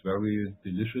 It's very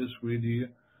delicious, really.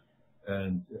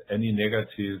 And any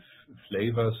negative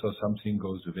flavors or something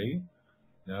goes away.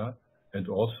 Yeah. And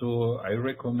also, I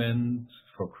recommend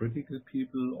for critical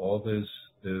people always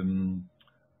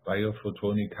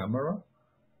biophotonic camera.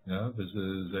 Yeah,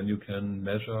 then you can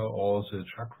measure all the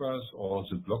chakras, all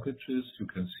the blockages. You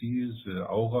can see the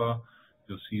aura,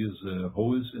 you see the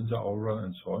holes in the aura,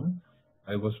 and so on.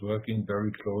 I was working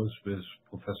very close with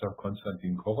Professor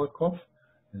Konstantin Korotkov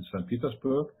in St.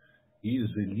 Petersburg. He is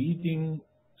the leading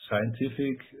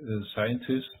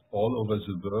scientist all over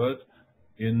the world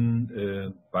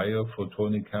in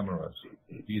biophotonic cameras.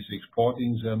 He is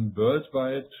exporting them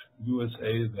worldwide,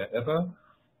 USA, wherever.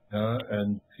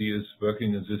 And he is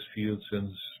working in this field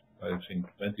since, I think,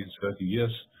 20, 30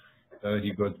 years.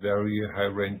 He got very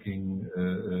high-ranking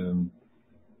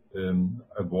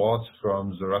awards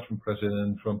from the Russian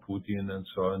president, from Putin, and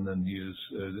so on. And he is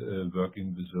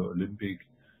working with the Olympic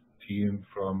team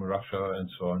from Russia, and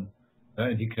so on.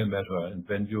 And he can measure. And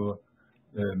when you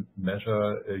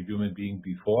measure a human being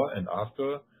before and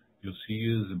after, you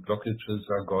see the blockages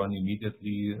are gone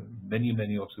immediately. Many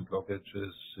of the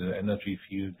blockages, the energy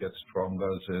field gets stronger,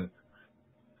 the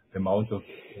amount of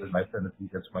life energy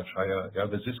gets much higher. Yeah,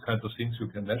 with this kind of things you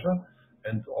can measure.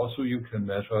 And also you can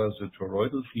measure the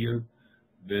toroidal field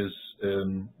with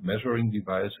measuring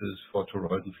devices for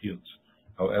toroidal fields.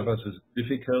 However, this is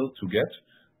difficult to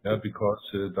get because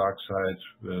the dark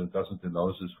side doesn't allow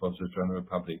this for the general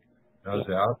public.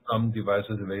 There are some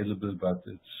devices available, but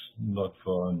it's not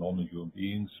for normal human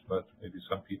beings, but maybe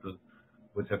some people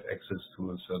would have access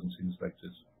to certain things like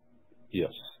this.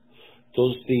 Yes.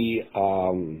 Does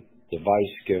the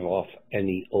device give off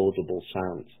any audible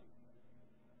sound?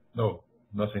 No,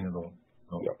 nothing at all.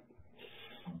 No. Yeah.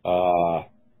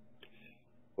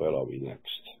 Where are we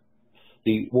next?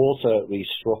 The water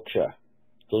restructure.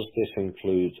 Does this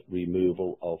include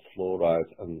removal of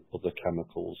fluoride and other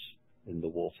chemicals in the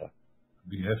water?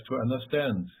 We have to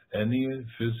understand any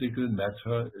physical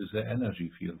matter is an energy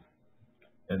field.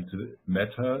 And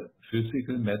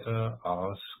physical matter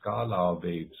are scalar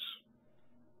waves.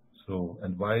 So,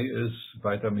 and why is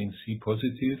vitamin C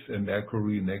positive and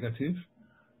mercury negative?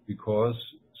 Because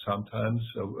sometimes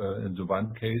in the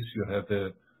one case you have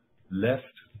a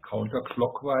left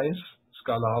counterclockwise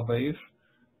scalar wave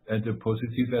and the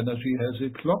positive energy has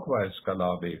a clockwise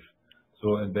scalar wave.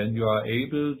 So, and when you are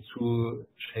able to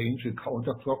change a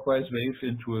counterclockwise wave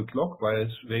into a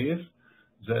clockwise wave,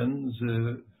 then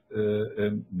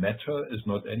the matter is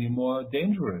not anymore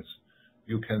dangerous.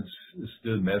 You can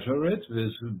still measure it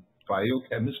with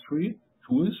biochemistry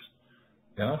tools.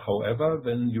 Yeah. However,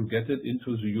 when you get it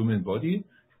into the human body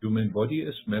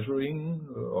is measuring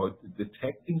or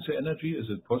detecting the energy. Is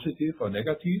it positive or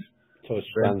negative? So it's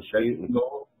transmuting.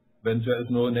 When there is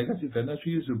no negative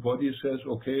energy, the body says,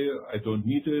 okay, I don't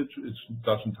need it, it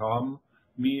doesn't harm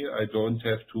me, I don't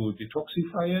have to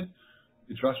detoxify it,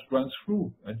 it just runs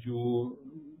through and you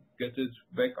get it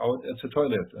back out at the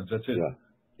toilet and that's it.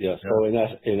 Yeah. So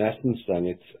in essence then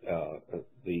it's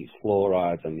the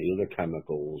fluoride and the other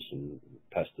chemicals and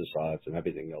pesticides and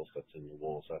everything else that's in the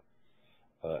water,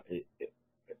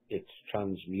 it's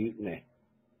transmuting it.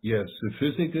 Yes, the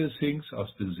physical things are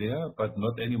still there, but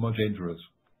not anymore dangerous.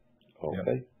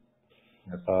 Okay.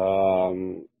 Yes.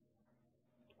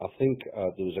 I think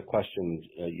there was a question,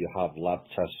 you have lab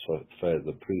tests for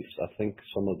the proofs. I think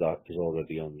some of that is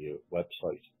already on your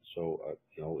website. So,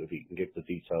 if you can give the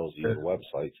details of your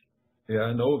website.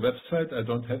 Yeah, no website I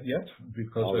don't have yet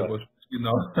because I was,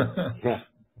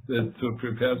 to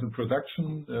prepare the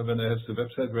production. When I have the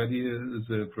website ready,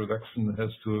 the production has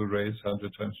to raise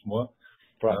 100 times more.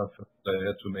 Right. I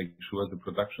had to make sure the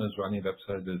production is running.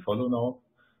 Website will follow now.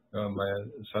 My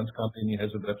son's company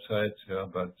has a website,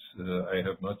 but I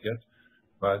have not yet.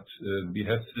 But we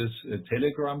have this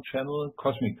Telegram channel,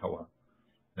 Cosmic Tower.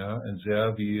 And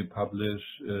there we publish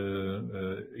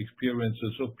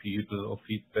experiences of people, or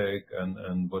feedback,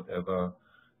 and whatever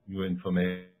new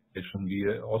information.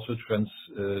 We also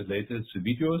translated the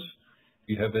videos.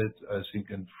 We have it, I think,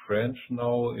 in French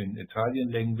now, in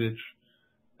Italian language,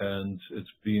 and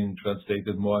it's being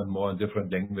translated more and more in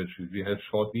different languages. We have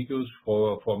short videos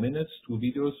for 4 minutes, 2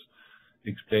 videos,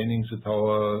 explaining the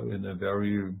tower in a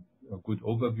very good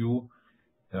overview.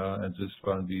 And this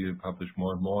one we publish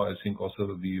more and more. I think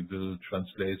also we will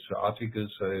translate the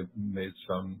articles. I made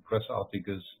some press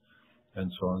articles and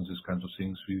so on. These kinds of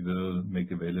things we will make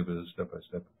available step by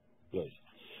step. Right.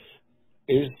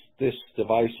 Is this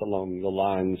device along the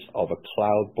lines of a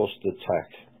cloudbuster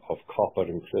tech of copper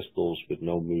and crystals with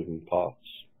no moving parts?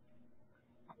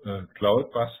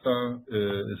 Cloudbuster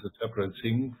is a separate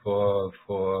thing for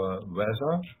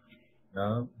weather.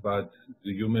 But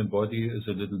the human body is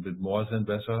a little bit more than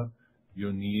weather.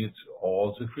 You need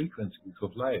all the frequencies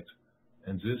of light,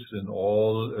 and this in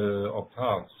all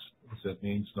octaves. That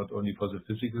means not only for the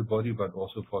physical body, but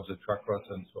also for the chakras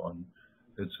and so on.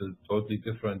 It's a totally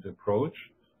different approach.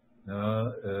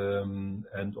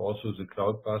 And also the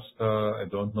Cloudbuster, I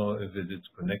don't know if it is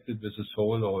connected with the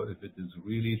soul or if it is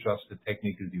really just a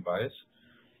technical device.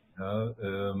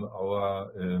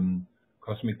 Our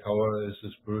Cosmic Tower is a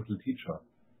spiritual teacher,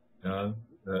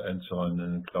 and so on.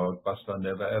 And Cloudbuster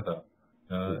never ever.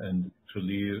 And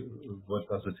actually, what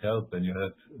does it help when you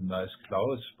have nice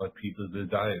clouds, but people will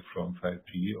die from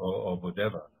 5G or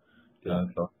whatever?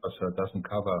 Cloudbuster doesn't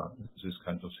cover this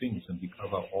kind of things, and we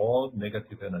cover all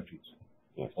negative energies,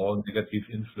 all negative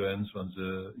influence on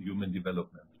the human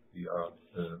development. We are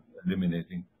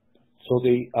eliminating. So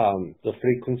the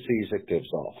frequencies it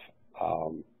gives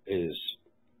off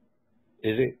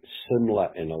is it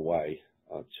similar in a way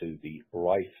to the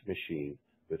Rife machine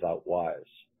without wires?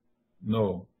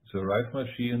 No, the Rife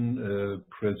machine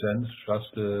presents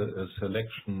just a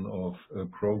selection of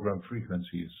program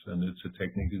frequencies, and it's a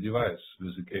technical device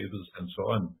with the cables and so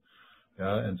on.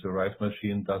 And the Rife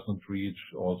machine doesn't reach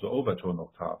all the overtone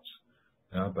octaves.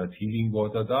 But healing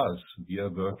water does. We are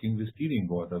working with healing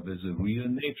water, with the real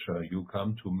nature. You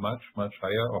come to much, much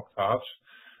higher octaves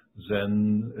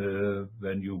than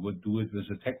when you would do it with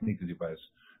a technical device.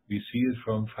 We see it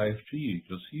from 5G.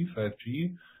 You see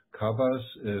 5G covers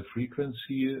a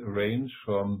frequency range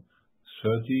from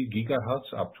 30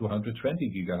 gigahertz up to 120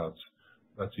 gigahertz.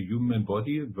 But the human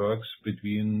body works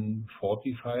between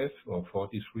 45 or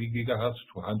 43 gigahertz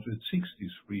to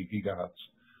 163 gigahertz.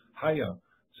 Higher.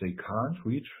 They can't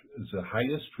reach the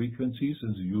highest frequencies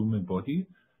in the human body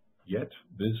yet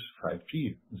with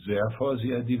 5G. Therefore,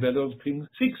 they are developing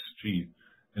 6G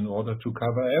in order to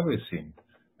cover everything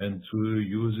and to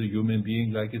use a human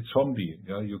being like a zombie.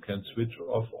 You can switch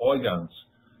off organs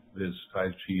with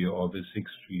 5G or with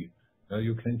 6G.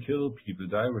 You can kill people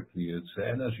directly. It's an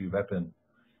energy weapon.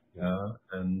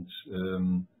 And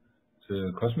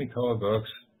the Cosmic Tower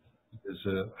works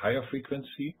with a higher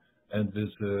frequency and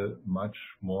with a much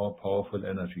more powerful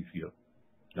energy field.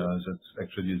 That's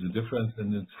actually the difference,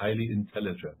 and it's highly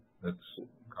intelligent. That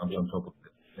comes on top of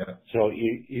it. So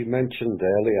you mentioned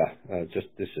earlier, this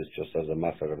is just as a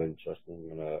matter of interest, I'm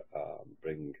going to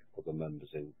bring other members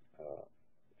in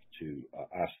to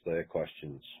ask their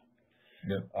questions.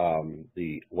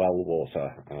 The well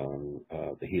water and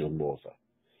the healing water.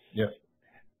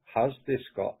 Has this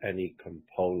got any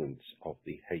components of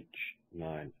the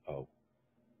H90?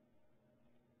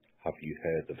 Have you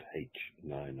heard of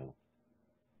H90?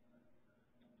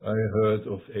 I heard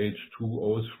of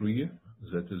H2O3.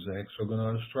 That is a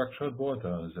hexagonal structured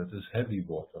water. That is heavy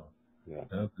water.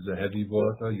 With the heavy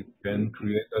water, you can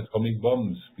create atomic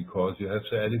bombs because you have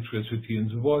the electricity in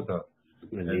the water.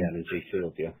 In the energy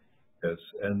field, Yes,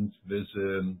 and with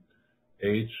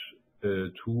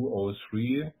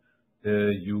H2O3,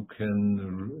 you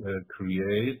can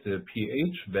create a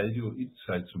pH value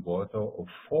inside the water of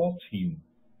 14,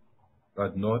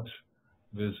 but not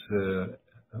with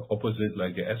opposite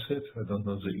like acid. I don't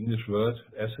know the English word,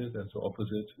 acid, and the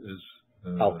opposite is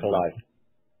alkali.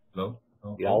 No?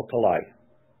 The alkali.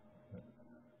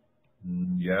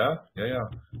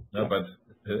 But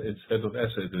instead of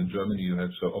acid, in Germany you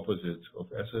have the opposite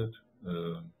of acid,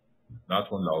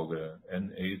 Natronlauge,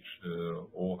 NH,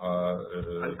 OH.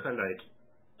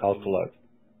 Alkalite.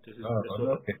 This is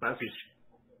okay.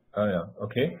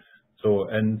 Okay. So,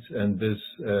 and this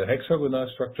hexagonal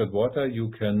structured water, you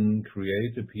can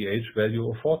create a pH value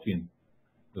of 14.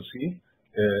 You see?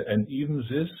 And even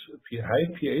this high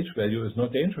pH value is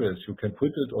not dangerous. You can put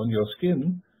it on your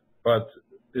skin, but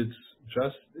it's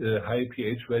just a high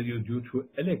pH value due to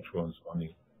electrons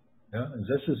only. Yeah, and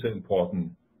this is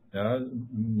important. Yeah,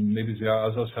 maybe there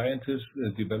are other scientists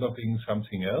developing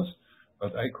something else,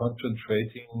 but I'm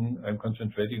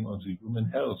concentrating on the human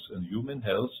health, and human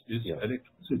health is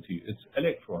electricity. It's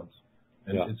electrons,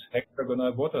 and it's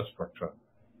hexagonal water structure.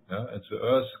 Yeah, and the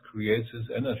Earth creates this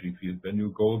energy field. When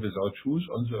you go without shoes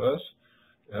on the Earth,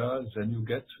 then you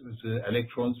get the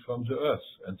electrons from the Earth,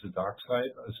 and the dark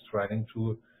side is trying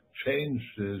to change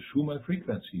the Schumann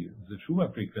frequency. The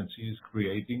Schumann frequency is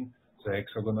creating the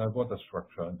hexagonal water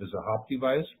structure. And with a HAARP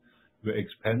device, you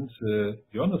expand the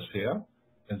ionosphere,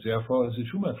 and therefore the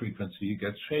Schumann frequency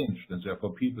gets changed, and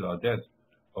therefore people are dead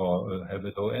or have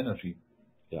a low energy.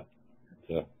 Yeah.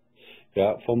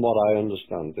 From what I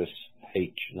understand, this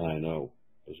H90,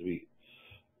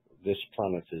 this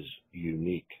planet is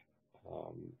unique,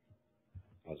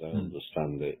 as I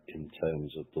understand it, in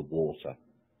terms of the water.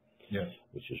 Yeah.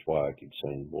 Which is why I keep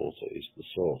saying water is the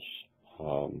source.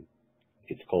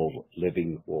 It's called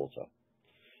living water.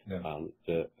 Yeah. And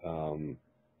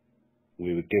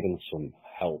we were given some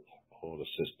help or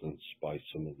assistance by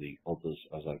some of the others,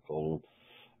 as I call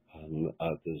them. And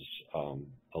there's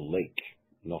a lake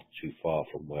not too far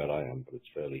from where I am, but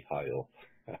it's fairly high up,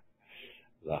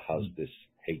 that has this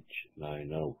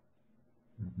H90.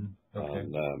 Okay.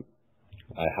 And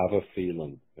I have a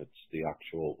feeling it's the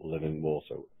actual living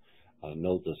water. I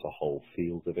know there's a whole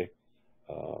field of it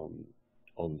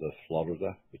under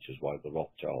Florida, which is why the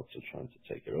Rothschilds are trying to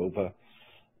take it over.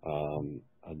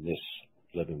 And this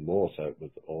living water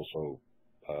would also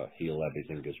heal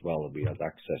everything as well, and we had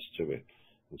access to it.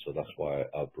 And so that's why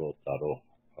I brought that up.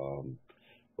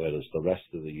 Whereas the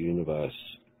rest of the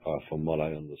universe, from what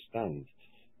I understand,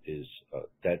 is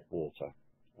dead water.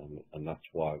 And that's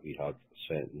why we had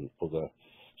certain other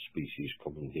species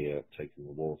coming here, taking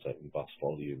the water in vast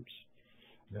volumes.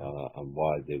 And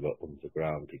why they were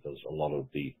underground, because a lot of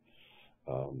the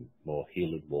more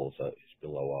healing water is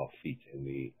below our feet in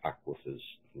the aquifers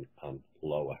and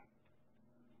lower.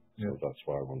 So that's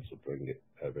why I wanted to bring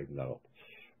that up.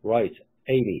 Right,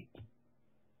 Amy.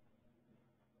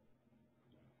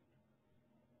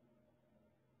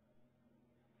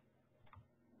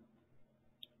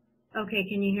 Okay,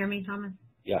 can you hear me, Thomas?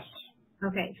 Yes.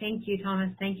 Okay, thank you,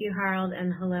 Thomas. Thank you, Harold,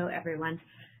 and hello, everyone.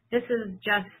 This is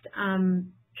just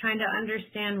trying to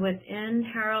understand within,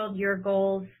 Harold, your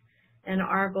goals and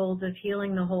our goals of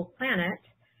healing the whole planet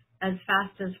as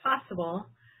fast as possible.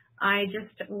 I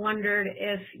just wondered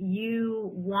if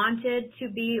you wanted to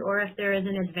be, or if there is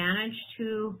an advantage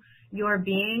to your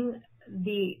being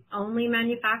the only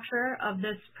manufacturer of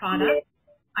this product.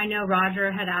 I know Roger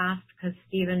had asked, because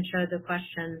Stephen showed the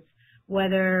questions,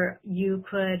 whether you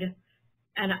could,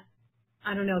 and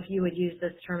I don't know if you would use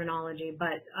this terminology,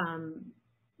 but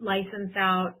license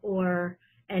out or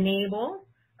enable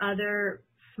other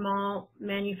small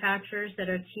manufacturers that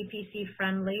are TPC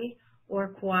friendly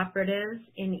or cooperatives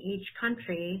in each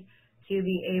country to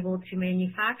be able to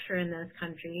manufacture in those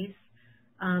countries,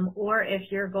 or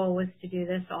if your goal was to do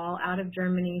this all out of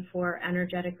Germany for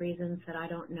energetic reasons that I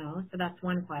don't know. So that's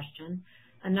one question.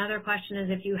 Another question is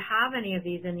if you have any of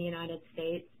these in the United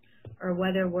States, or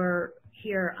whether we're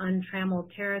here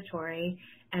untrammeled territory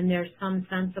and there's some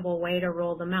sensible way to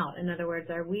roll them out. In other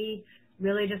words, are we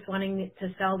really just wanting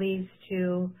to sell these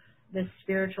to the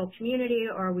spiritual community,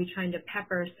 or are we trying to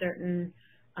pepper certain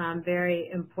very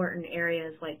important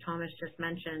areas like Thomas just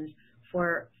mentioned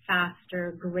for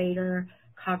faster, greater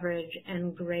coverage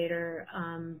and greater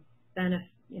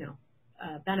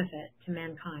benefit to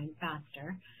mankind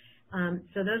faster?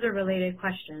 So those are related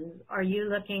questions. Are you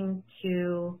looking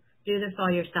to do this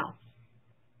all yourself?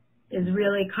 Is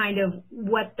really kind of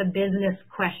what the business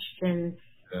question.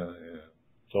 So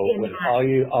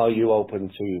are you open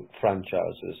to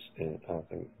franchises? I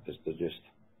think is the gist.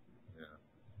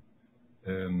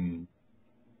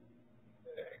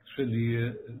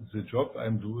 Actually, the job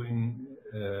I'm doing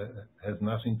has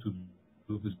nothing to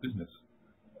do with business.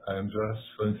 I'm just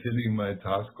fulfilling my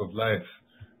task of life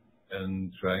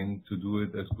and trying to do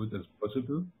it as good as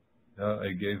possible.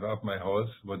 I gave up my house,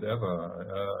 whatever.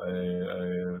 I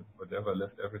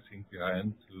left everything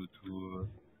behind to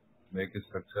make it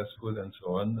successful and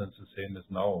so on. And the same as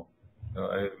now.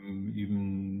 I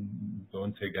even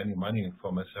don't take any money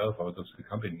for myself out of the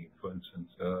company, for instance.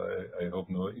 I hope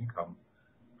no income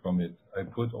from it. I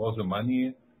put all the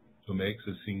money to make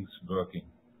the things working.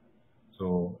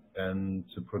 So, and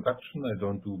the production I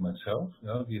don't do myself.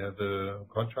 We have a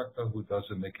contractor who does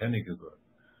the mechanical work.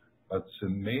 But the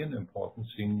main important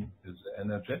thing is the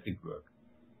energetic work.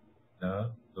 Yeah,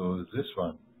 so this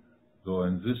one. So,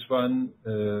 and this one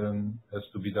has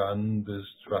to be done with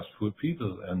trustful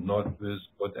people and not with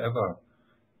whatever.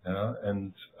 Yeah,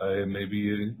 and I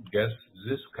maybe guess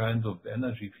this kind of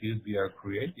energy field we are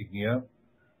creating here,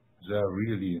 there are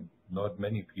really not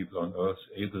many people on Earth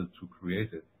able to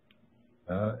create it.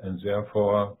 And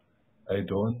therefore, I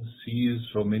don't see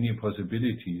so many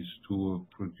possibilities to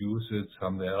produce it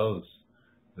somewhere else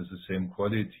with the same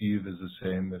quality, with the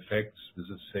same effects, with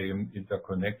the same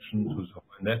interconnection to the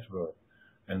whole network,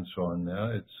 and so on.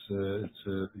 Yeah? It's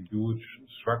a huge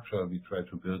structure we try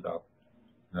to build up.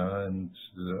 And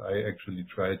I actually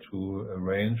try to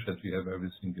arrange that we have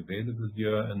everything available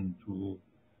here and to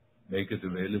make it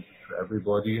available to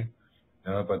everybody,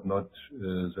 but not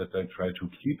that I try to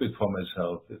keep it for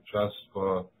myself. It's just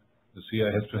for, you see,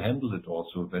 I have to handle it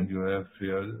also. When you have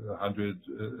here 100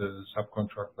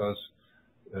 subcontractors,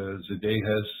 the day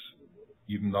has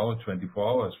even now 24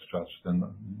 hours just, and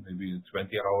maybe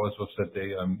 20 hours of that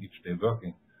day I'm each day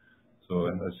working. So,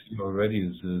 and I see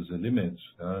already the limits,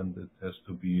 and it has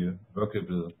to be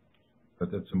workable.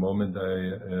 But at the moment,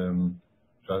 I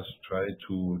just try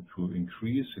to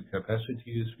increase the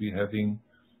capacities we're having,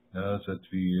 that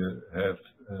we have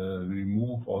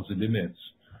remove all the limits.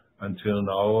 Until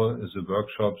now, the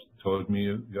workshops told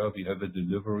me, yeah, we have a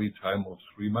delivery time of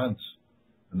 3 months.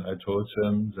 And I told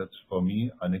them that's for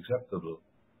me unacceptable.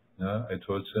 I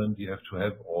told them we have to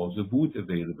have all the wood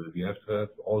available. We have to have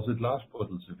all the glass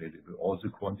bottles available, all the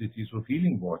quantities of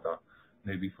healing water,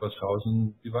 maybe for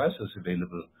 1,000 devices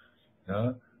available.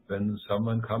 When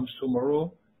someone comes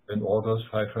tomorrow and orders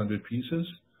 500 pieces,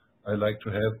 I like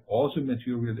to have all the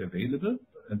material available,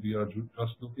 and we are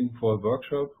just looking for a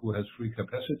workshop who has free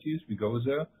capacities. We go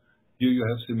there. Here you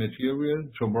have the material.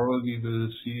 Tomorrow we will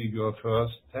see your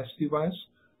first test device,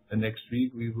 and next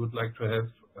week we would like to have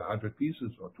 100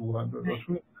 pieces or 200 or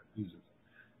 300 pieces.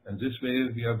 And this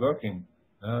way we are working.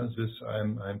 This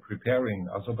I'm preparing.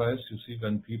 Otherwise, you see,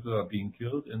 when people are being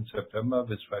killed in September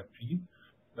with 5G,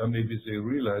 maybe they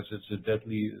realize it's a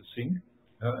deadly thing,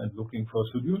 and looking for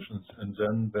solutions. And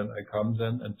then when I come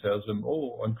then and tell them,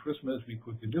 oh, on Christmas we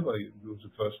could deliver you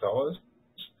the first hours,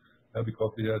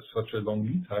 because we had such a long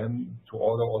lead time to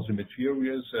order all the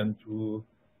materials and to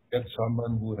get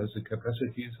someone who has the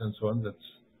capacities and so on, that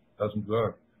doesn't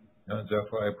work.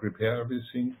 Therefore, I prepare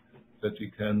everything that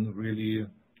we can really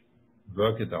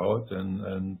work it out,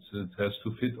 and it has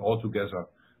to fit all together.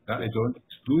 I don't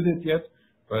exclude it yet,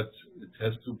 but it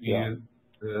has to be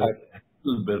handleable,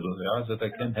 that I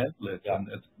can handle it. And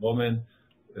at the moment,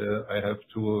 I have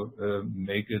to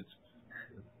make it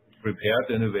prepared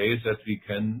in a way that we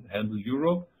can handle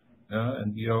Europe,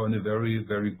 and we are in a very,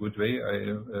 very good way.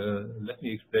 Let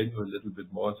me explain you a little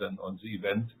bit more than on the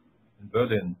event in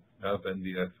Berlin, when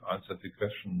we have answered the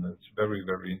question. It's very,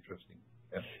 very interesting.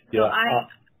 So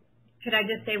could I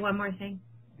just say one more thing?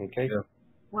 Okay.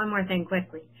 One more thing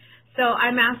quickly. So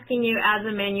I'm asking you as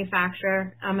a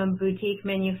manufacturer, I'm a boutique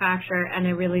manufacturer, and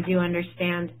I really do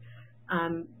understand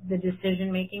the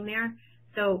decision making there.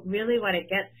 So really what it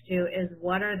gets to is,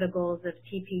 what are the goals of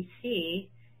TPC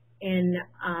in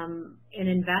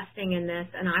investing in this?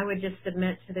 And I would just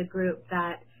submit to the group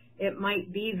that it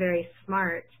might be very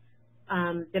smart,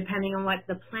 depending on what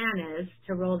the plan is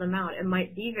to roll them out. It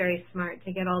might be very smart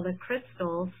to get all the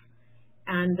crystals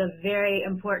and the very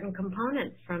important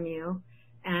components from you,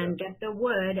 and get the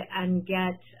wood, and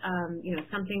get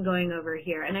something going over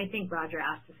here. And I think Roger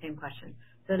asked the same question.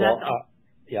 So that's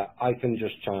yeah, I can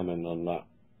just chime in on that.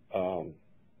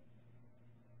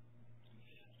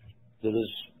 There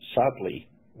is, sadly,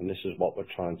 and this is what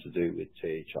we're trying to do with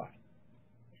THI.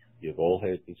 You've all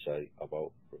heard me say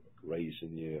about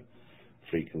raising your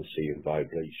frequency and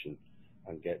vibration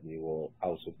and getting you all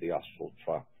out of the astral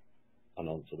trap and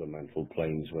onto the mental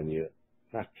planes when your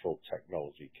natural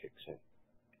technology kicks in.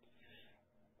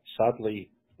 Sadly,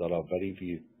 there are very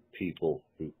few people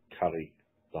who carry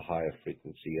the higher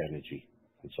frequency energy,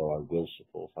 and so I will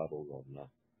support Harold on that.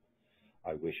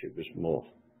 I wish it was more,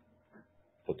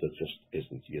 but there just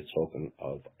isn't. You're talking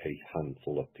of a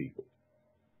handful of people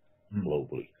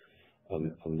globally,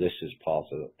 and this is part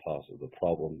of the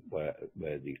problem where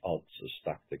the odds are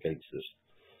stacked against us.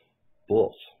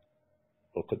 But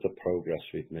look at the progress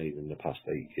we've made in the past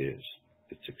 8 years.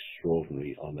 It's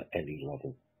extraordinary on any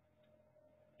level.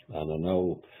 And I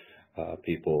know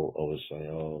people always say,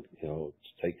 oh,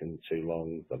 it's taken too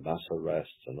long, the mass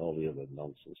arrests and all the other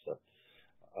nonsense that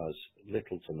has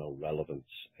little to no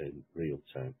relevance in real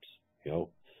terms.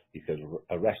 You can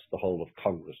arrest the whole of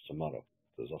Congress tomorrow.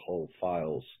 There's a whole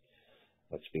files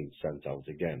that's been sent out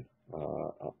again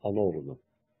on all of them,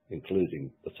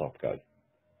 including the top guy.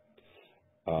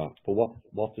 But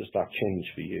what does that change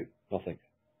for you? Nothing.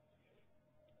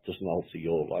 Doesn't alter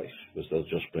your life, because they'll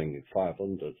just bring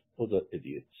 500 other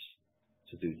idiots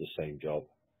to do the same job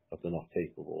that they're not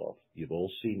capable of. You've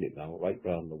all seen it now, right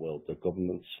around the world. The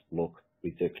governments look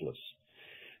ridiculous.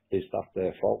 Is that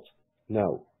their fault?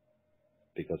 No,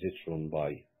 because it's run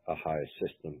by a higher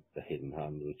system, the hidden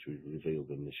hand, which we revealed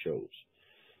in the shows.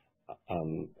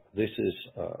 This is,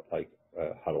 like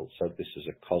Harold said, this is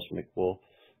a cosmic war,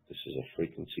 this is a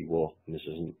frequency war, and this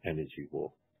is an energy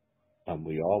war. And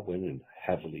we are winning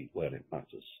heavily where it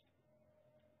matters.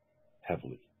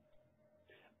 Heavily.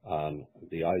 And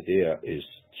the idea is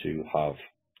to have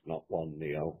not one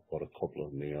Neo, but a couple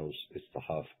of Neos. It's to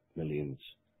have millions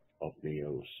of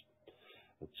Neos.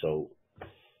 And so,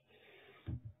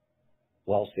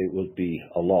 whilst it would be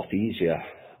a lot easier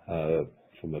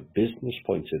from a business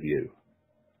point of view,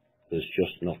 there's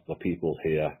just not the people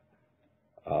here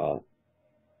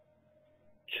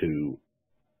to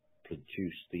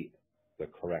produce the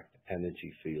correct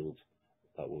energy field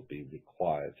that would be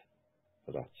required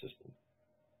for that system.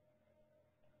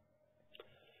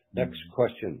 Next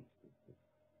question,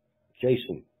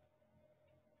 Jason.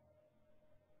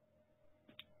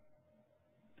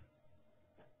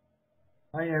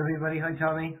 Hi everybody, hi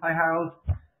Tommy, hi Harold.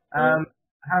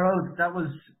 Harold, that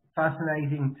was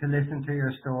fascinating to listen to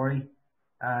your story,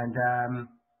 and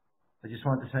I just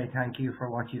want to say thank you for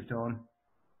what you've done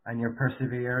and your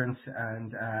perseverance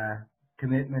and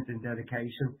commitment and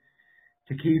dedication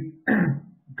to keep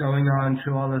going on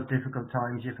through all those difficult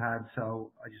times you've had.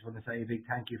 So I just want to say a big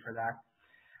thank you for that.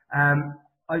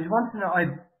 I just want to know, I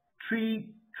have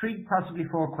three, possibly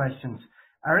 4 questions.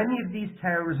 Are any of these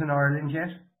towers in Ireland yet?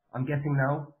 I'm guessing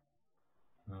no.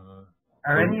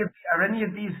 Are any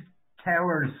of these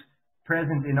towers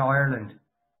present in Ireland?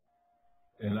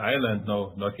 In Ireland,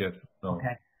 no, not yet. No.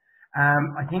 Okay.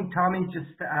 I think Tommy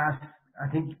just asked,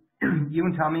 I think you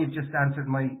and Tommy have just answered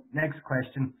my next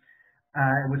question.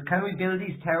 It was, can we build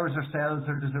these towers ourselves,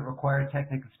 or does it require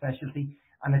technical specialty?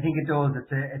 And I think it does.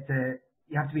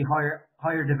 You have to be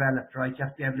higher developed, right? You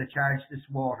have to be able to charge this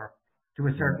water to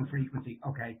a certain frequency.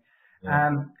 Okay.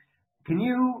 Yeah. Can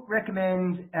you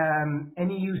recommend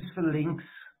any useful links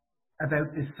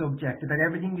about this subject, about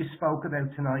everything you spoke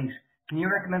about tonight? Can you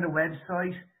recommend a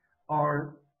website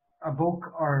or a book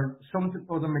or some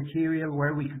other material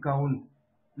where we could go and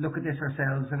look at this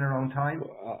ourselves in our own time?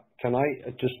 Can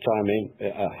I just chime in?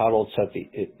 Harold said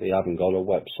they haven't got a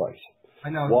website. I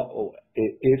know.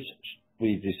 If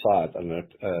we decide, and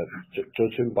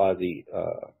judging by the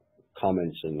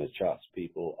comments in the chats,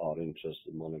 people are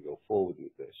interested and want to go forward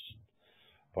with this.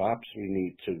 Perhaps we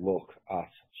need to look at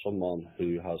someone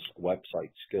who has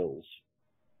website skills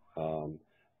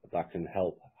that can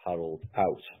help Harold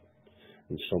out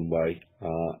in some way.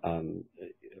 And,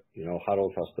 you know,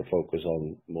 Harold has to focus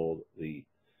on more the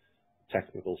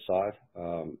technical side.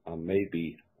 And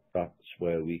maybe that's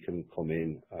where we can come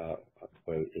in,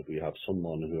 where if we have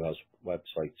someone who has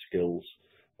website skills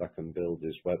that can build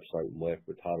his website and work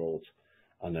with Harold,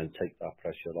 and then take that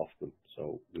pressure off them.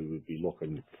 So we would be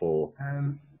looking for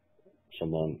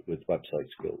someone with website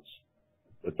skills.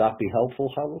 Would that be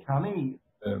helpful, Harold? Tommy?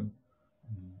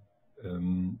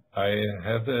 I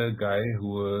have a guy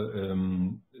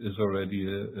who is already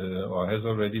or has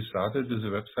already started with a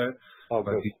website,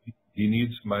 but he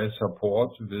needs my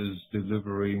support with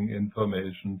delivering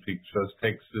information, pictures,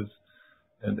 texts,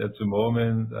 and at the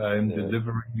moment I'm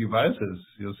delivering devices.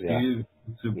 You see,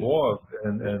 it's a war,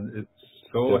 and it's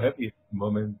so heavy at the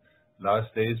moment.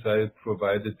 Last days I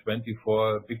provided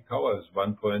 24 big towers,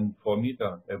 1.4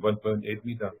 meter, 1.8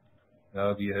 meter.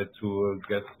 We had to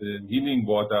get the healing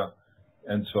water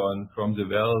and so on from the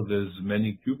well with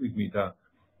many cubic meter.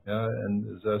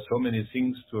 And there are so many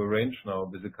things to arrange now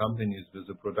with the companies, with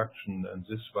the production, and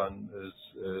this one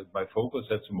is my focus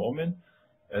at the moment.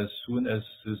 As soon as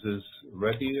this is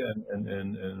ready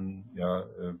and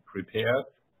prepared,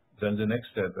 then the next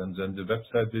step, and then the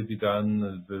website will be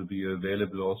done. It will be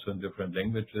available also in different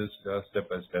languages. Step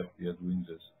by step, we are doing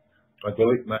this. But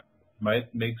what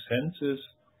might make sense is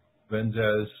when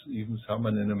there's even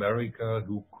someone in America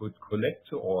who could collect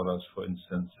the orders, for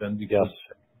instance, then we could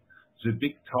the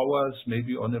big towers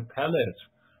maybe on a pallet,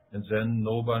 and then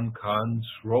no one can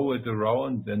throw it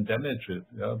around and damage it,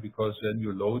 because then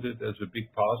you load it as a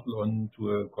big parcel onto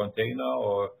a container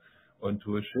or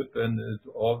onto a ship, and it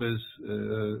always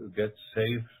gets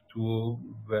safe to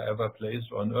wherever place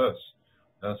on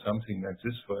Earth. Something like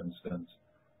this, for instance.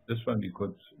 This one we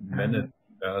could manage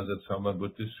that someone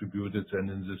would distribute it then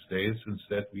in the States.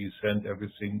 Instead, we send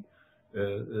everything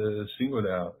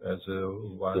singular as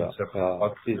one Yeah.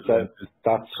 separate.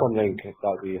 That's something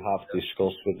that we have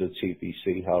discussed with the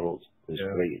TPC, Harold, is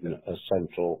creating a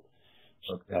central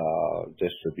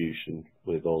distribution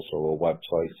with also a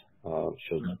website,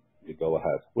 should you go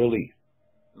ahead. Willie?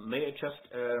 May I just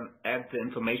add the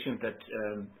information that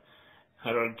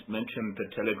Harold mentioned, the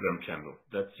Telegram channel.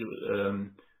 That's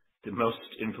the most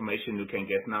information you can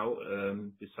get now,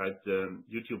 besides the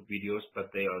YouTube videos,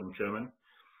 but they are in German.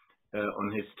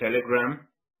 On his Telegram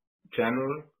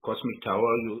channel, Cosmic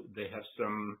Tower, they have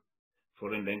some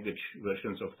foreign language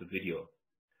versions of the video.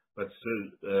 But still,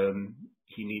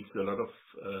 he needs a lot of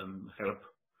help.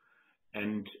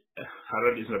 And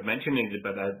Harold is not mentioning it,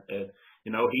 but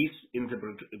he's in the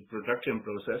production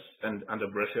process and under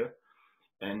pressure.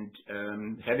 And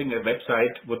having a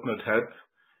website would not help,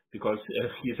 because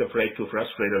he's afraid to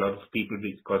frustrate a lot of people,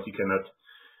 because he cannot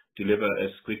deliver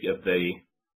as quick as they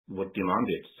would demand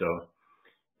it. So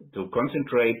to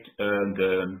concentrate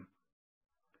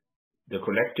the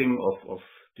collecting of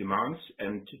demands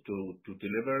and to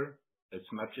deliver as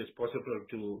much as possible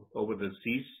over the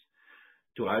seas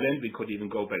to Ireland. We could even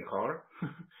go by car.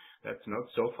 That's not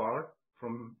so far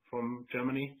from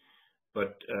Germany,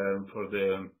 but for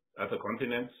the other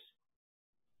continents,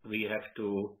 we have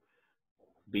to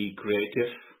be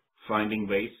creative, finding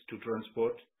ways to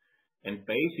transport. And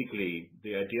basically,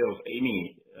 the idea of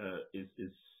Amy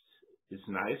is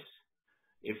nice.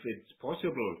 If it's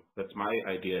possible, that's my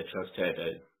idea. I just had.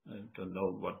 I don't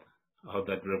know how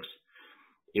that works.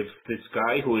 If this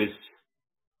guy who is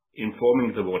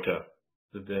informing the water,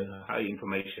 the high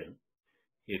information,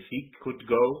 if he could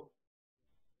go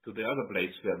to the other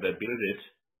place where they build it,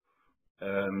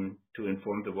 to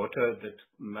inform the water, that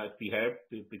might be helped,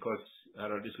 because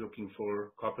Harold is looking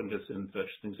for carpenters and such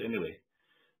things anyway.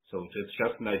 So it's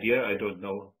just an idea. I don't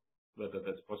know whether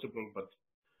that's possible, but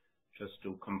just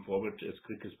to come forward as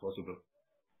quick as possible.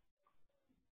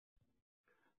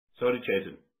 Sorry,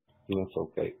 Jason. That's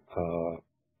okay.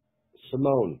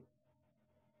 Simone.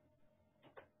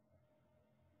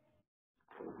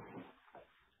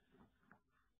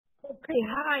 Okay,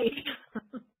 hi.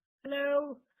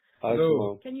 Hello. Hi,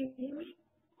 Simone. Can you hear me?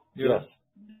 Yes.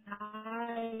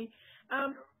 Hi.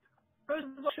 First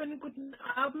of all, schönen guten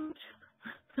Abend.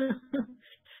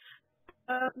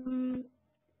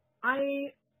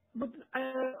 I would,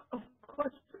 of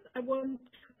course, I want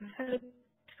to help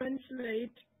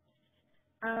translate,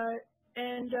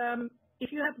 and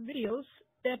if you have videos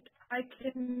that I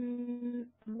can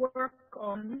work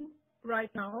on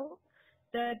right now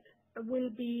that will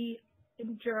be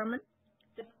in German,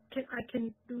 I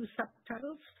can do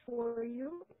subtitles for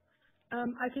you.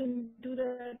 I can do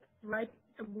that right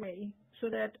away so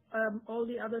that all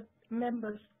the other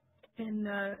members can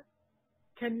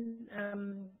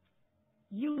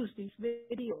use these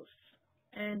videos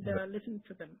and listen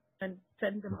to them and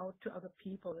send them out to other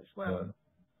people as well.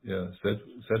 Yes,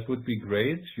 that would be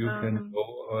great. You can go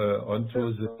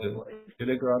onto the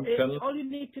Telegram channel. All you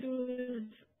need to do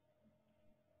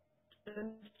is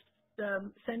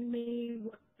send me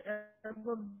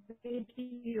whatever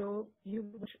video you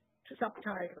wish to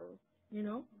subtitle,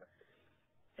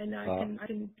 and I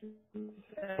can do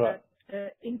that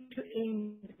into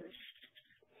English.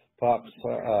 Perhaps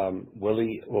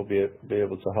Willie will be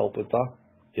able to help with that.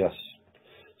 Yes.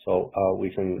 So we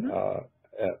can.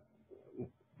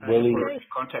 Willie.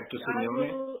 Contact to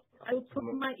Simone. I will put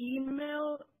my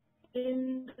email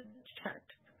in the chat.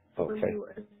 Okay.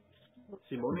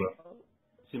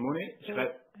 Simone,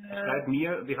 schreib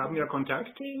mir, wir haben ja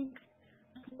Kontakt.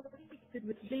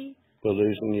 We're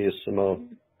losing you,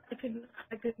 Simone. I can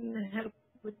help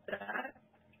with that.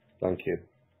 Thank you.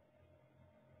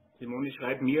 Simone,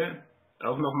 schreib mir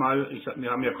auch nochmal, wir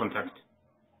haben ja Kontakt.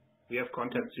 We have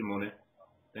contact, Simone.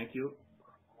 Thank you.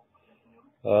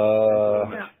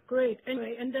 Yeah, great.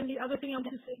 Anyway, and then the other thing I want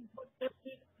to say,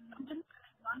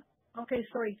 okay,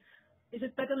 sorry. Is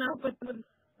it better now? But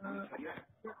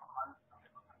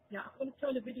yeah, I'm going to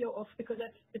turn the video off because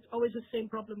it's always the same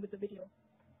problem with the video.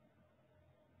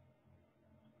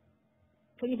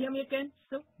 Can you hear me again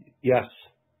still? Yes.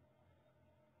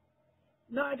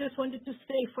 No, I just wanted to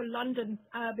say for London,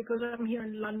 because I'm here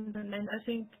in London, and I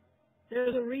think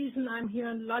there's a reason I'm here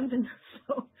in London.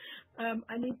 So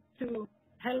I need to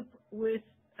help with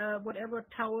whatever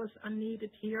towers are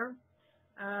needed here.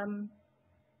 And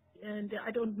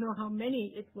I don't know how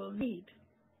many it will need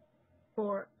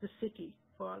for the city,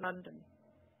 for London.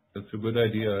 That's a good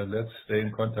idea. Let's stay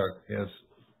in contact. Yes.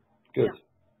 Good. Yeah.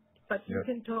 But you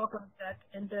can talk on that,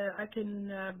 and I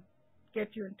can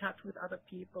get you in touch with other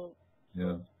people.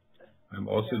 Yeah. I'm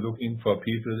also looking for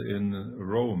people in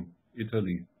Rome,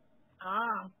 Italy.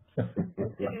 Ah.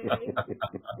 Okay.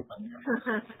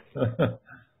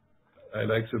 I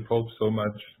like the Pope so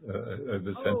much.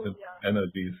 The sentence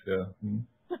energies. Yeah.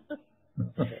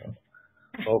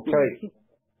 Okay.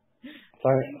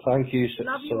 Thank you,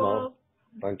 Love you Simone. all.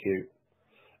 Thank you.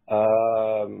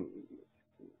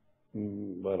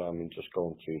 Well, I'm just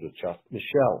going through the chat.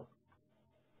 Michelle.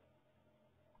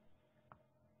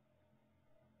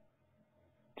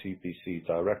 TPC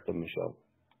Director Michelle.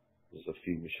 There's a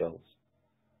few Michelles.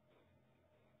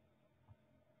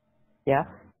 Yeah.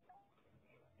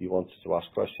 You wanted to ask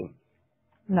a question?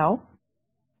 No.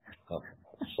 Well,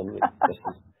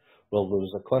 there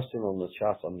was a question on the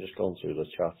chat. I'm just going through the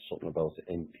chat, something about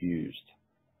infused.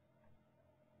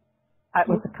 That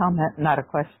was a comment, not a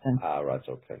question. Ah, right,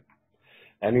 okay.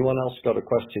 Anyone else got a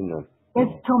question then?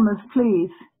 Yes, Thomas,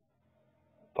 please.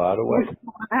 By the way.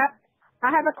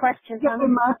 I have a question. Thank you very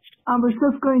much. I was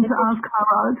just going to ask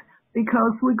Harald,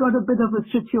 because we got a bit of a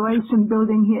situation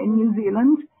building here in New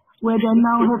Zealand, where they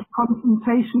now have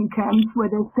concentration camps where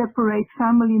they separate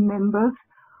family members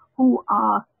who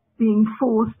are being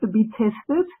forced to be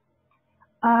tested.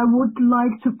 I would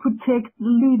like to protect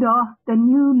the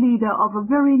new leader of a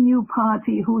very new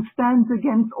party who stands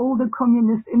against all the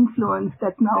communist influence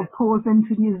that now pours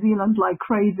into New Zealand like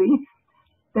crazy.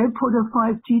 They put a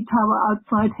 5G tower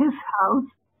outside his house.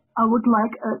 I would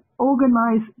like to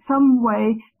organize some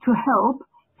way to help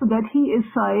so that he is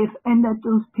safe and that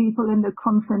those people in the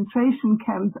concentration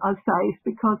camps are safe,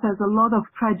 because there's a lot of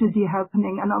tragedy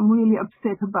happening and I'm really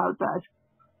upset about that.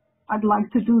 I'd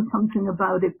like to do something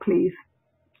about it, please.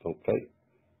 Okay.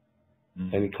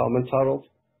 Any comments, Harold?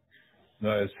 No,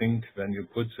 I think when you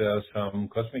put there some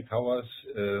cosmic towers,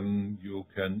 you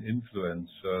can influence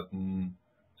certain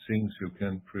things, you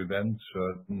can prevent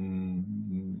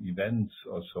certain events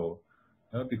or so.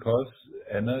 Because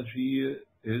energy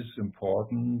is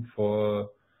important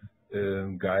for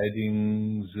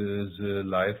guiding the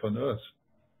life on Earth.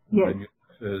 Yes. When you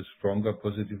have stronger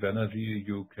positive energy,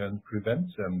 you can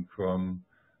prevent them from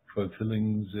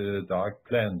fulfilling the dark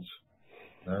plans.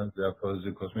 Therefore,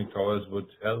 the cosmic towers would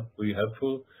be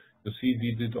helpful. You see,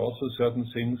 we did also certain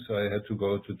things. I had to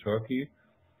go to Turkey,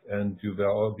 and we were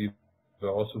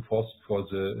also forced for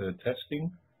the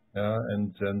testing.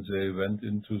 And then they went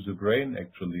into the brain,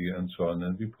 actually, and so on.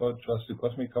 And we put just the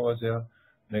cosmic tower there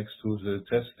next to the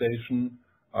test station,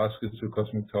 asked the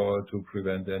cosmic tower to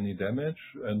prevent any damage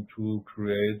and to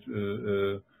create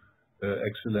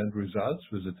excellent results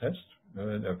with the test.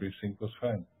 And everything was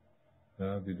fine.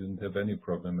 We didn't have any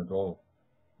problem at all.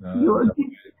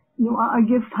 You are a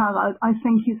gift, Harald. I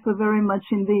thank you so very much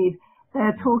indeed.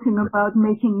 They're talking about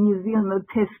making New Zealand a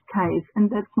test case, and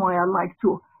that's why I like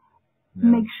to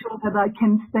make sure that I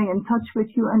can stay in touch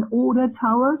with you and order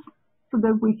towers so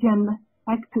that we can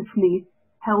actively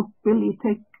help Billy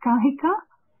Te Kahika,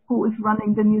 who is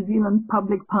running the New Zealand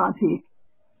Public Party,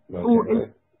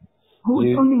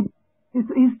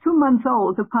 he's 2 months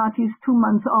old. The party is 2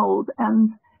 months old,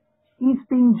 and he's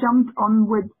being jumped on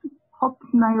with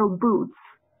hobnail boots.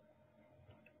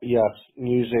 Yes,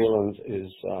 New Zealand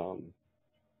is, of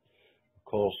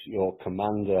course, your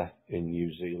commander in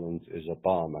New Zealand is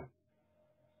Obama.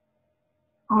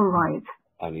 All right.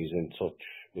 And he's in touch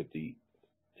with the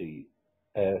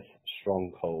Earth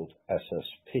Stronghold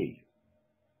SSP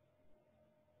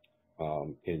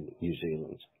in New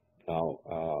Zealand. Now,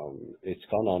 it's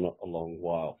gone on a long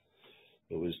while.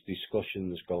 There was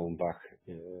discussions going back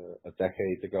a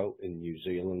decade ago in New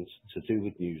Zealand to do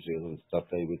with New Zealand that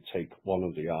they would take one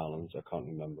of the islands, I can't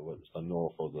remember whether it's the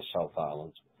North or the South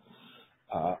Island,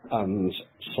 and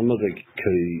some of the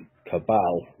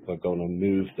cabal were going to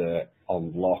move there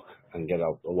on lock and get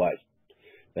out the way.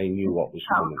 They knew what was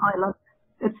coming. Island.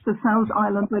 It's the South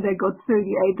Island where they got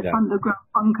 38 underground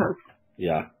bunkers.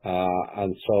 Yeah,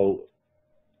 and so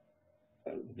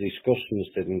discussions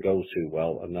didn't go too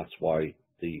well, and that's why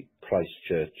the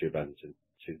Christchurch event in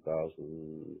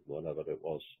 2000, whatever it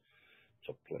was,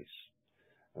 took place.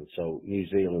 And so New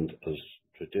Zealand has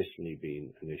traditionally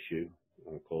been an issue,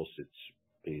 and of course it's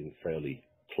been fairly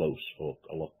close, or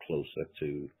a lot closer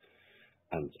to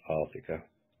Antarctica,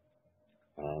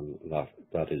 and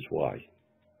that is why.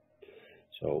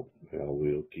 So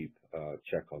we'll keep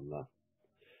check on that.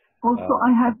 Also,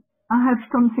 I have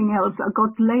something else. I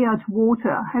got Layered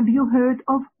Water. Have you heard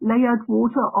of Layered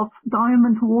Water, of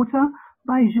Diamond Water,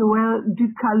 by Joël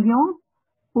Ducalion,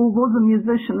 who was a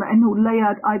musician and who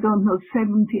layered,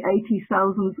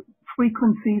 70,000-80,000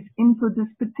 frequencies into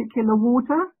this particular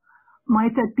water?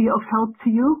 Might that be of help to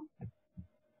you?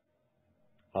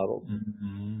 Harold?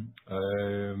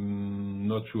 I'm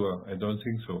not sure. I don't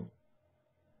think so.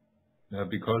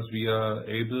 because we are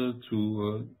able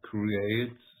to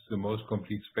create the most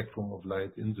complete spectrum of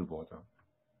light in the water.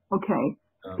 Okay.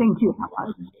 Thank you,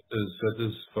 Harald. That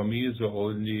is, for me, the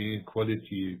only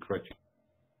quality criteria.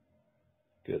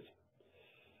 Good.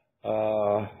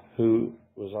 Who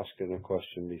was asking a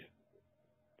question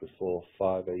before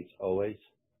 5808?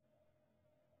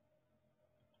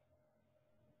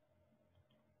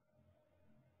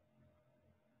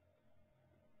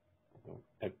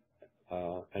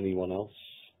 Anyone else?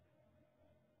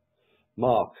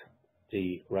 Mark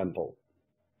D. Remble.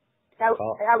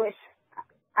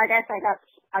 I guess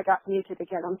I got muted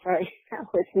again. I'm sorry. That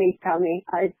was me, Tommy.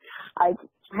 I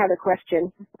had a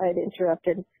question. I had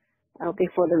interrupted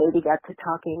before the lady got to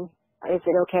talking. Is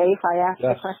it okay if I ask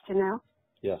the question now?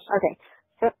 Yes. Okay.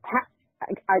 So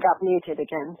I got muted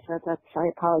again, so I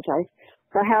apologize.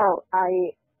 So Harold,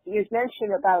 you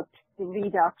mentioned about the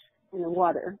redox in the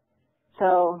water.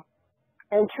 So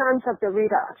in terms of the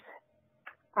redox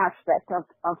aspect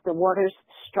of the water's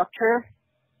structure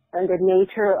and the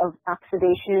nature of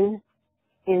oxidation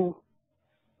in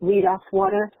redox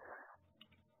water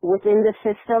within the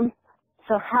system,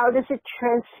 so how does it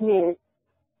transmit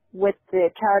with the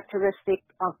characteristic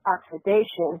of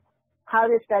oxidation? How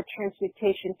does that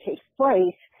transmutation take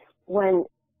place when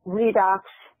redox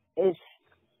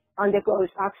undergoes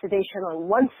oxidation on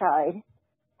one side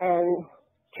and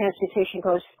transmutation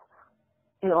goes,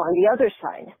 on the other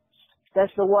side? Does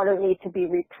the water need to be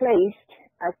replaced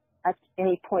at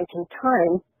any point in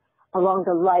time along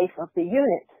the life of the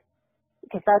unit?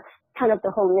 Because that's kind of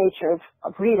the whole nature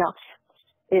of redox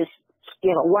is,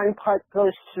 one part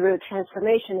goes through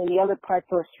transformation and the other part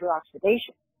goes through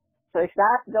oxidation. So if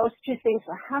those two things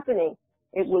are happening,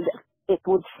 it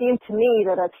would seem to me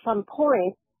that at some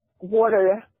point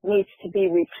water needs to be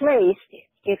replaced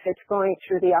if it's going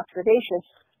through the oxidation.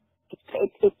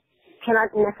 It cannot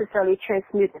necessarily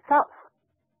transmute itself.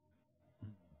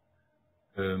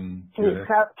 Can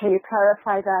you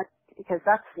clarify that? Because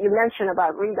you mentioned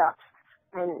about redox,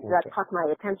 and that caught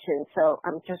my attention. So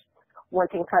I'm just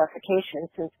wanting clarification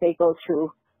since they go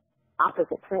through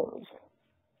opposite things.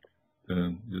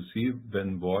 You see,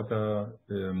 when water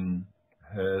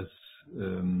has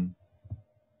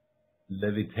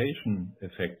levitation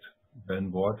effect,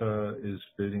 when water is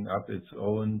building up its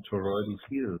own toroidal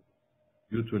field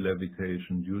due to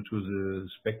levitation, due to the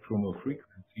spectrum of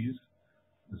frequencies,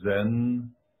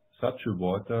 then such a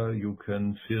water you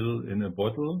can fill in a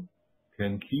bottle,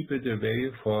 can keep it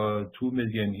away for 2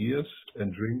 million years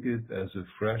and drink it as a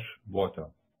fresh water,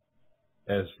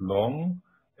 as long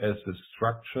as the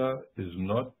structure is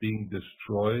not being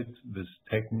destroyed with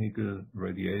technical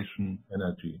radiation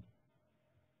energy.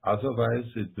 Otherwise,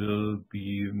 it will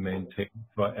be maintained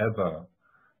forever.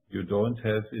 You don't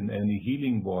have in any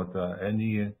healing water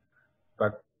any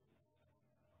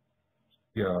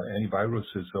any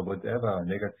viruses or whatever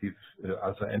negative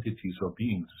other entities or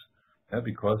beings,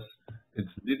 because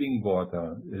it's living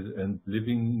water and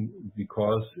living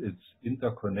because it's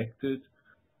interconnected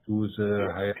to the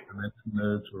higher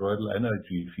dimensional toroidal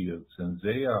energy fields, and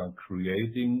they are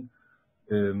creating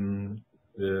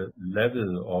a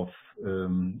level of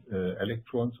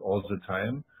electrons all the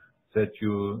time that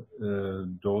you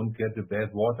don't get a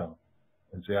bad water,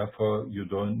 and therefore you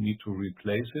don't need to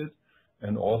replace it.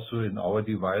 And also in our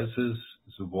devices,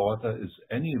 the water is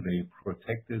anyway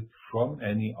protected from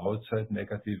any outside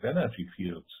negative energy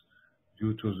fields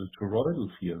due to the toroidal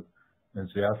field. And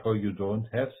therefore you don't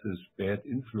have these bad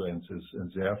influences,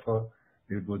 and therefore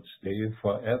it would stay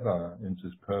forever in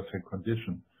this perfect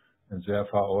condition. And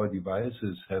therefore our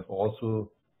devices have also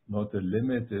not a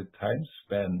limited time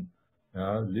span,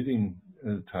 living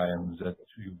time that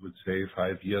you would say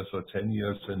 5 years or 10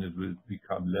 years, and it will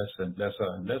become less and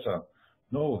lesser and lesser.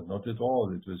 No, not at all.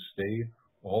 It will stay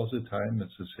all the time at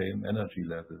the same energy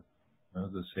level.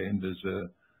 The same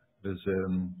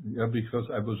because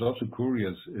I was also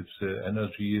curious if the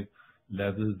energy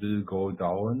level will go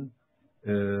down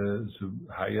the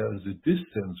higher the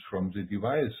distance from the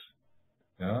device.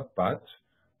 But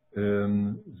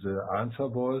the answer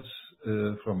was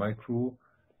from my crew,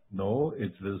 no,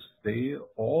 it will stay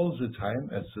all the time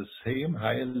at the same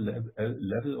high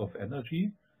level of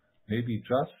energy. Maybe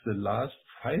just the last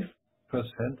 5%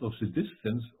 of the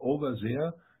distance over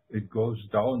there, it goes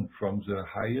down from the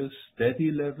highest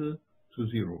steady level to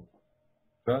 0.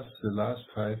 Just the last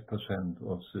 5%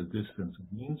 of the distance.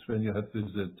 It means when you have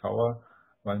with the tower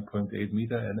 1.8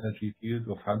 meter energy field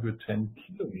of 110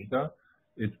 kilometer,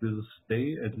 it will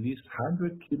stay at least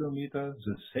 100 kilometers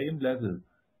the same level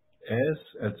as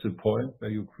at the point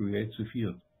where you create the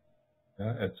field,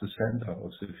 at the center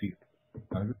of the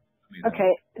field.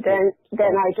 Okay, then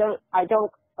I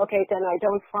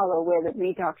don't follow where the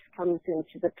redox comes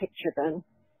into the picture then.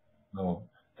 No.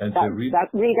 And that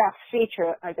redox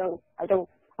feature, I don't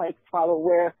quite follow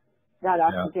where that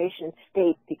oxidation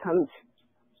state becomes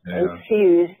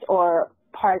infused or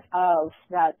part of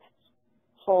that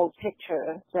whole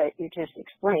picture that you just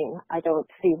explained. I don't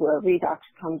see where redox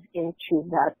comes into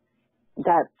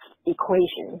that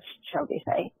equation, shall we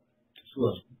say.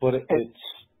 Sure. But it's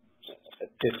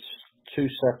two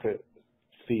separate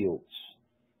fields.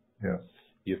 Yeah.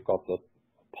 You've got the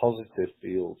positive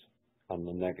field and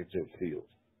the negative field.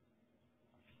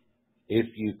 If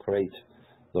you create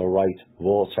the right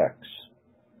vortex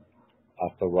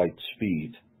at the right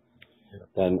speed,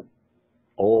 then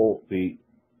all the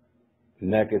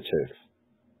negative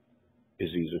is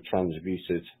either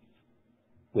transmuted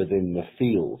within the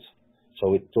field,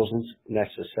 so it doesn't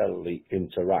necessarily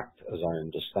interact, as I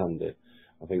understand it.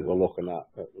 I think we're looking at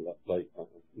like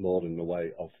more in the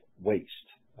way of waste.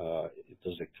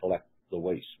 Does it collect the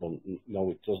waste? Well,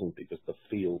 no, it doesn't, because the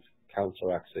field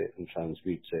counteracts it and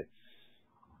transmutes it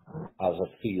as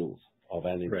a field of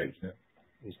energy. Right. Yeah.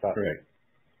 Is that correct?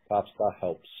 Perhaps that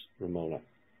helps, Ramona.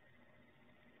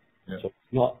 Yeah.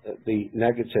 So the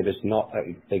negative is not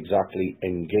exactly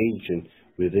engaging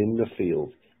within the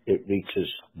field. It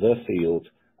reaches the field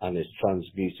and is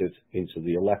transmuted into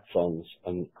the electrons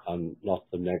and not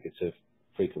the negative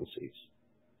frequencies.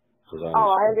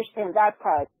 I understand that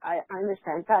part. I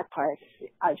understand that part.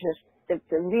 The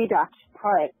redox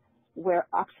part where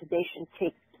oxidation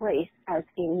takes place as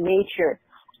a nature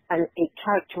and a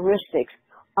characteristic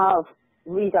of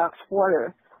redox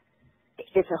water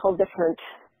is a whole different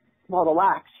ball of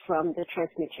wax from the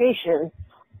transmutation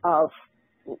of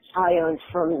ions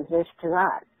from this to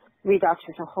that. Redox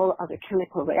is a whole other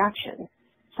chemical reaction.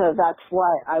 So that's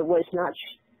why I was not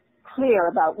clear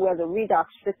about where the redox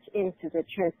fits into the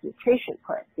transmutation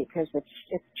part, because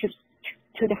it's just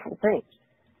two different things.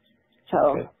 So,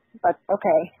 okay. But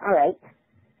okay, all right.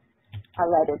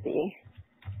 I'll let it be.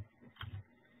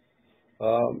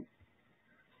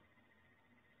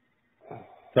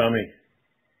 Tommy.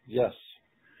 Yes.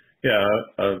 Yeah,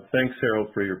 thanks,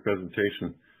 Harold, for your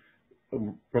presentation.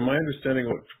 From my understanding,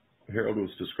 what Harold was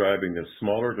describing, a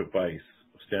smaller device,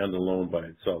 standalone by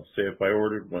itself. Say if I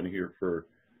ordered one here for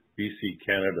BC,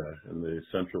 Canada, in the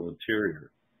central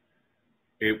interior,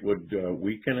 it would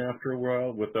weaken after a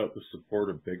while without the support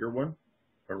of a bigger one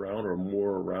around or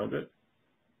more around it?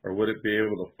 Or would it be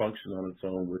able to function on its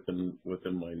own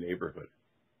within my neighborhood?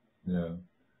 Yeah.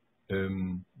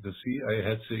 I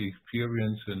had the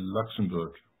experience in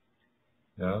Luxembourg,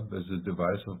 with the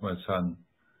device of my son.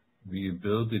 We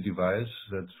built a device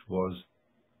that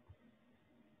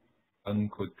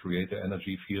could create an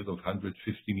energy field of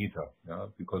 150 meter,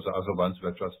 because the other ones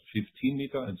were just 15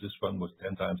 meter, and this one was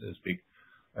 10 times as big.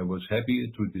 I was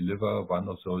happy to deliver one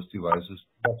of those devices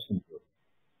to Luxembourg.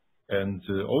 And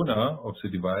the owner of the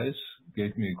device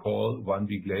gave me a call 1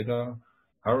 week later.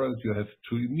 Harold, you have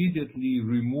to immediately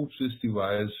remove this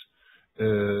device.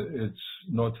 It's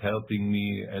not helping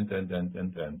me, and.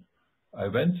 I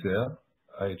went there,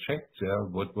 I checked there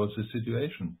what was the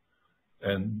situation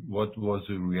and what was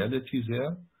the reality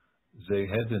there. They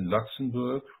had in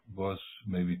Luxembourg, was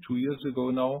maybe 2 years ago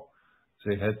now,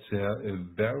 they had there a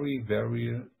very,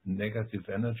 very negative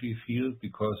energy field,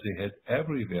 because they had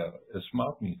everywhere a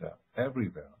smart meter,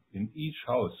 everywhere, in each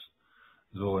house.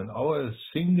 So in our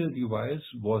single device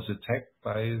was attacked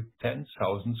by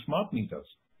 10,000 smart meters.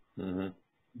 Mm-hmm.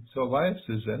 It survives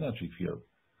this energy field.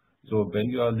 So when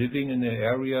you are living in an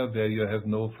area where you have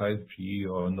no 5G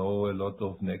or no a lot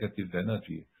of negative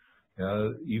energy,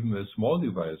 even a small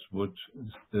device would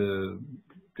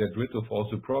get rid of all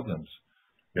the problems.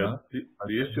 Yeah.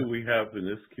 The issue we have in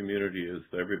this community is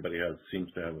everybody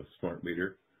seems to have a smart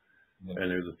meter, and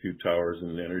there's a few towers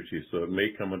and energy, so it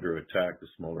may come under attack, the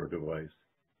smaller device.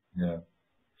 Yeah.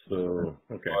 So,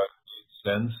 okay.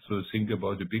 Sense to think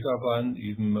about a bigger one.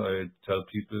 Even I tell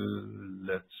people,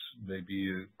 let's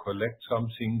maybe collect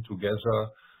something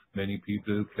together. Many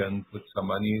people can put some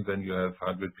money. When you have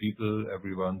 100 people,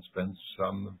 everyone spends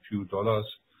some few dollars,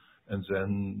 and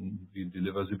then we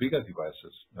deliver the bigger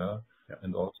devices. Yeah? Yeah.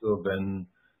 And also when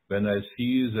I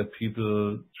see that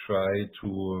people try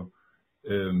to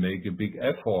make a big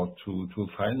effort to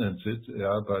finance it,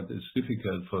 but it's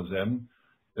difficult for them.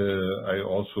 I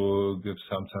also give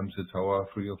sometimes the tower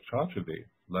free of charge away,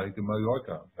 like in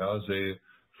Mallorca. They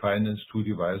financed 2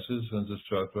 devices, and the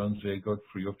third one they got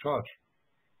free of charge,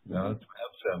 to help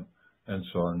them, and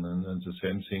so on. And the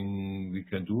same thing we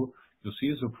can do. You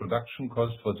see, the production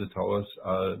costs for the towers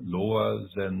are lower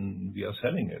than we are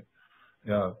selling it.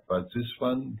 Yeah, but this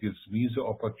one gives me the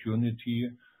opportunity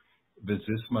with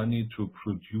this money to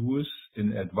produce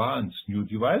in advance new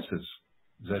devices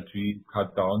that we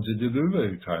cut down the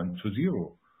delivery time to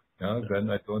zero. Yeah, when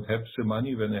I don't have the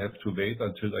money, when I have to wait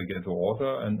until I get an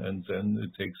order and then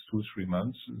it takes 2-3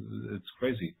 months, it's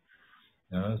crazy.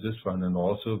 Yeah, this one. And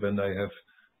also when I have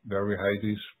very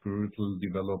highly spiritual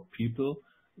developed people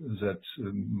that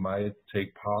might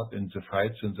take part in the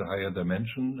fights in the higher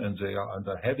dimension and they are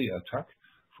under heavy attack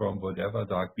from whatever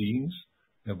dark beings,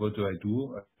 and what do?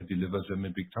 I deliver them a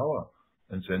big tower.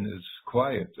 And then it's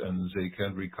quiet and they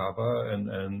can recover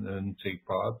and take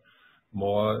part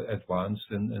more advanced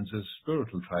in the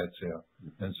spiritual fights there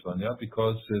and so on. Yeah,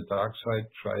 because the dark side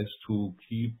tries to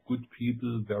keep good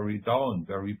people very down,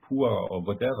 very poor or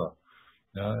whatever.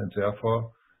 Yeah, and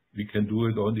therefore we can do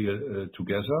it only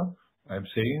together, I'm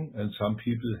saying. And some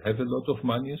people have a lot of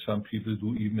money. Some people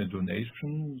do even a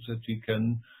donation that we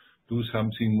can do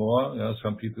something more. Yeah,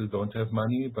 some people don't have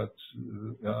money, but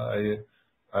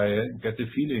I get a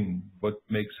feeling what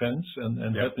makes sense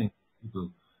and helping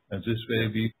people. And this way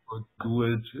we could do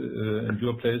it in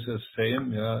your place as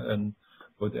same, yeah, and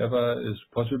whatever is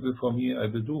possible for me, I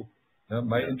will do. Yeah,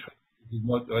 my interest is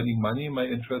not earning money, my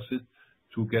interest is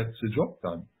to get the job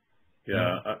done.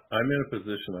 Yeah, I'm in a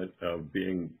position of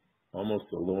being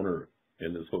almost a loner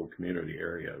in this whole community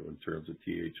area in terms of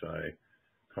THI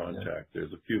contact. Yeah.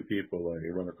 There's a few people I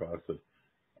run across that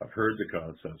I've heard the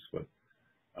concepts, but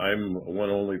I'm one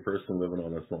only person living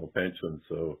on a small pension,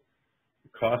 so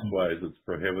cost-wise, it's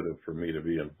prohibitive for me to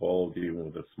be involved even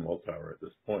with a small tower at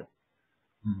this point.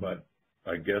 But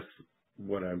I guess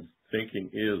what I'm thinking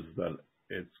is that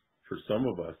it's for some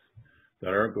of us that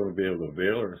aren't going to be able to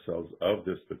avail ourselves of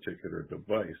this particular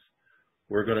device,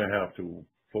 we're going to have to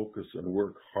focus and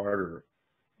work harder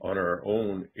on our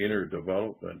own inner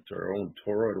development, our own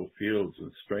toroidal fields,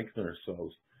 and strengthen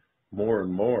ourselves more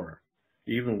and more.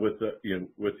 Even with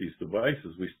with these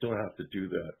devices, we still have to do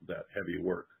that heavy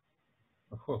work.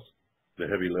 Of course. The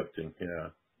heavy lifting, yeah.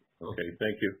 Okay,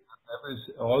 thank you.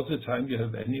 All the time you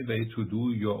have any way to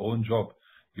do your own job,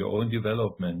 your own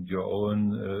development, your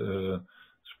own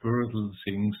spiritual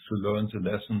things to learn the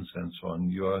lessons and so on.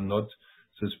 You are not,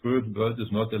 the spirit world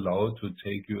is not allowed to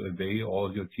take you away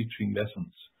all your teaching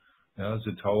lessons. Yeah,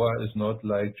 the tower is not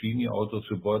like genie out of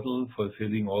the bottle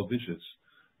fulfilling all wishes.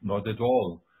 Not at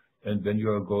all. And when you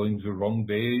are going the wrong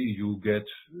way, you get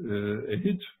a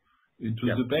hit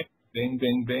into the back. Bang,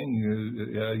 bang,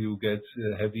 bang, you get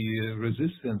heavy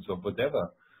resistance or whatever.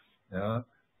 Yeah,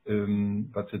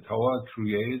 but the tower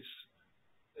creates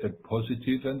a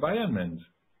positive environment.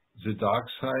 The dark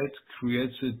side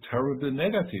creates a terrible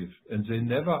negative, and they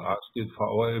never ask it for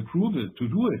our approval to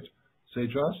do it. They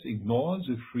just ignore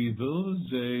the free will.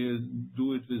 They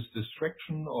do it with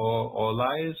distraction or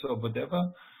lies or whatever.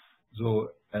 So,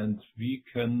 and we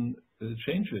can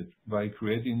change it by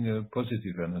creating a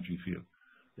positive energy field.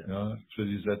 Yeah,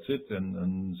 actually that's it,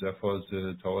 and therefore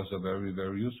the towers are very,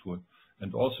 very useful.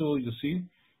 And also, you see,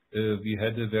 we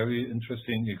had a very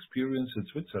interesting experience in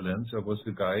Switzerland. There was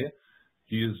a guy,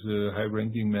 he is a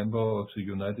high-ranking member of the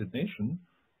United Nations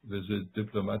with a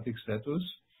diplomatic status,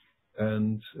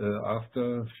 and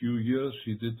after a few years,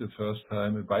 he did the first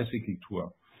time a bicycle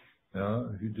tour. Yeah,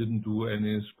 he didn't do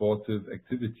any sportive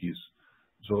activities.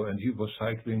 So, and he was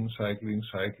cycling,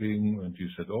 and he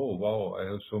said, oh, wow, I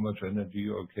have so much energy.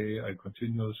 Okay, I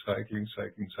continue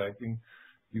cycling.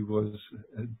 He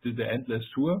did the endless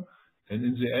tour. And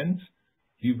in the end,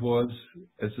 he was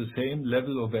at the same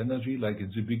level of energy like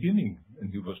in the beginning.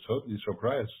 And he was totally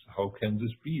surprised. How can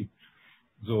this be?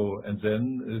 So, and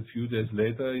then a few days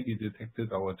later, he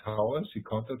detected our towers. He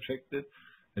counter-checked it.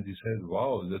 And he said,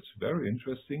 wow, that's very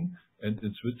interesting. And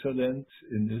in Switzerland,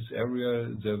 in this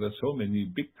area, there were so many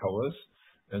big towers.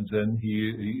 And then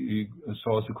he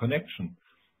saw the connection.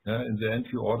 In the end,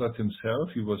 he ordered himself.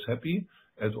 He was happy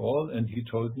at all. And he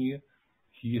told me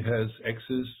he has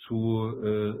access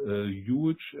to a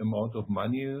huge amount of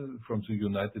money from the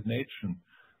United Nations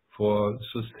for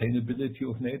sustainability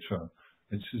of nature.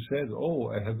 And she said, oh,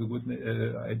 I have a good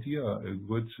idea, a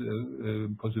good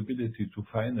possibility to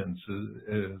finance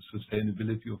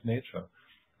sustainability of nature.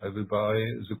 I will buy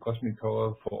the Cosmic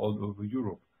Tower for all over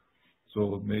Europe.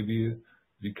 So maybe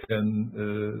we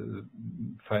can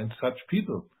find such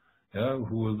people, yeah,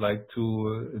 who would like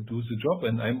to do the job.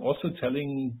 And I'm also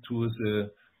telling to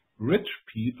the rich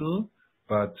people,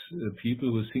 but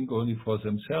people who think only for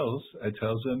themselves, I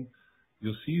tell them,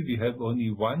 you see, we have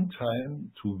only one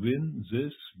time to win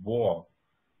this war.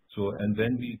 So, and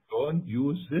when we don't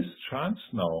use this chance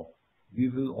now, we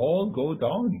will all go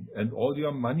down, and all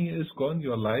your money is gone,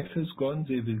 your life is gone,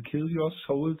 they will kill your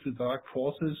soul, the dark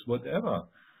forces, whatever.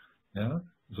 Yeah.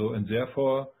 So, and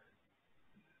therefore,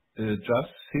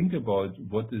 just think about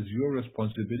what is your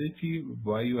responsibility,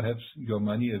 why you have your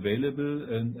money available,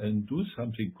 and do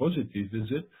something positive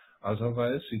with it.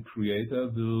 Otherwise, the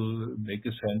Creator will make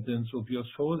a sentence of your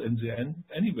soul in the end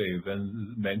anyway,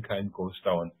 when mankind goes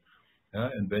down. Yeah?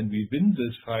 And when we win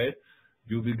this fight,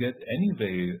 you will get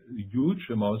anyway huge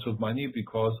amounts of money,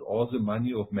 because all the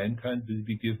money of mankind will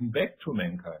be given back to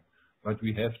mankind. But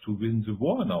we have to win the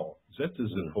war now. That is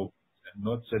the focus. And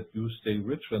not that you stay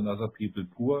rich and other people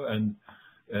poor and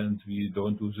we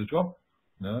don't do the job.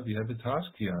 No, we have a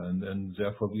task here, and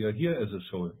therefore we are here as a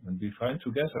soul, and we fight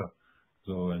together.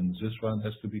 So, and this one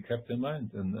has to be kept in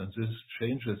mind, and this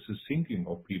changes the thinking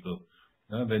of people.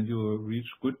 When you reach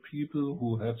good people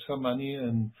who have some money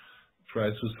and try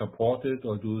to support it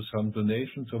or do some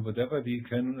donations or whatever, we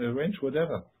can arrange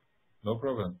whatever. No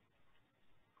problem.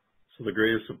 So the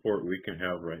greatest support we can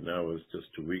have right now is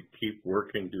just to keep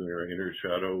working, doing our inner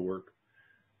shadow work,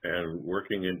 and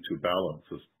working into balance,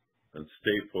 and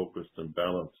stay focused and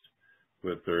balanced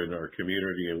in our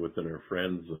community and within our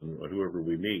friends and whoever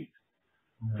we meet,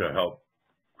 to help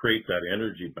create that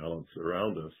energy balance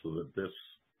around us, so that this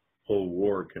whole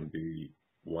war can be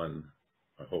won,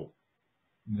 I hope.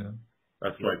 Yeah.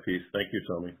 That's my piece. Thank you,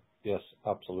 Tommy. Yes,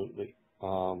 absolutely.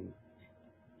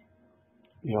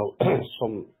 You know,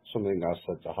 something I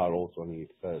said to Harold when he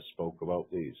first spoke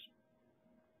about these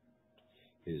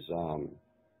is, you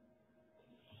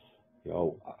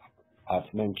know,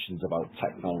 I've mentioned about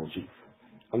technology,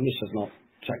 and this is not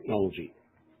technology.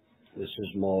 This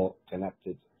is more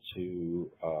connected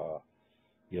to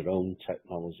your own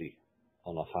technology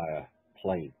on a higher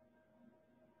plane.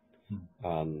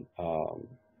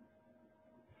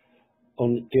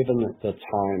 And given the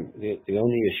time, the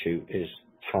only issue is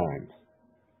time,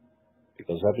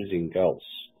 because everything else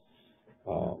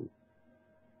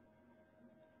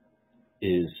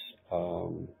is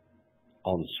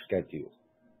on schedule,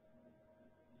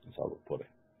 as I would put it.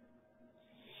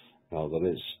 Now, there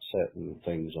is certain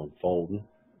things unfolding,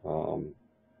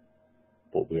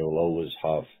 but we'll always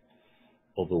have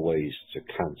other ways to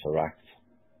counteract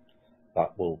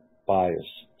that will buy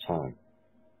us time.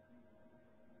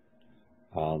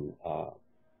 And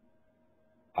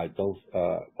I don't,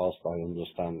 whilst I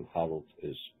understand Harold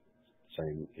is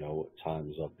saying, you know, time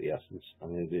is of the essence,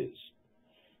 and it is,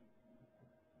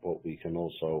 but we can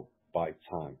also buy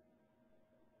time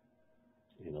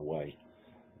in a way.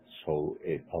 So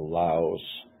it allows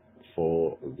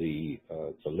for the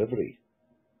delivery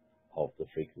of the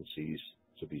frequencies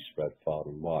to be spread far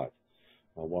and wide.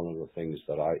 Now, one of the things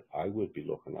that I would be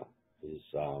looking at is,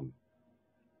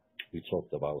 we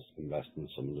talked about investing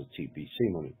some of the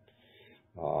TPC money,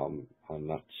 and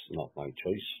that's not my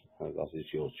choice. That is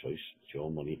your choice. It's your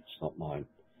money. It's not mine.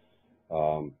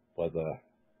 Whether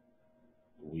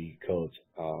we could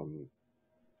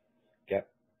get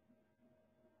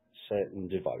certain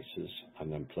devices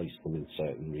and then place them in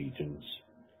certain regions,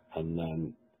 and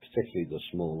then particularly the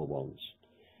smaller ones,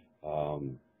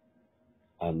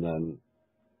 and then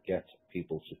get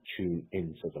people to tune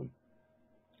into them,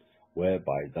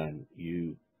 whereby then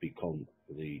you become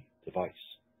the device,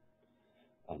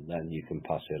 and then you can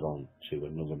pass it on to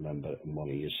another member in one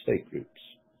of your state groups,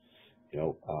 you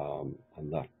know,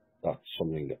 and that's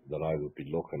something that I would be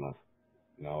looking at.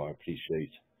 Now, I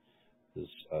appreciate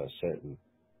there's certain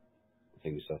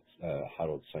things that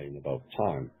Harold's saying about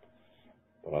time,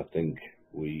 but I think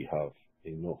we have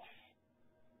enough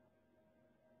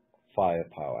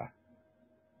firepower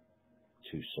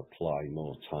to supply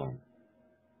more time.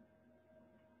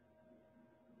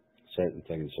 Certain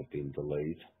things have been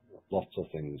delayed. Lots of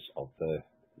things of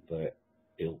the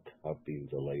ilk have been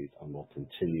delayed and will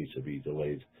continue to be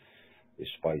delayed,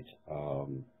 despite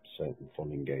certain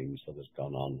fun and games that has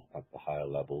gone on at the higher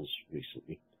levels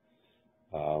recently.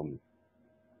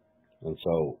 And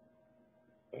so,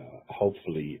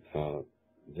 hopefully,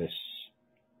 this,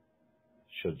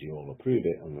 should you all approve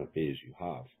it, and it appears you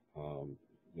have,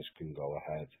 this can go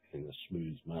ahead in a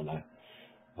smooth manner.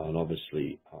 And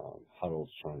obviously,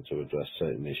 Harold's trying to address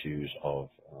certain issues of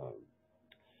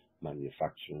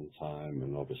manufacturing time,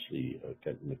 and obviously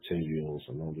getting materials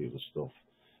and all the other stuff.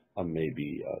 And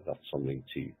maybe that's something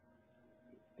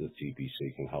the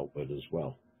TPC can help with as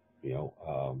well. You know,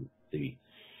 the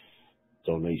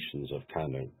donations have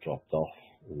kind of dropped off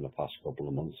in the past couple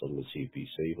of months on the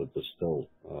TPC, but there's still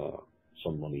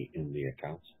some money in the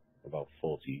account, about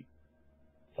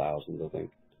 40,000, I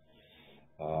think,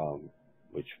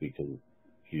 which we can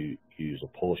use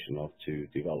a portion of to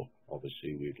develop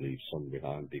obviously we'd leave some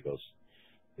behind, because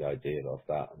the idea of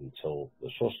that until the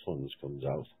trust funds comes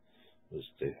out was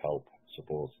to help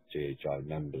support GHI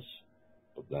members,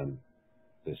 but then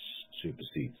this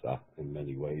supersedes that in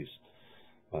many ways.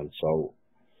 And so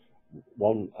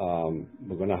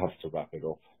we're going to have to wrap it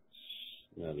up.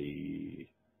 It's nearly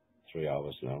 3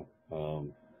 hours now.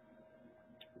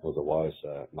 Otherwise,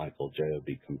 Michael J will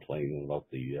be complaining about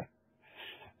the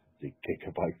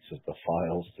gigabytes of the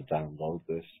files to download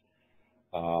this.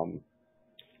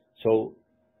 So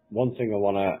one thing I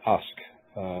want to ask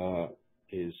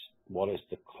is, what is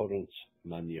the current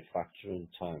manufacturing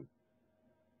time,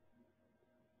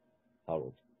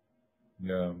 Harold?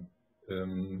 Yeah.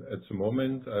 At the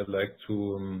moment, I'd like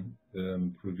to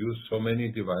produce so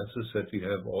many devices that we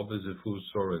have always a full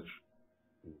storage.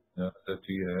 Yeah, that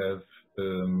we have,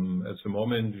 at the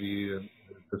moment,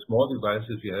 the small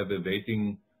devices, we have a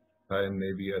waiting time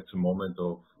maybe at the moment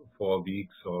of 4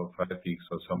 weeks or 5 weeks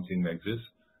or something like this.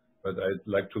 But I'd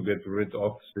like to get rid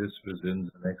of this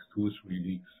within the next 2-3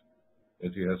 weeks,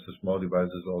 that we have the small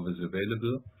devices always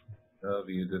available.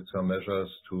 We did some measures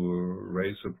to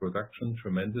raise the production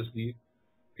tremendously.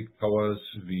 Big powers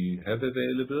we have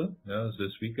available.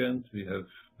 This weekend we have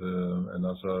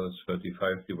another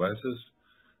 35 devices,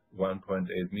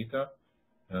 1.8 meter.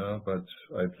 But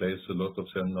I place a lot of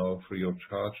them now free of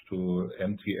charge to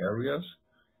empty areas.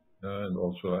 And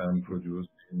also I'm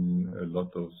producing a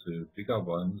lot of the bigger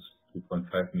ones,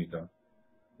 2.5 meter.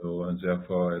 So, and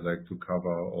therefore I like to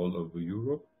cover all over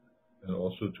Europe, and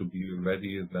also to be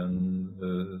ready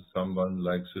when someone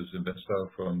like this investor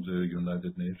from the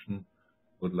United Nations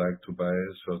would like to buy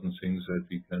certain things that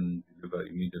we can deliver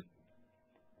immediately.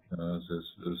 This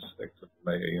is actually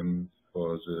my aim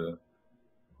for the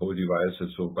whole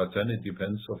devices. So, but then it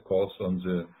depends, of course, on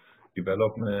the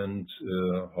development,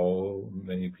 how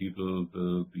many people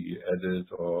will be added,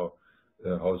 or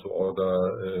how the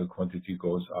order quantity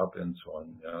goes up and so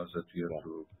on. Yeah, that we have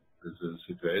to, with the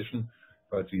situation.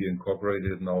 But we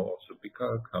incorporated now also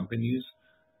bigger companies,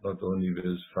 not only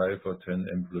with 5 or 10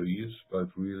 employees, but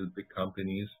real big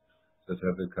companies that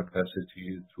have the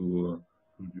capacity to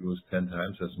produce 10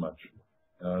 times as much.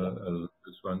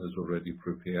 This one is already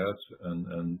prepared,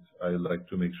 and I like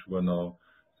to make sure now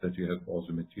that you have all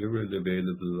the material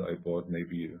available. I bought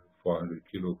maybe 400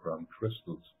 kilogram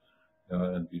crystals,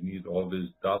 and we need always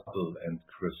double end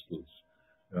crystals,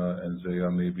 and they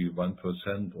are maybe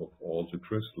 1% of all the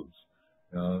crystals.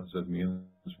 That means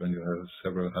when you have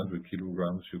several hundred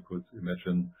kilograms, you could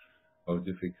imagine how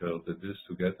difficult it is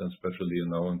to get, and especially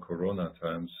now in Corona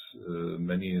times,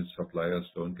 many suppliers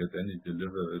don't get any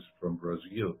deliveries from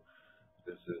Brazil.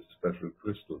 This is special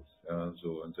crystals,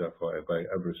 so, and therefore I buy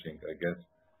everything I get.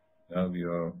 We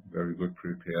are very good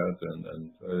prepared,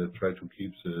 and try to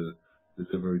keep the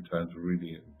delivery times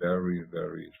really very,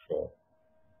 very short.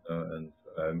 And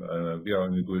we are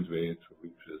on a good way to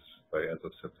reach this by end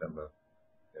of September.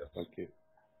 Yes. Thank you.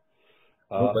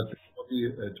 But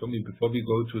Tommy, before we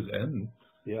go to the end,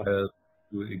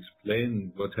 to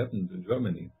explain what happened in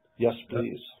Germany. Yes,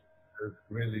 please. It's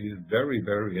really very,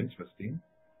 very interesting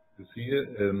to see.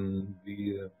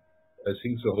 I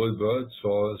think the whole world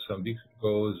saw some weeks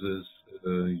ago this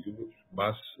huge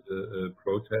mass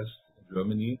protest in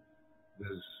Germany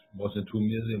with more than 2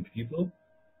 million people.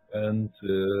 And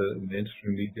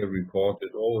mainstream media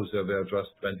reported, oh, there were just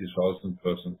 20,000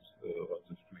 persons on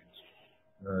the streets.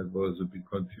 It was a big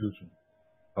confusion.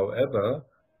 However,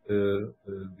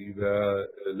 we were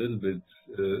a little bit,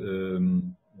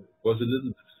 was a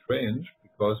little bit strange,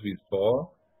 because we saw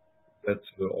that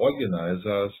the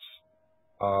organizers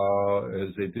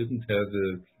they didn't have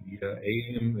a clear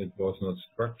aim. It was not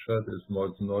structured. It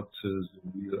was not the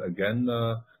real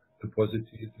agenda, the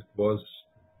positive. It was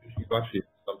wishy-washy,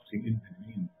 something in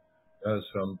between,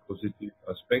 some positive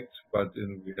aspects, but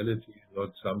in reality,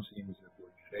 not something that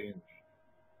would change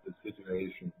the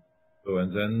situation. So,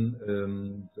 and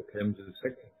then there came the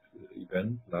second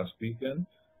event last weekend,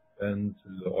 and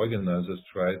the organizers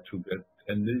tried to get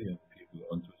 10 million people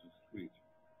onto the street.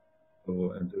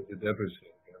 So, and they did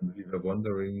everything. And we were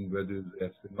wondering whether they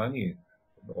have the money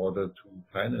in order to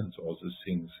finance all these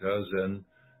things. Then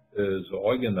the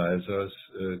organizers,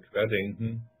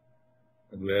 Querdenken,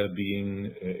 were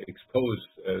being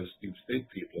exposed as deep state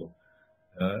people.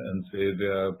 And they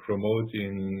were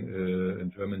promoting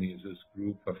in Germany this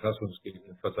group,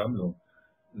 Verfassungsgegenversammlung.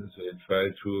 They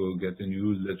tried to get a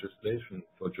new legislation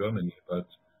for Germany, but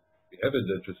we have a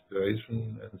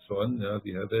legislation and so on.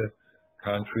 We have a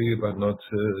country, but not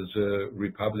the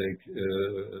republic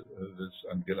with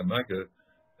Angela Merkel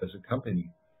as a company.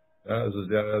 So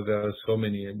there are so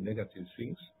many negative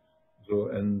things. So,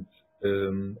 and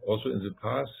Also in the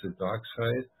past, the dark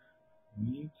side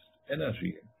needs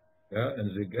energy. Yeah,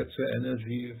 and they get the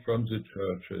energy from the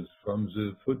churches, from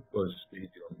the football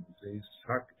stadium. They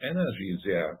suck energy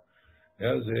there.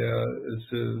 Yeah, there is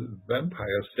a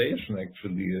vampire station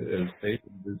actually, a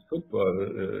station with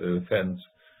football fans.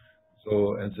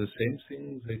 So, and the same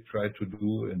thing they try to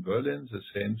do in Berlin, the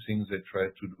same thing they try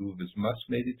to do with mass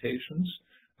meditations.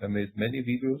 I made many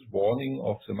videos warning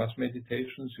of the mass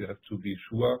meditations. You have to be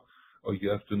sure, or you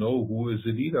have to know who is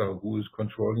the leader, who is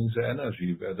controlling the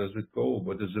energy, where does it go,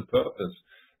 what is the purpose,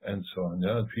 and so on.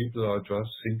 Yeah, people are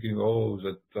just thinking, oh,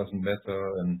 that doesn't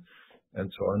matter, and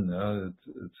so on. Yeah,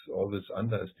 it's always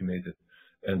underestimated.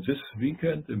 And this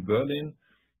weekend in Berlin,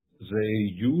 they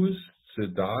used the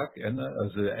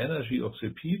the energy of the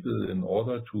people in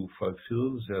order to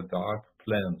fulfill their dark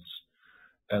plans.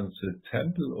 And the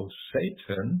Temple of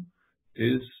Satan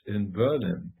is in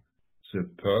Berlin. The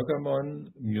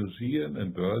Pergamon Museum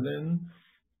in Berlin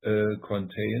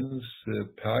contains the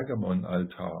Pergamon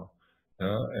altar,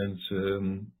 and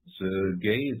the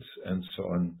gates and so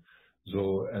on.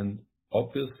 So, and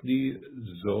obviously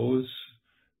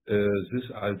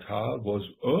this altar was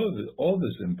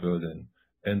always in Berlin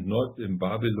and not in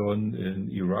Babylon, in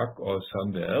Iraq or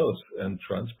somewhere else and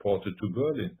transported to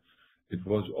Berlin. It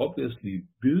was obviously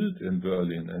built in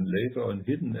Berlin and later on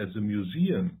hidden as a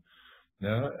museum.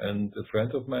 Yeah, and a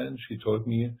friend of mine, she told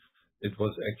me it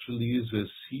was actually the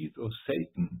seat of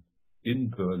Satan in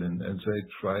Berlin, and they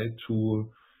tried to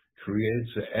create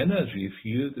the energy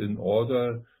field in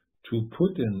order to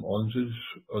put him on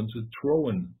the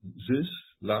throne this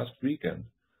last weekend.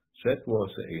 That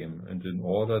was the aim, and in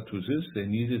order to this, they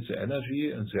needed the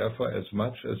energy and therefore as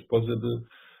much as possible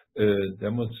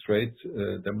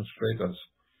demonstrators.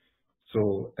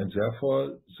 So, and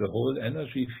therefore the whole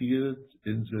energy field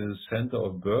in the center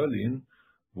of Berlin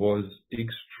was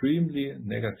extremely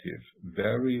negative,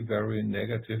 very, very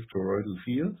negative toroidal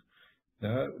field,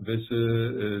 with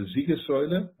the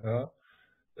Siegessäule,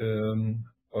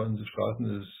 on the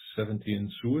Straßen is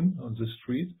 17 soon on the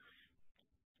street.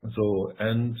 So,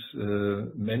 and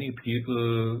many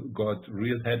people got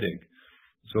real headache.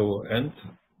 So, and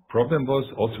problem was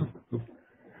also,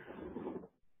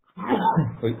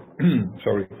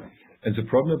 sorry, and the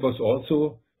problem was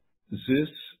also this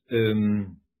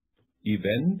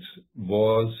event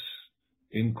was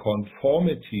in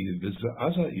conformity with the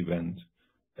other event,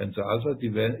 and the other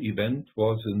event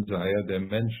was in the higher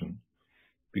dimension,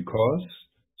 because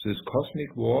this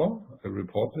cosmic war, I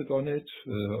reported on it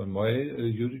on my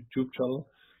YouTube channel,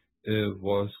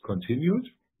 was continued.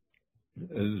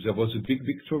 There was a big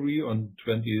victory on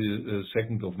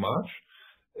 22nd of March.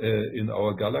 In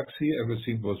our galaxy,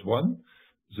 everything was won.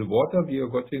 The water we are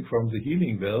getting from the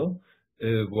healing well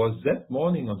was that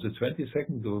morning on the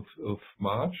 22nd of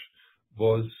March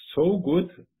was so good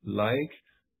like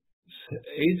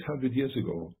 800 years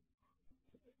ago,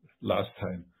 last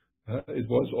time. It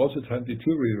was also time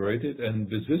deteriorated,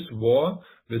 and with this war,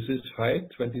 with this fight,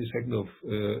 22nd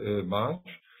of March,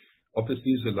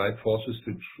 obviously the light forces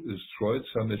destroyed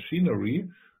some machinery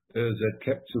that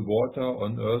kept the water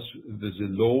on Earth with a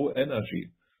low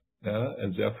energy.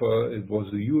 And therefore it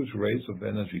was a huge race of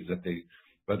energy that day.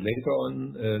 But later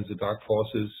on, the dark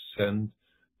forces sent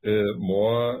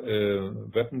more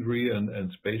weaponry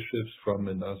and spaceships from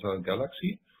another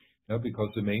galaxy. Because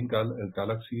the main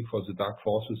galaxy for the dark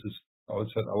forces is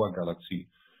outside our galaxy.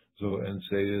 So, and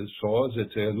they saw that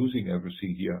they are losing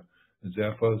everything here. And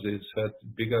therefore they sent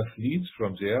bigger fleets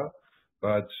from there,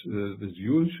 but with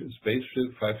huge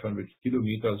spaceship, 500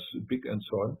 kilometers big and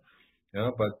so on.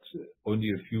 But only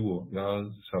a few,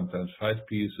 sometimes 5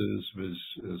 pieces with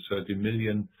 30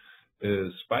 million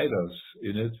spiders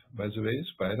in it, by the way,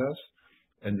 spiders.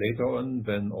 And later on,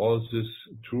 when all these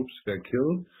troops were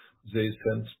killed, they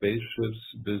sent spaceships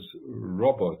with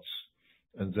robots,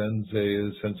 and then they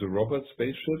sent the robot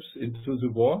spaceships into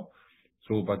the war.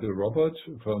 So, but the robot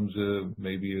from the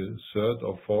maybe 3rd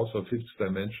or 4th or 5th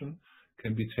dimension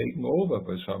can be taken over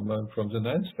by someone from the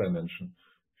 9th dimension.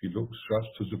 He looks just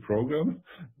to the program,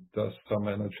 does some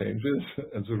minor changes,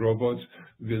 and the robot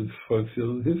will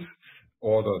fulfill his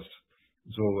orders.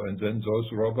 So, and then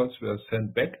those robots were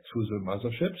sent back to the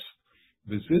motherships.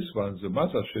 With this one, the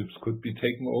motherships could be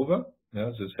taken over.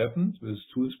 This happened with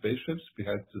 2 spaceships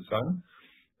behind the sun,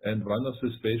 and one of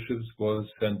the spaceships was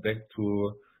sent back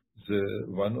to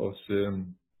one of the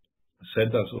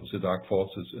centers of the dark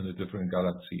forces in a different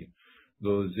galaxy.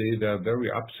 So they were very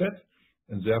upset,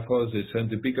 and therefore they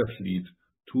sent a bigger fleet,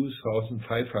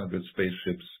 2,500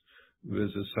 spaceships with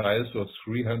a size of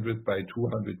 300 by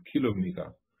 200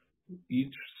 kilometers.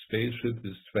 Each spaceship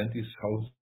is 20,000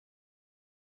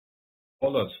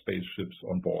 smaller spaceships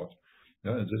on board.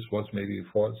 Yeah, and this was maybe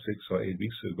 4, 6, or 8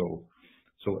 weeks ago.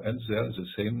 So, and there the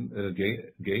same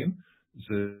game.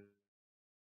 The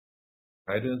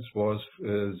guidance was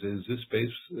the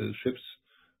spaceships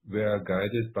were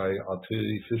guided by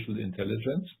artificial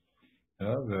intelligence,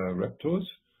 were Raptors.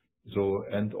 So,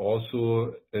 and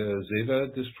also they were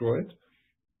destroyed,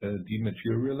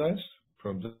 dematerialized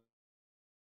from the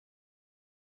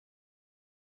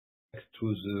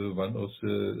to the one of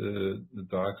the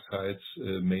dark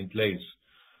side's main place.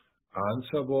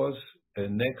 Answer was a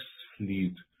next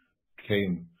fleet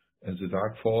came, and the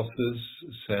Dark Forces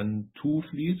sent 2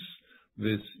 fleets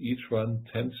with each one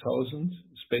 10,000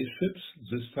 spaceships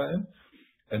this time.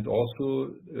 And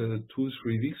also 2,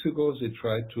 3 weeks ago, they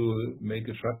tried to make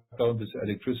a shutdown with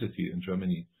electricity in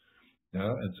Germany.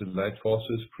 Yeah, and the Light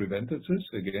Forces prevented this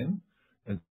again.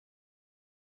 And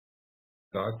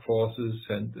Dark Forces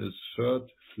sent a 3rd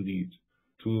fleet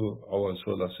to our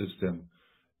solar system.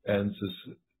 And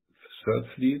this 3rd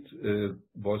fleet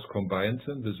was combined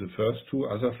with the first 2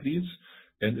 other fleets.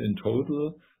 And in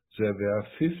total, there were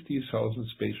 50,000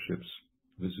 spaceships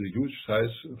with a huge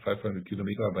size, 500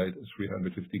 kilometer by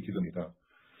 350 kilometer.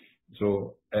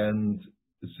 So, and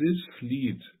this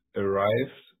fleet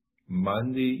arrived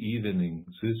Monday evening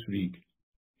this week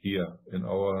here in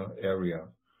our area.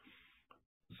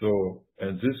 So,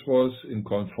 and this was in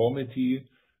conformity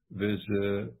with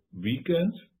the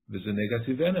weekend with the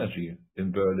negative energy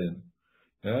in Berlin.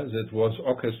 Yeah, that was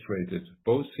orchestrated,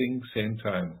 both things same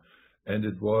time. And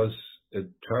it was a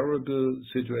terrible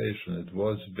situation. It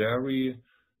was very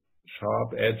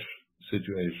sharp edge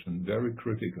situation, very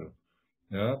critical.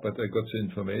 Yeah, but I got the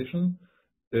information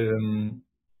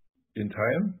in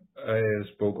time. I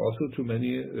spoke also to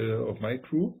many of my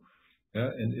crew. Yeah,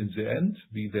 and in the end,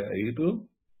 we were able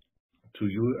to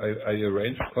use, I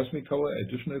arranged Cosmic Tower,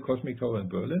 additional Cosmic Tower in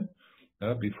Berlin.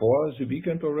 Before the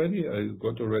weekend already, I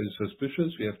got already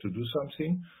suspicious. We have to do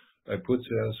something. I put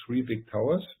there 3 big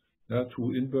towers,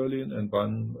 2 in Berlin and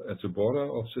 1 at the border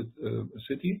of the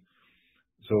city.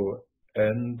 So,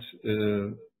 and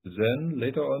then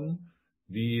later on,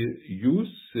 we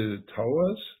used the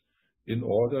towers in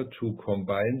order to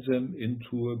combine them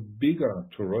into a bigger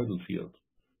toroidal field.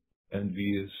 And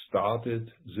we started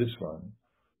this one.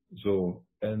 So,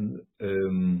 and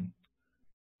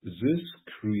this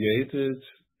created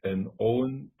an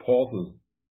own portal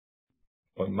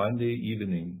on Monday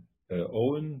evening,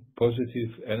 own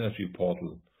positive energy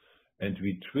portal. And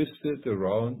we twisted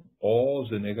around all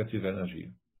the negative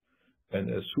energy. And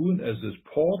as soon as this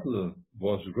portal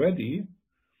was ready,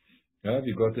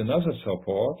 we got another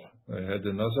support. I had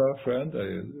another friend,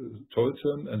 I told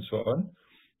him and so on.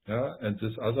 And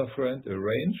this other friend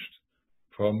arranged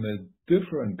from a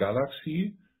different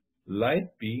galaxy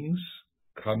light beings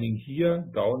coming here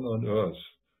down on Earth.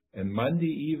 And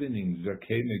Monday evening there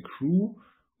came a crew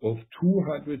of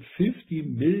 250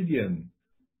 million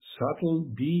subtle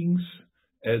beings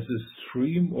as a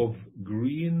stream of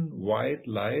green-white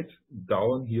light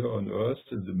down here on Earth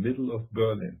in the middle of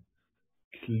Berlin,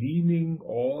 cleaning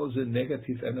all the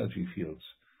negative energy fields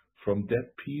from dead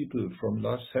people, from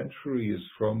last centuries,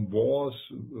 from wars,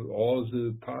 all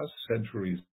the past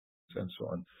centuries, and so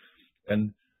on.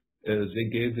 And they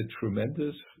gave a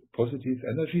tremendous positive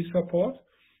energy support,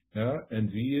 and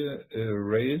we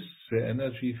raised the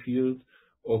energy field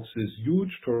of this huge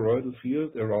toroidal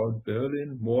field around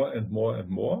Berlin more and more and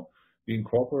more. We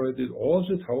incorporated all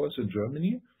the towers in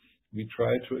Germany. We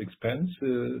tried to expand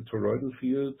the toroidal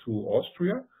field to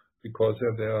Austria because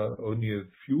there were only a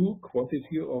few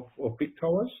quantity of big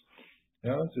towers.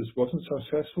 This wasn't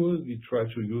successful. We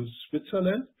tried to use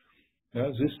Switzerland,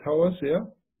 these towers there.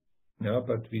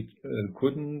 But we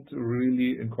couldn't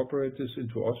really incorporate this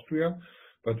into Austria.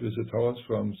 But with the towers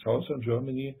from southern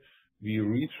Germany, we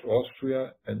reached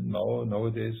Austria, and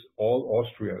nowadays all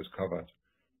Austria is covered.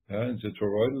 And the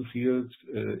toroidal field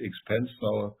expands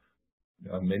now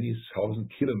many thousand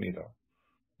kilometers,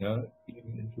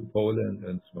 even into Poland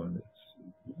and so on.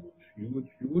 It's huge,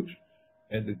 huge,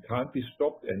 and it can't be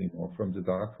stopped anymore from the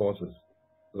dark forces.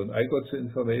 When I got the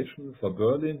information for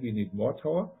Berlin, we need more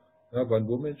tower. One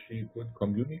woman, she could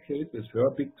communicate with her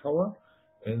big tower,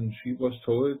 and she was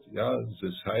told,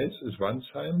 the size is one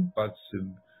time, but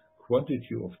the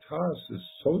quantity of tasks is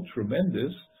so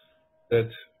tremendous that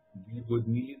we would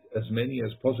need as many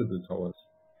as possible towers.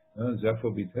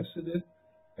 Therefore, we tested it.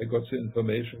 I got the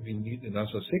information we need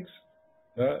another 6,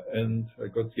 and I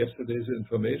got yesterday the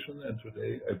information, and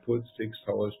today I put 6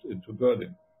 towers into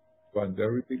Berlin. 1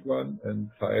 very big one and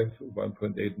 5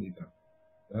 1.8 meter.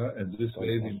 And this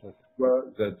way we make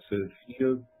sure that the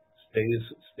field stays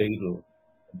stable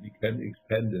and we can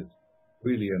expand it.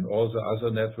 really, and all the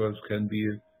other networks can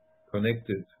be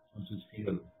connected to this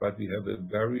field. But we have a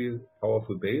very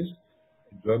powerful base.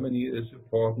 Germany is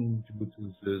important due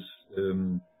to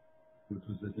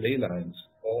the ley lines.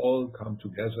 All come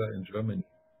together in Germany.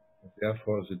 And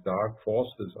therefore, the dark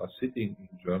forces are sitting in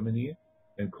Germany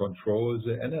and control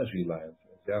the energy lines.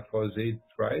 And therefore, they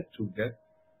tried to get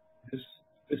this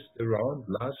around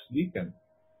last weekend.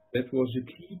 That was the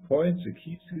key point, the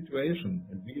key situation,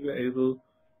 and we were able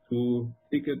to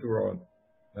pick it around.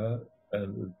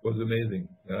 And it was amazing.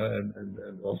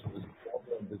 And also with the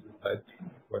problem, with the side team,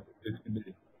 quite 50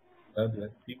 million.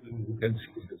 And people who can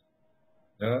see this.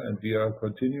 And we are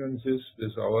continuing this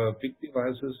with our big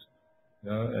devices,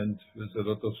 and with a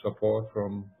lot of support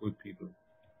from good people.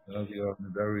 We are in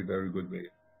a very, very good way.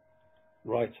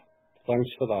 Right. Thanks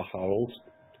for that, Harold.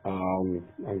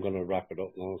 I'm going to wrap it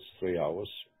up now. It's 3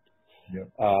 hours. Yeah.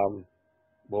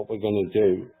 What we're going to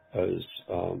do is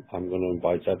I'm going to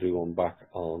invite everyone back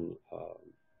on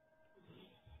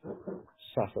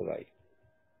Saturday.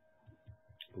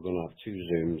 We're going to have 2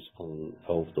 Zooms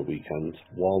over the weekend.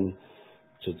 One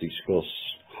to discuss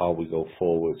how we go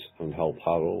forward and help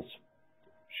Harold,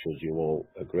 should you all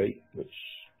agree, which,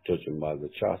 judging by the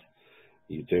chat,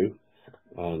 you do,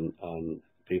 and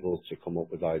people to come up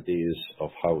with ideas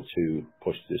of how to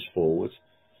push this forward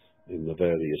in the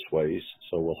various ways.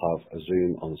 So we'll have a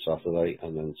Zoom on Saturday,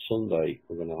 and then Sunday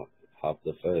we're going to have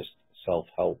the first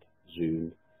self-help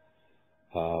Zoom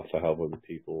for helping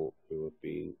people who have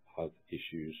had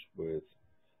issues with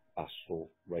astral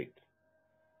rape.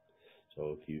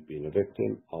 So if you've been a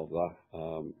victim of that,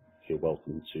 you're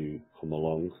welcome to come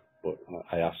along. But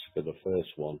I ask for the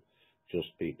first one,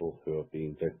 just people who have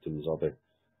been victims of it,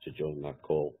 to join that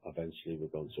call. Eventually we're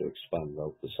going to expand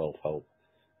out the self-help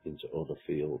into other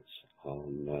fields,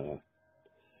 and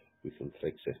we can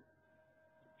fix it.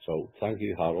 So thank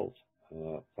you, Harold.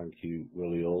 Thank you,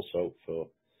 Willie, also for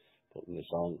putting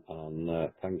this on, and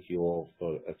thank you all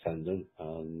for attending.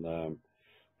 And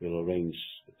I'll arrange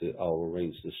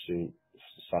this soon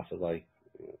for Saturday.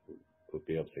 We'll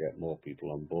be able to get more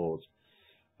people on board.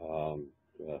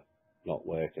 Not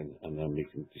working, and then we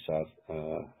can decide,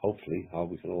 hopefully, how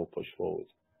we can all push forward.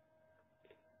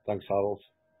 Thanks, Harold.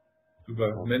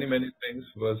 Super. Many thanks.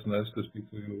 It was nice to speak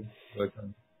to you.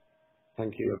 Welcome.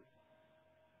 Thank you.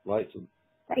 Right.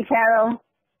 Thanks, Harold.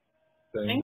 Thanks.